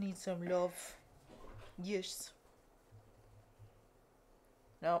 Just need some love. Yes.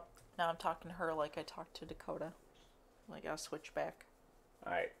 Nope. Now I'm talking to her like I talked to Dakota. I gotta switch back.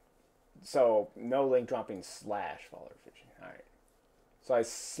 Alright. So, no link dropping / follower fishing. Alright. So I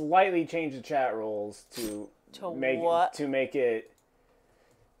slightly changed the chat rules to make it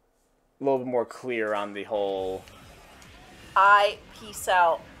a little bit more clear on the whole. Peace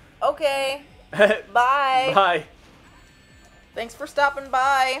out. Okay. Bye. Bye. Thanks for stopping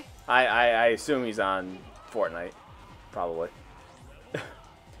by. I assume he's on Fortnite, probably.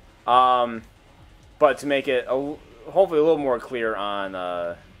 But to make it hopefully a little more clear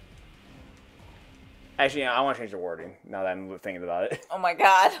on. Actually, I want to change the wording now that I'm thinking about it. Oh my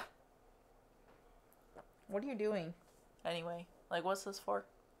god. What are you doing? Anyway, like, what's this for?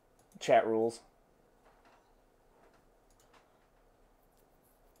 Chat rules.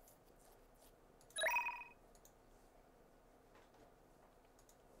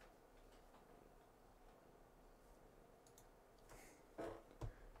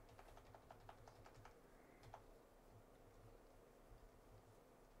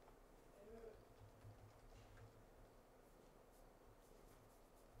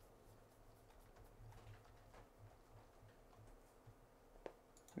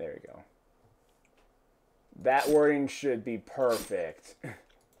 There we go. That wording should be perfect.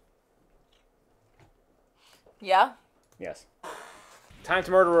 Yeah? Yes. Time to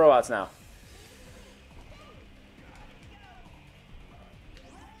murder robots now.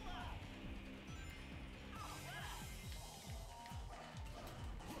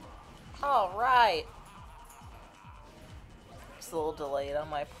 All right. It's a little delayed on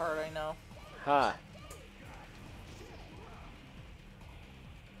my part, I know. Ha.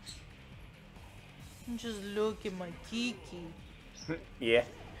 Just look at my Kiki. Yeah.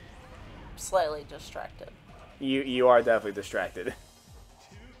 Slightly distracted. You are definitely distracted.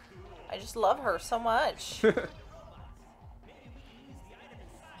 I just love her so much. And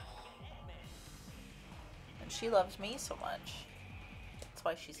she loves me so much. That's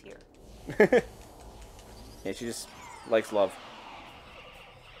why she's here. Yeah, she just likes love.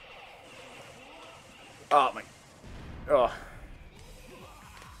 Oh my. Oh.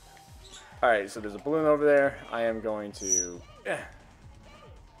 Alright, so there's a balloon over there. I am going to. I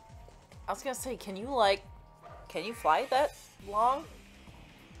was gonna say, can you fly that long?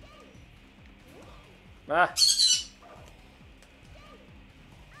 Ah.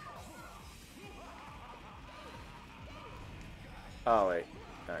 Oh wait.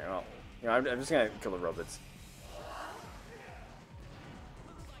 Alright, well, you know, I'm just gonna kill the robots.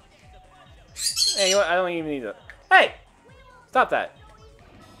 Hey, you know what? I don't even need to. Hey! Stop that.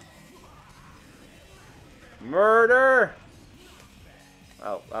 Murder!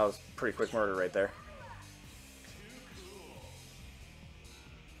 Oh, that was pretty quick murder right there.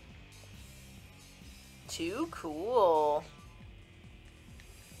 Too cool.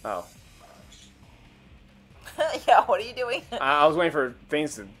 Oh. Yeah, what are you doing? I was waiting for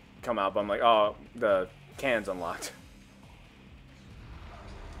things to come out, but I'm like, oh, the cannon's unlocked.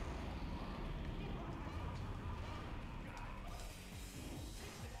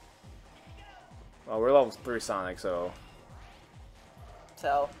 Well, we're level 3 Sonic, so...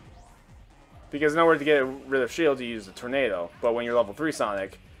 Because in order to get rid of shields, you use the tornado. But when you're level 3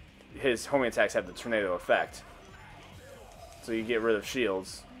 Sonic, his homing attacks have the tornado effect. So you get rid of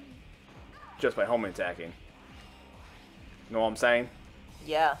shields just by homing attacking. Know what I'm saying?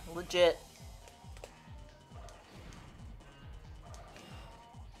 Yeah, legit.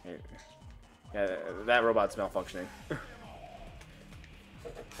 Yeah, that robot's malfunctioning.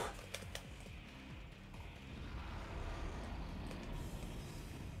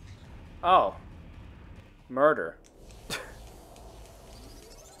 Oh. Murder.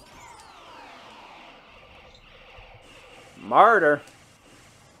 Murder.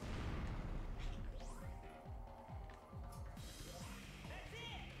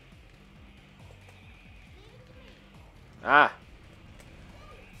 Ah.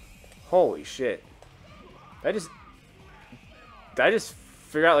 Holy shit. Did I just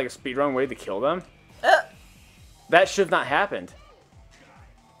figure out like a speedrun way to kill them? That should have not happened.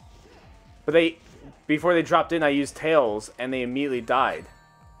 But before they dropped in, I used Tails, and they immediately died.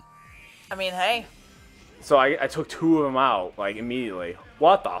 I mean, hey. So I took 2 of them out, like, immediately.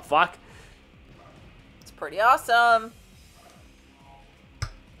 What the fuck? It's pretty awesome.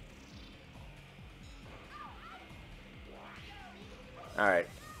 Alright.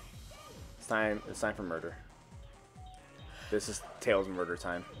 It's time for murder. This is Tails murder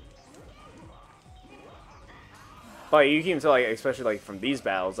time. But you can tell, like, especially like from these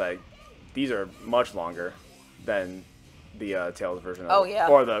battles, like, these are much longer than the Tails version of them. Yeah.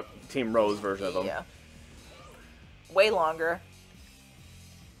 Or the Team Rose version of them. Yeah. Way longer.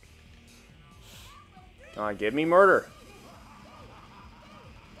 Give me murder.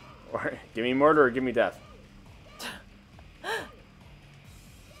 Or give me murder or give me death.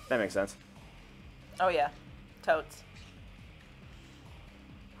 That makes sense. Oh yeah. Totes.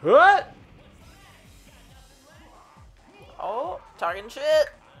 What? Oh, talking shit.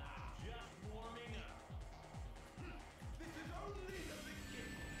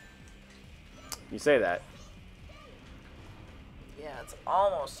 You say that. Yeah, it's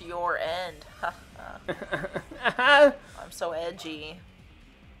almost your end. I'm so edgy.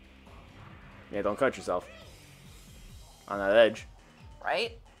 Yeah, don't cut yourself. On that edge.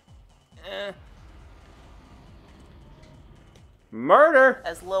 Right? Murder!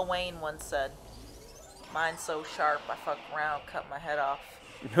 As Lil Wayne once said, mine's so sharp I fuck around, cut my head off.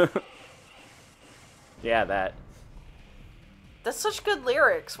 Yeah, that. That's such good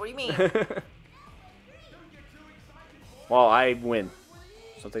lyrics. What do you mean? Well, I win.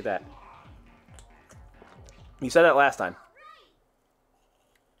 So take that. You said that last time.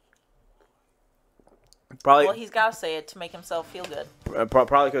 Probably. Well, he's got to say it to make himself feel good.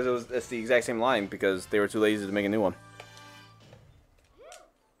 Probably because it's the exact same line because they were too lazy to make a new one.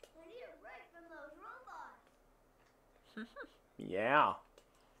 Yeah.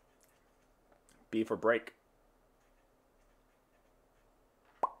 B for break.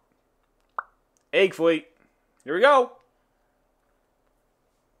 Egg Fleet. Here we go.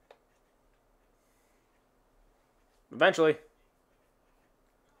 Eventually.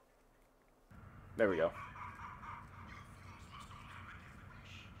 There we go.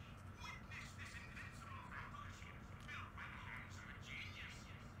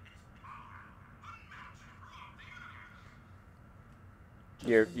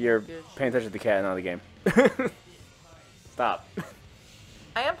 You're paying attention to the cat, not the game. Stop.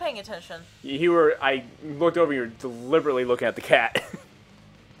 I am paying attention. I looked over, you were deliberately looking at the cat.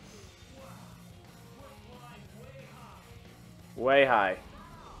 Way high.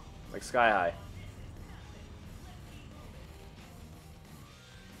 Like sky high.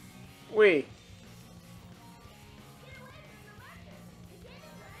 Wee.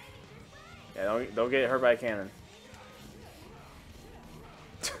 Yeah, don't get hurt by a cannon.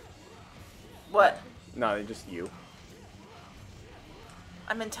 What? No, just you.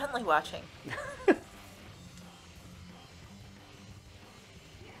 I'm intently watching.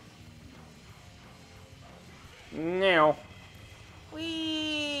 Now.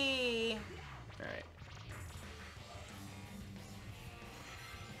 Wee. Alright.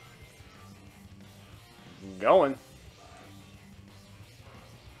 Going.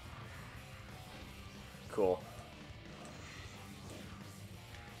 Cool.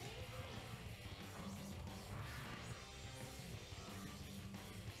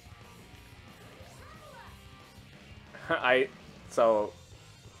 So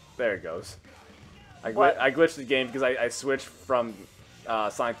there it goes. I glitched the game because I switched from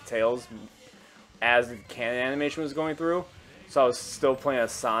Sonic to Tails as the cannon animation was going through. So I was still playing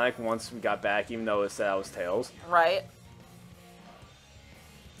as Sonic once we got back, even though it said I was Tails. Right.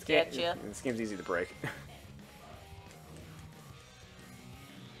 This game's easy to break.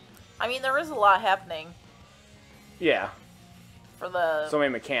 I mean, there is a lot happening. Yeah. For the... So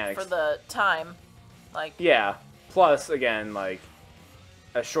many mechanics. For the time. Like... Yeah. Plus, again, like,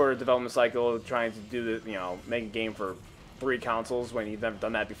 a shorter development cycle, trying to do the, make a game for 3 consoles when you've never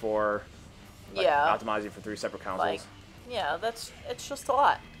done that before. Like, yeah. Optimize it for 3 separate consoles. Like, yeah, it's just a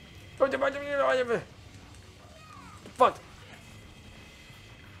lot. Fuck.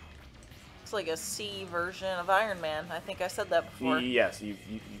 It's like a C version of Iron Man. I think I said that before. Yes, you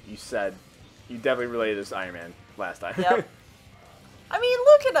said, you definitely related this to Iron Man last time. Yep. I mean,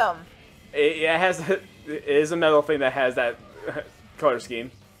 look at him. It is a metal thing that has that color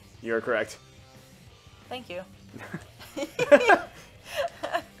scheme. You're correct. Thank you.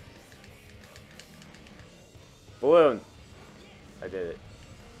 Balloon. I did it.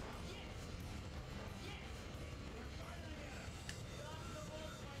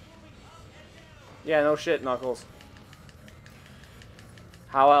 Yeah, no shit, Knuckles.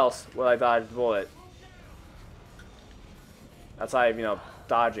 How else would I dodge the bullet? That's how I,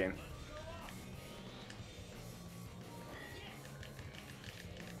 dodging.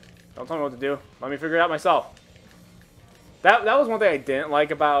 Don't tell me what to do. Let me figure it out myself. That was one thing I didn't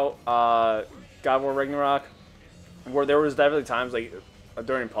like about God of War Ragnarok, where there was definitely times like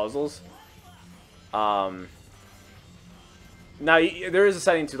during puzzles. Now there is a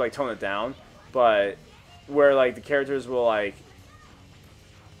setting to like tone it down, but where like the characters will like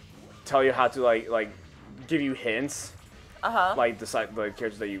tell you how to like give you hints. Like the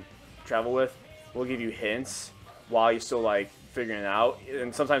characters that you travel with will give you hints while you're still like figuring it out,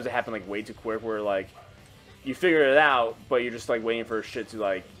 and sometimes they happen like way too quick where like you figure it out but you're just like waiting for shit to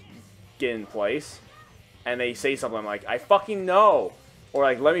like get in place, and they say something, I'm like, I fucking know, or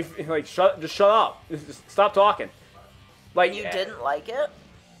like, let me like shut up, just stop talking. Like, you didn't like it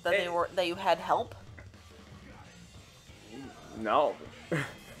that you had help? No.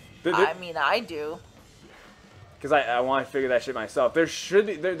 I mean, I do. Because I want to figure that shit myself. There should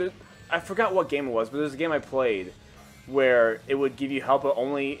be... I forgot what game it was, but there's a game I played where it would give you help, but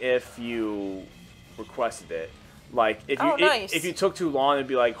only if you requested it. Like, if you took too long, it'd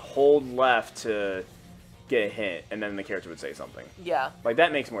be like, hold left to get a hint, and then the character would say something. Yeah. Like,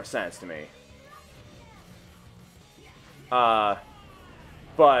 that makes more sense to me. But,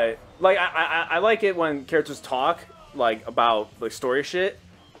 like, I like it when characters talk, like, about, like, story shit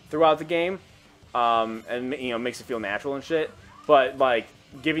throughout the game. And, makes it feel natural and shit. But, like,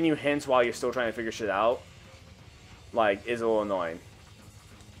 giving you hints while you're still trying to figure shit out, like, is a little annoying.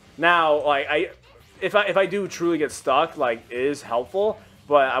 Now, like, if I do truly get stuck, like, it is helpful,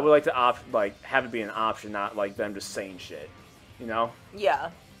 but I would like to have it be an option, not, like, them just saying shit, you know? Yeah.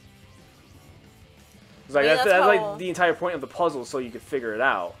 It's like, that's like the entire point of the puzzle, so you can figure it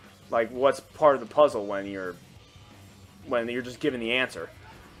out. Like, what's part of the puzzle when you're just given the answer?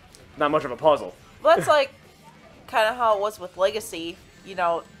 Not much of a puzzle. Well, that's like kind of how it was with Legacy. You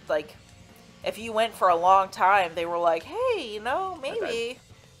know, like, if you went for a long time, they were like, hey, maybe.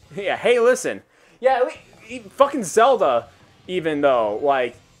 Yeah, hey, listen. Yeah, fucking Zelda, even though,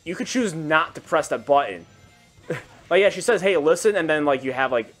 like, you could choose not to press that button. Like, yeah, she says, hey, listen, and then, like, you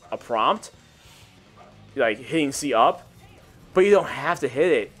have, like, a prompt. Like, hitting C up. But you don't have to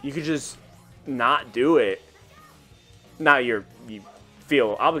hit it. You could just not do it. Now you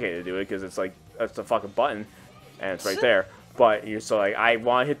feel obligated to do it because it's like, it's a fucking button and it's right there. But you're still like, I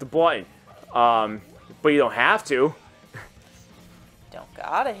want to hit the button. But you don't have to. Don't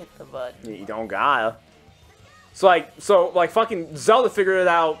gotta hit the button. You don't gotta. So like fucking Zelda figured it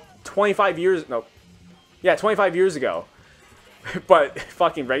out 25 years, no. Yeah, 25 years ago. But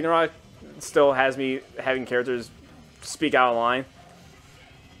fucking Ragnarok still has me having characters speak out of line.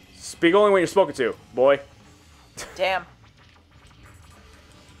 Speak only when you're spoken to, boy. Damn.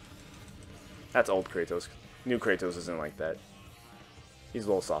 That's old Kratos. New Kratos isn't like that. He's a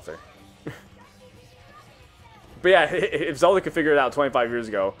little softer. But yeah, if Zelda could figure it out 25 years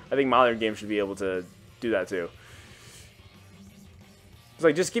ago, I think modern games should be able to do that too. It's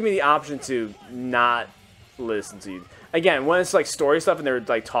like, just give me the option to not listen to you. Again, when it's like story stuff and they're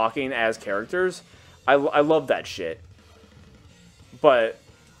like talking as characters, I love that shit. But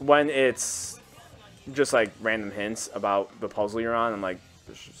when it's just like random hints about the puzzle you're on, I'm like,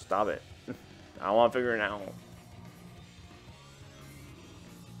 just stop it. I don't want to figure it out.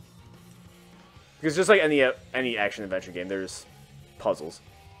 Because just like any action adventure game, there's puzzles.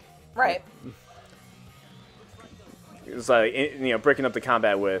 Right. It's like, breaking up the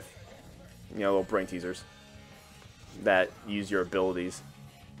combat with, little brain teasers that use your abilities.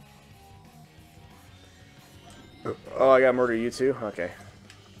 Oh, I gotta murder you too? Okay.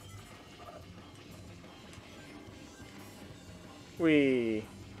 Whee.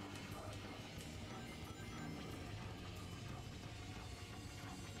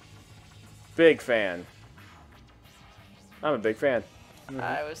 big fan. I'm a big fan.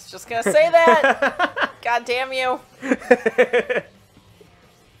 I was just gonna say that. God damn you.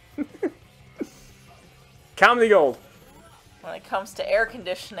 Comedy gold. When it comes to air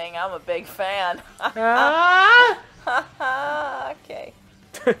conditioning, I'm a big fan. Okay.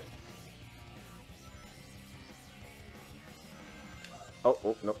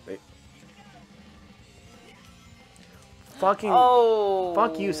 Oh, no, wait. Fucking. Oh.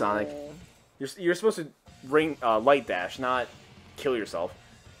 Fuck you, Sonic. You're supposed to light dash, not kill yourself.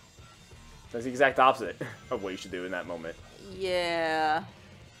 That's the exact opposite of what you should do in that moment. Yeah.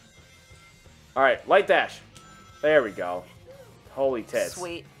 Alright, light dash. There we go. Holy tits.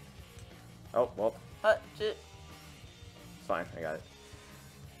 Sweet. Oh, well. It's Fine, I got it.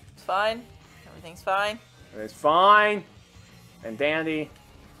 It's fine. Everything's fine. It's fine. And dandy.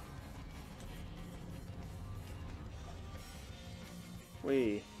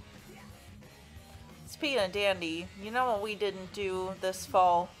 Speaking of dandy, you know what we didn't do this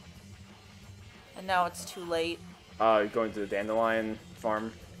fall? And now it's too late. Going to the dandelion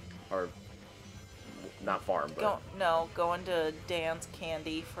farm? Or, not farm, but... Going to Dan's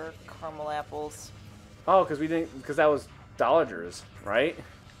Candy for caramel apples. Oh, because that was Dollar's, right?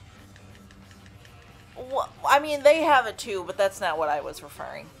 Well, I mean, they have it too, but that's not what I was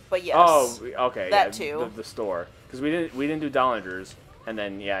referring. But yes. Oh, okay. That too. The store. Because we didn't do Dollar's, and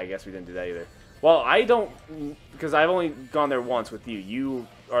then, yeah, I guess we didn't do that either. Well, I don't... Because I've only gone there once with you. You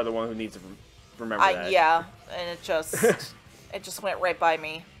are the one who needs to remember that. Yeah, and it just went right by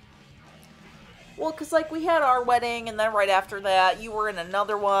me. Well, because, like, we had our wedding, and then right after that, you were in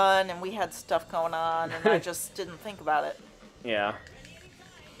another one, and we had stuff going on, and I just didn't think about it. Yeah.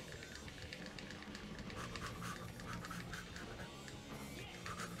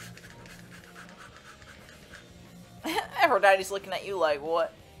 Aphrodite's looking at you like,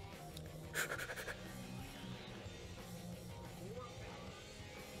 what?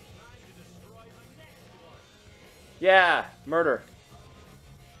 Yeah, murder.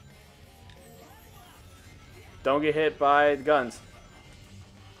 Don't get hit by the guns.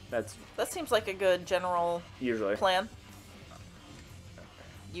 That seems like a good general usually plan.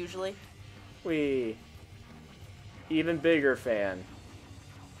 Usually. Even bigger fan.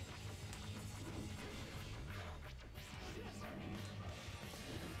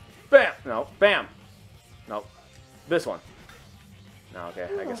 Bam! No, bam! Nope. This one. No, okay,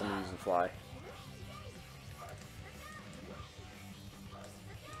 I guess I'm using fly.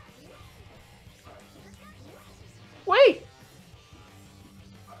 Wait!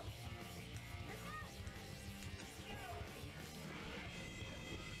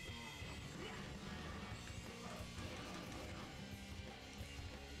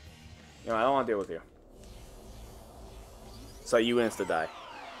 No, I don't want to deal with you. So you insta-die.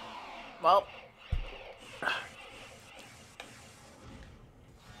 Well.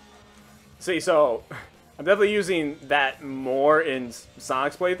 See, so I'm definitely using that more in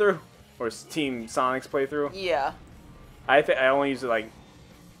Sonic's playthrough, or Team Sonic's playthrough. Yeah. I think I only use it like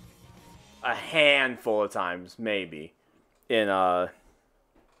a handful of times, maybe, in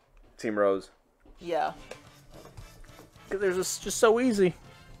Team Rose. Yeah. Because they're just so easy,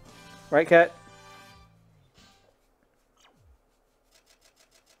 right, Kat?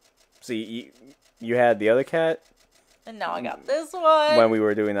 See, you had the other cat. And now I got this one. When we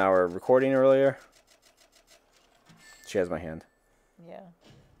were doing our recording earlier. She has my hand. Yeah.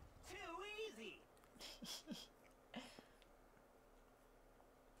 Too easy.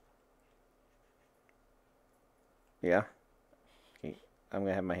 Yeah? Okay. I'm going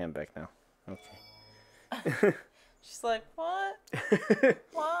to have my hand back now. Okay. She's like, what?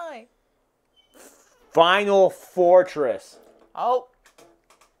 Why? Final Fortress. Oh.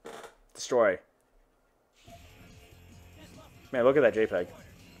 Destroy. Man, look at that JPEG.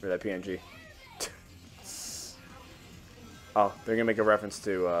 Or that PNG. Oh, they're going to make a reference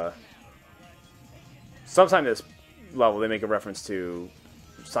to... sometime this level, they make a reference to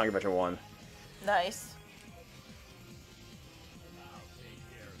Sonic Adventure 1. Nice.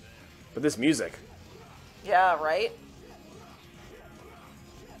 But this music... Yeah, right?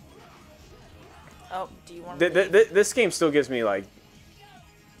 Oh, do you want to This game still gives me, like...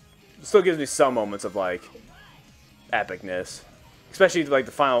 Still gives me some moments of, like... epicness. Especially, like,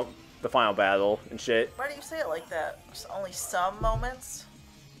 the final battle and shit. Why do you say it like that? Just only some moments?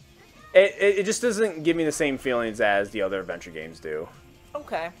 It just doesn't give me the same feelings as the other adventure games do.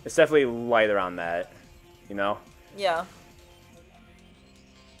 Okay. It's definitely lighter on that, you know? Yeah.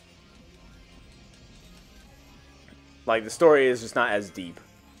 Like, the story is just not as deep.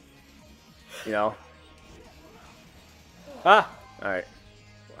 You know? Ah! Alright.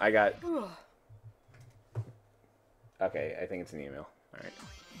 I got Okay, I think it's an email. All right.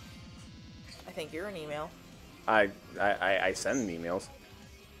 I think you're an email. I send emails.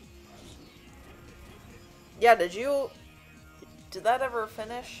 Yeah, did that ever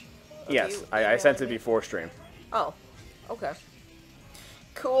finish? Or Yes, I sent it before stream. Oh, okay.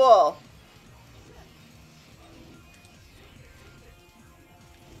 Cool.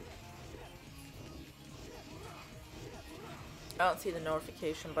 I don't see the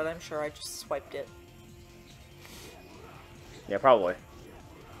notification, but I'm sure I just swiped it. Yeah, probably.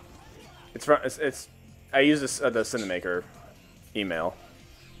 It's I use this the Cinemaker email,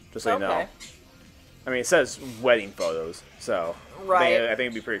 just so you know. I mean, it says wedding photos, so right. I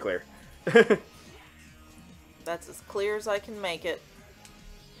think it'd be pretty clear. That's as clear as I can make it.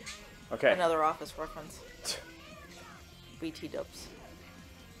 Okay. Another Office reference. BT dubs.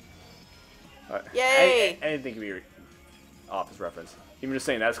 Yay! Anything can be Office reference. Even just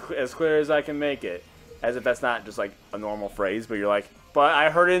saying that's as clear as I can make it, as if that's not just like a normal phrase, but you're like, but I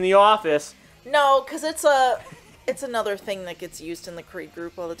heard it in the office. No, because it's another thing that gets used in the Creed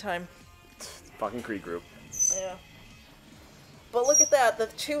group all the time. Fucking Creed group. Yeah. But look at that. The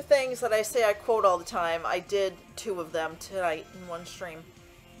two things that I say I quote all the time, I did 2 of them tonight in one stream.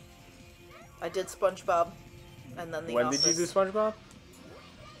 I did SpongeBob, and then The Office. When did you do SpongeBob?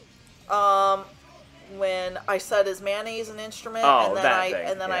 When I said is mayonnaise an instrument,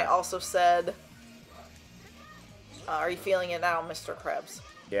 and then I also said, are you feeling it now, Mr. Krabs?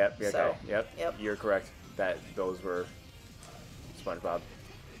 Yep. Okay. So, yep. You're correct. Those were SpongeBob.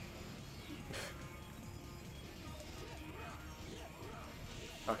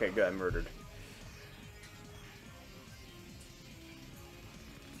 Okay, good. I'm murdered.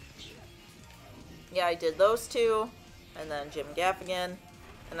 Yeah, I did those 2, and then Jim Gaffigan,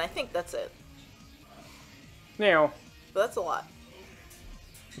 and I think that's it. Now. But that's a lot.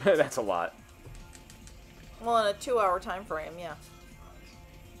 That's a lot. Well, in a 2-hour time frame, yeah.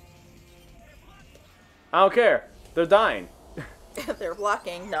 I don't care. They're dying. They're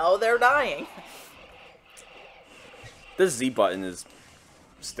blocking. No, they're dying. This Z button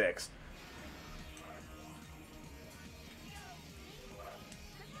sticks.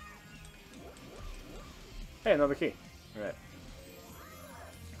 Hey, another key. All right.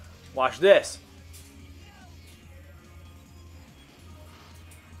 Watch this.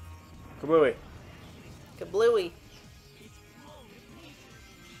 Kablooey. Kablooey.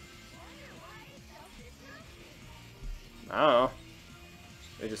 I don't know.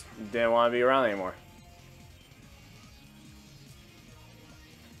 They just didn't want to be around anymore.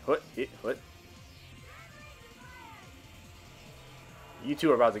 What? You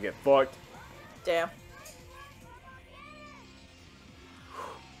two are about to get fucked. Damn.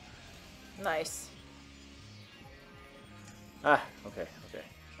 Nice. Ah, okay,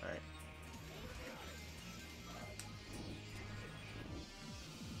 alright.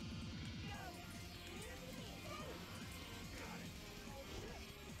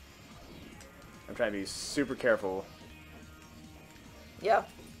 I'm trying to be super careful. Yeah.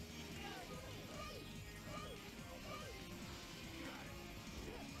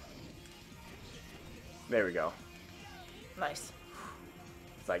 There we go. Nice.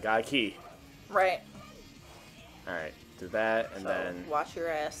 It's like, got a key. Right. Alright, do that, and then... Wash your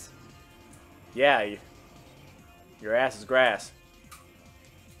ass. Yeah, your ass is grass.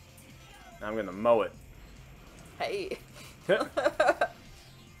 I'm gonna mow it. Hey.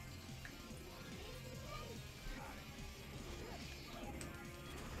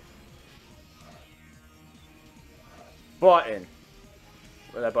 Button.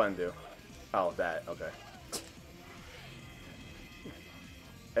 What did that button do? Oh, that. Okay.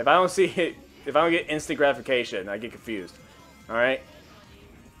 If I don't see it, if I don't get instant gratification, I get confused. All right.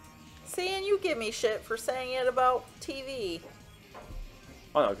 See, and you give me shit for saying it about TV.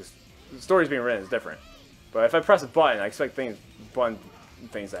 Oh no, because the story's being written is different. But if I press a button, I expect things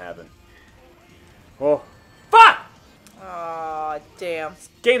to happen. Oh, fuck! Aw, damn. This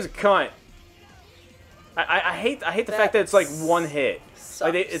game's a cunt. I hate the fact that it's like one hit. Sucks.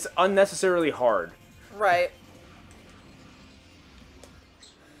 Like it's unnecessarily hard. Right.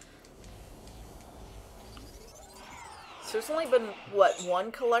 So there's only been, what,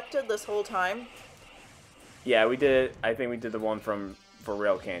 1 collected this whole time? Yeah, we did. I think we did the one for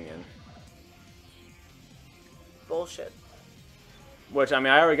Rail Canyon. Bullshit. Which, I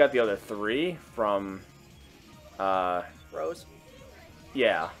mean, I already got the other 3 from... Rose.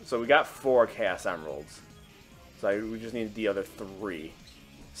 Yeah, so we got 4 Chaos Emeralds. So we just need the other 3.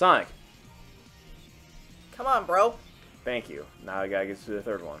 Sonic! Come on, bro. Thank you. Now I gotta get to the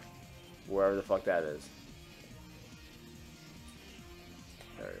 3rd one. Wherever the fuck that is.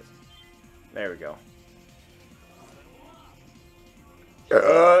 There it is. There we go.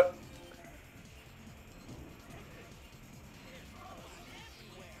 Hi,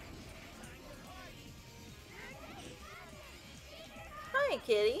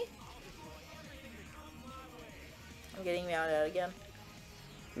 kitty. I'm getting meowed at again.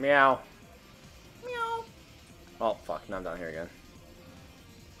 Meow. Meow. Oh, fuck. Now I'm down here again.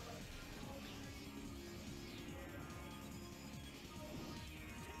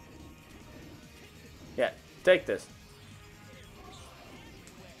 Yeah, take this.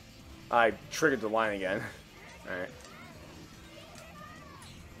 I triggered the line again. Alright.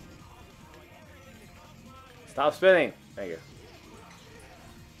 Stop spinning. Thank you.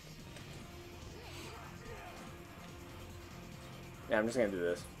 Yeah, I'm just gonna do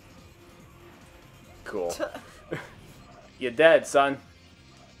this. Cool. You're dead, son.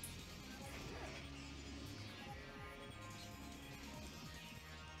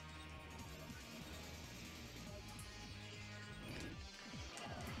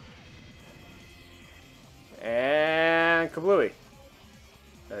 And kablooey.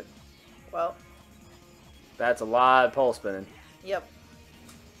 Well. That's a lot of pole spinning. Yep.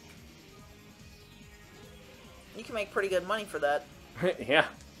 You can make pretty good money for that. Yeah.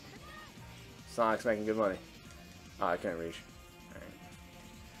 Sonic's making good money. Oh, I can't reach. Alright.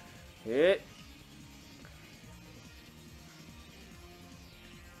 Hit.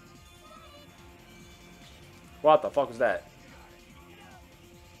 What the fuck was that?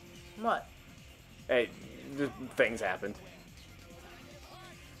 What? Hey, just things happened.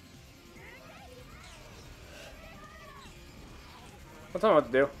 I'll tell me what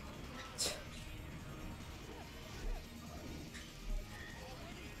to do.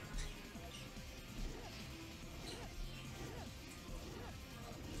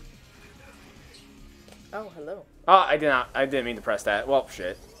 Oh, hello. Oh, I did not. I didn't mean to press that. Well,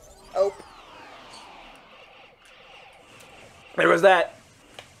 shit. Oh. There was that.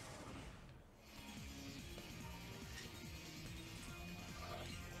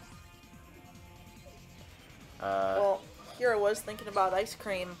 Well, here I was thinking about ice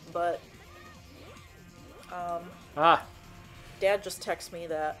cream, but Dad just texted me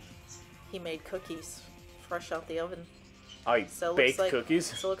that he made cookies fresh out the oven. Oh, you So it baked looks like, cookies?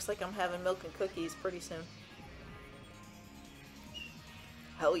 So it looks like I'm having milk and cookies pretty soon.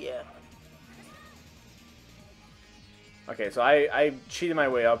 Hell yeah. Okay, so I cheated my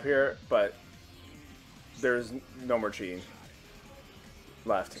way up here, but there's no more cheating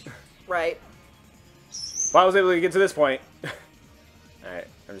left. Right. Well, I was able to get to this point. Alright,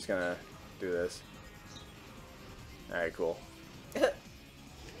 I'm just gonna do this. Alright, cool.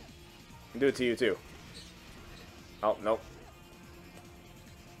 Do it to you, too. Oh, nope.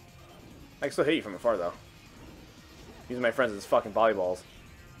 I can still hit you from afar, though. Using my friends as fucking volleyballs.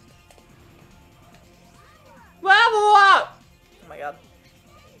 Level up! Oh my god.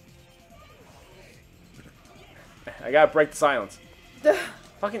 I gotta break the silence.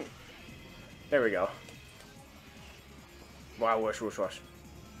 Fucking... There we go. Wow, whoosh, whoosh, whoosh.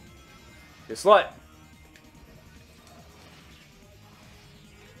 You slut!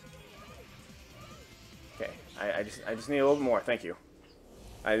 Okay, I just need a little bit more, thank you.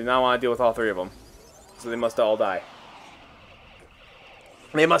 I do not want to deal with all three of them. So they must all die.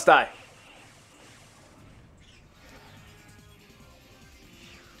 They must die.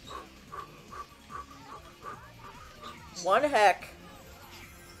 One heck.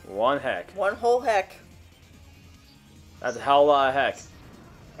 One heck. One whole heck. That's a hell of a lot of heck.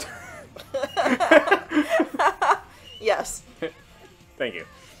 Yes. Thank you.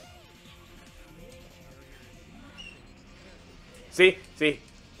 See? See?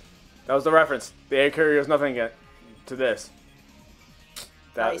 That was the reference. The air carrier is nothing to this.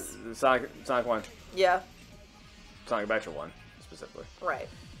 That Nice. Sonic 1. Yeah. Sonic Adventure 1, specifically. Right.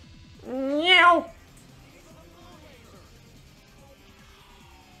 Meow!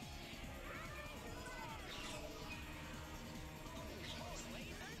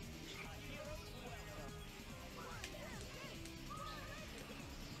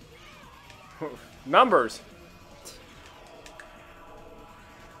 Numbers.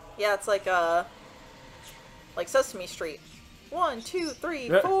 Yeah, it's like Sesame Street. 1, 2, 3,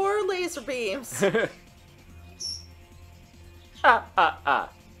 4 laser beams. Ah, ah, ah.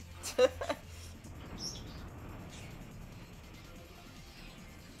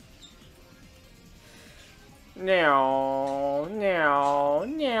 Meow, meow,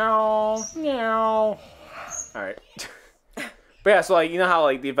 meow, meow. Alright. But yeah, so like, you know how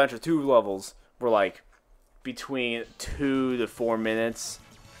like the Adventure 2 levels were like between 2 to 4 minutes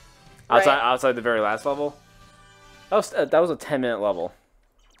outside the very last level? That was a 10-minute level.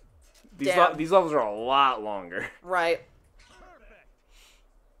 These levels are a lot longer. Right.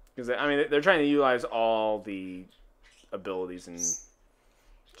 Because I mean, they're trying to utilize all the abilities and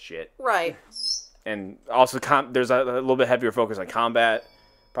shit. Right. And also, there's a little bit heavier focus on combat,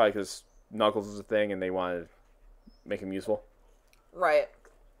 probably because Knuckles is a thing and they want to make him useful. Right.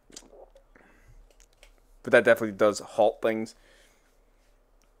 But that definitely does halt things.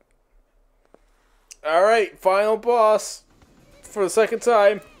 Alright, final boss for the second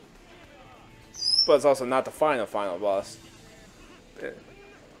time. But it's also not the final boss.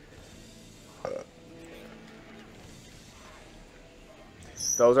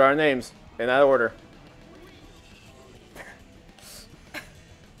 Those are our names, in that order.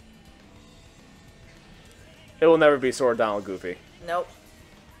 It will never be Sword Donald Goofy. Nope.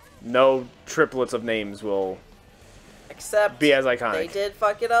 No triplets of names will Except be as iconic. they did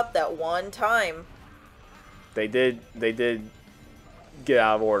fuck it up that one time. They did get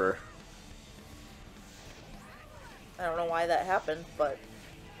out of order. I don't know why that happened, but...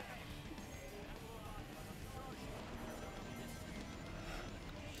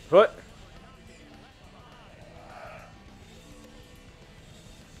 What?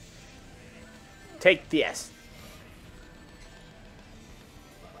 Take this.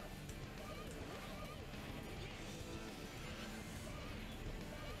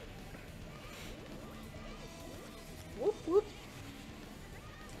 Whoop, whoop.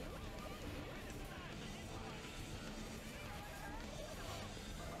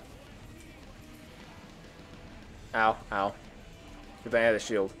 Ow, ow. Good thing I had a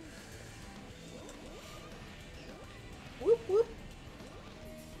shield. Whoop, whoop.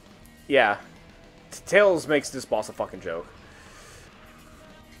 Yeah. Tails makes this boss a fucking joke.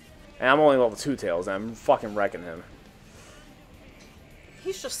 And I'm only level 2 Tails, and I'm fucking wrecking him.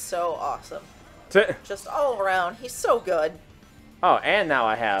 He's just so awesome. T Just all around. He's so good. Oh, and now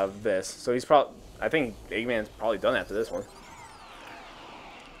I have this. So he's probably... I think Eggman's probably done after this one.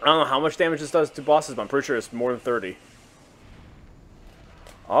 I don't know how much damage this does to bosses, but I'm pretty sure it's more than 30.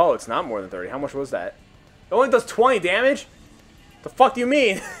 Oh, it's not more than 30. How much was that? It only does 20 damage? The fuck do you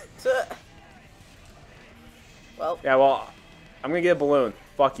mean? Well, Yeah, well, I'm gonna get a balloon.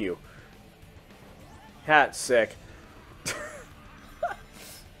 Fuck you. Hat sick.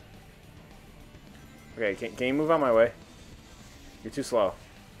 Okay, can you move out my way? You're too slow.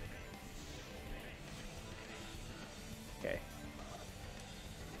 Okay.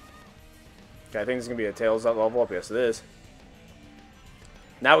 Okay, I think this is gonna be a Tails level up. Yes, it is.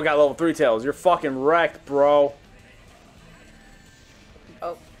 Now we got level 3 Tails. You're fucking wrecked, bro.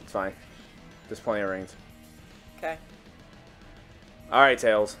 oh, It's fine. There's plenty of rings. okay. Alright,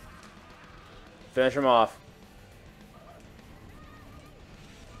 Tails. Finish him off.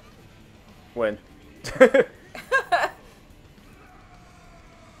 Win.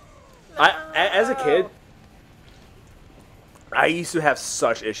 As a kid, I used to have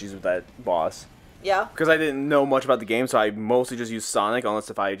such issues with that boss. Yeah. Because I didn't know much about the game, so I mostly just used Sonic, unless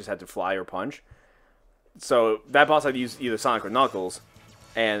if I just had to fly or punch. So that boss I'd use either Sonic or Knuckles.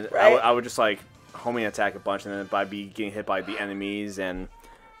 And Right. I would just like homing attack a bunch, and then by getting hit by the enemies and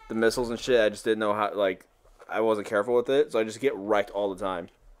the missiles and shit, I just didn't know how, like, I wasn't careful with it, so I just get wrecked all the time.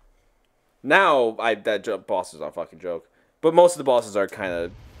 Now, that boss is a fucking joke. But most of the bosses are kind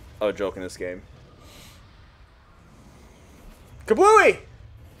of a joke in this game. Kablooey!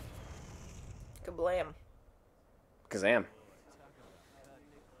 Kablam. Kazam.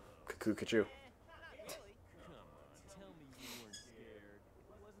 Cuckoo, Kachu.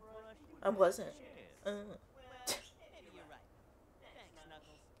 I wasn't. You're right. Thanks,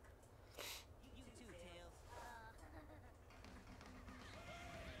 Knuckles. You too, Tails.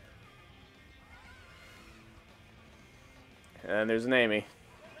 And there's an Amy.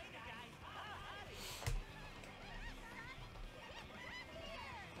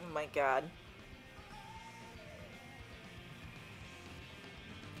 Oh my god.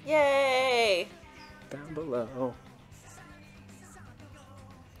 Yay! Down below.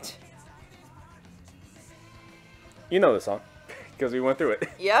 You know the song, because we went through it.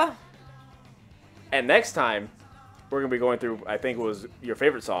 Yeah. And next time, we're going to be going through, I think it was your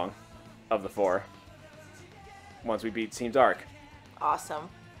favorite song of the 4. Once we beat Team Dark. Awesome.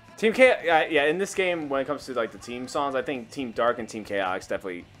 Team Chaos, yeah, in this game, when it comes to like the team songs, I think Team Dark and Team Chaos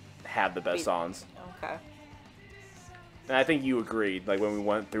definitely have the best songs. Okay. And I think you agreed, like when we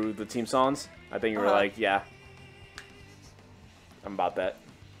went through the team songs, I think you were like, yeah, I'm about that.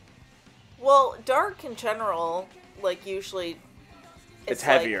 Well, Dark in general, like usually It's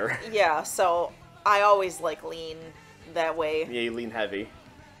like- heavier. Yeah, so I always like lean that way. Yeah, you lean heavy.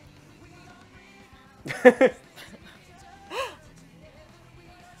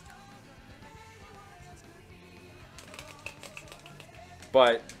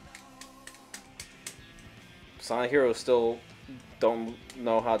 But Sonic Heroes still don't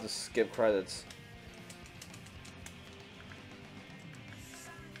know how to skip credits.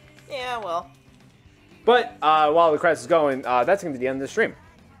 Yeah, well. But while the credits is going, that's going to be the end of the stream.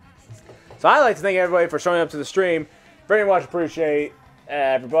 So I'd like to thank everybody for showing up to the stream. Very much appreciate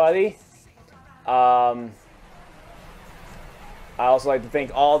everybody. I also like to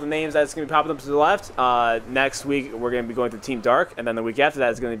thank all the names that's going to be popping up to the left. Next week, we're going to be going to Team Dark, and then the week after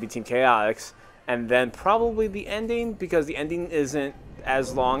that is going to be Team Chaotix. And then probably the ending, because the ending isn't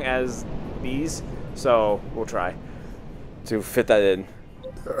as long as these. So we'll try to fit that in.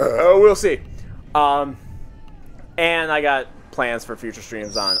 We'll see. And I got plans for future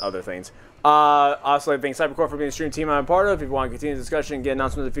streams on other things. Also, I thank Cybercore for being the stream team I'm a part of. If you want to continue the discussion, get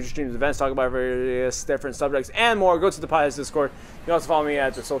announcements of future streams, events, talk about various different subjects, and more, go to the Podcast Discord. You can also follow me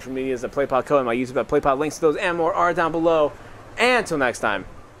at the social medias at PlayPodCo and my YouTube at PlayPod. Links to those and more are down below. And until next time,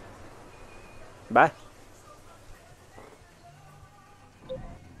 bye.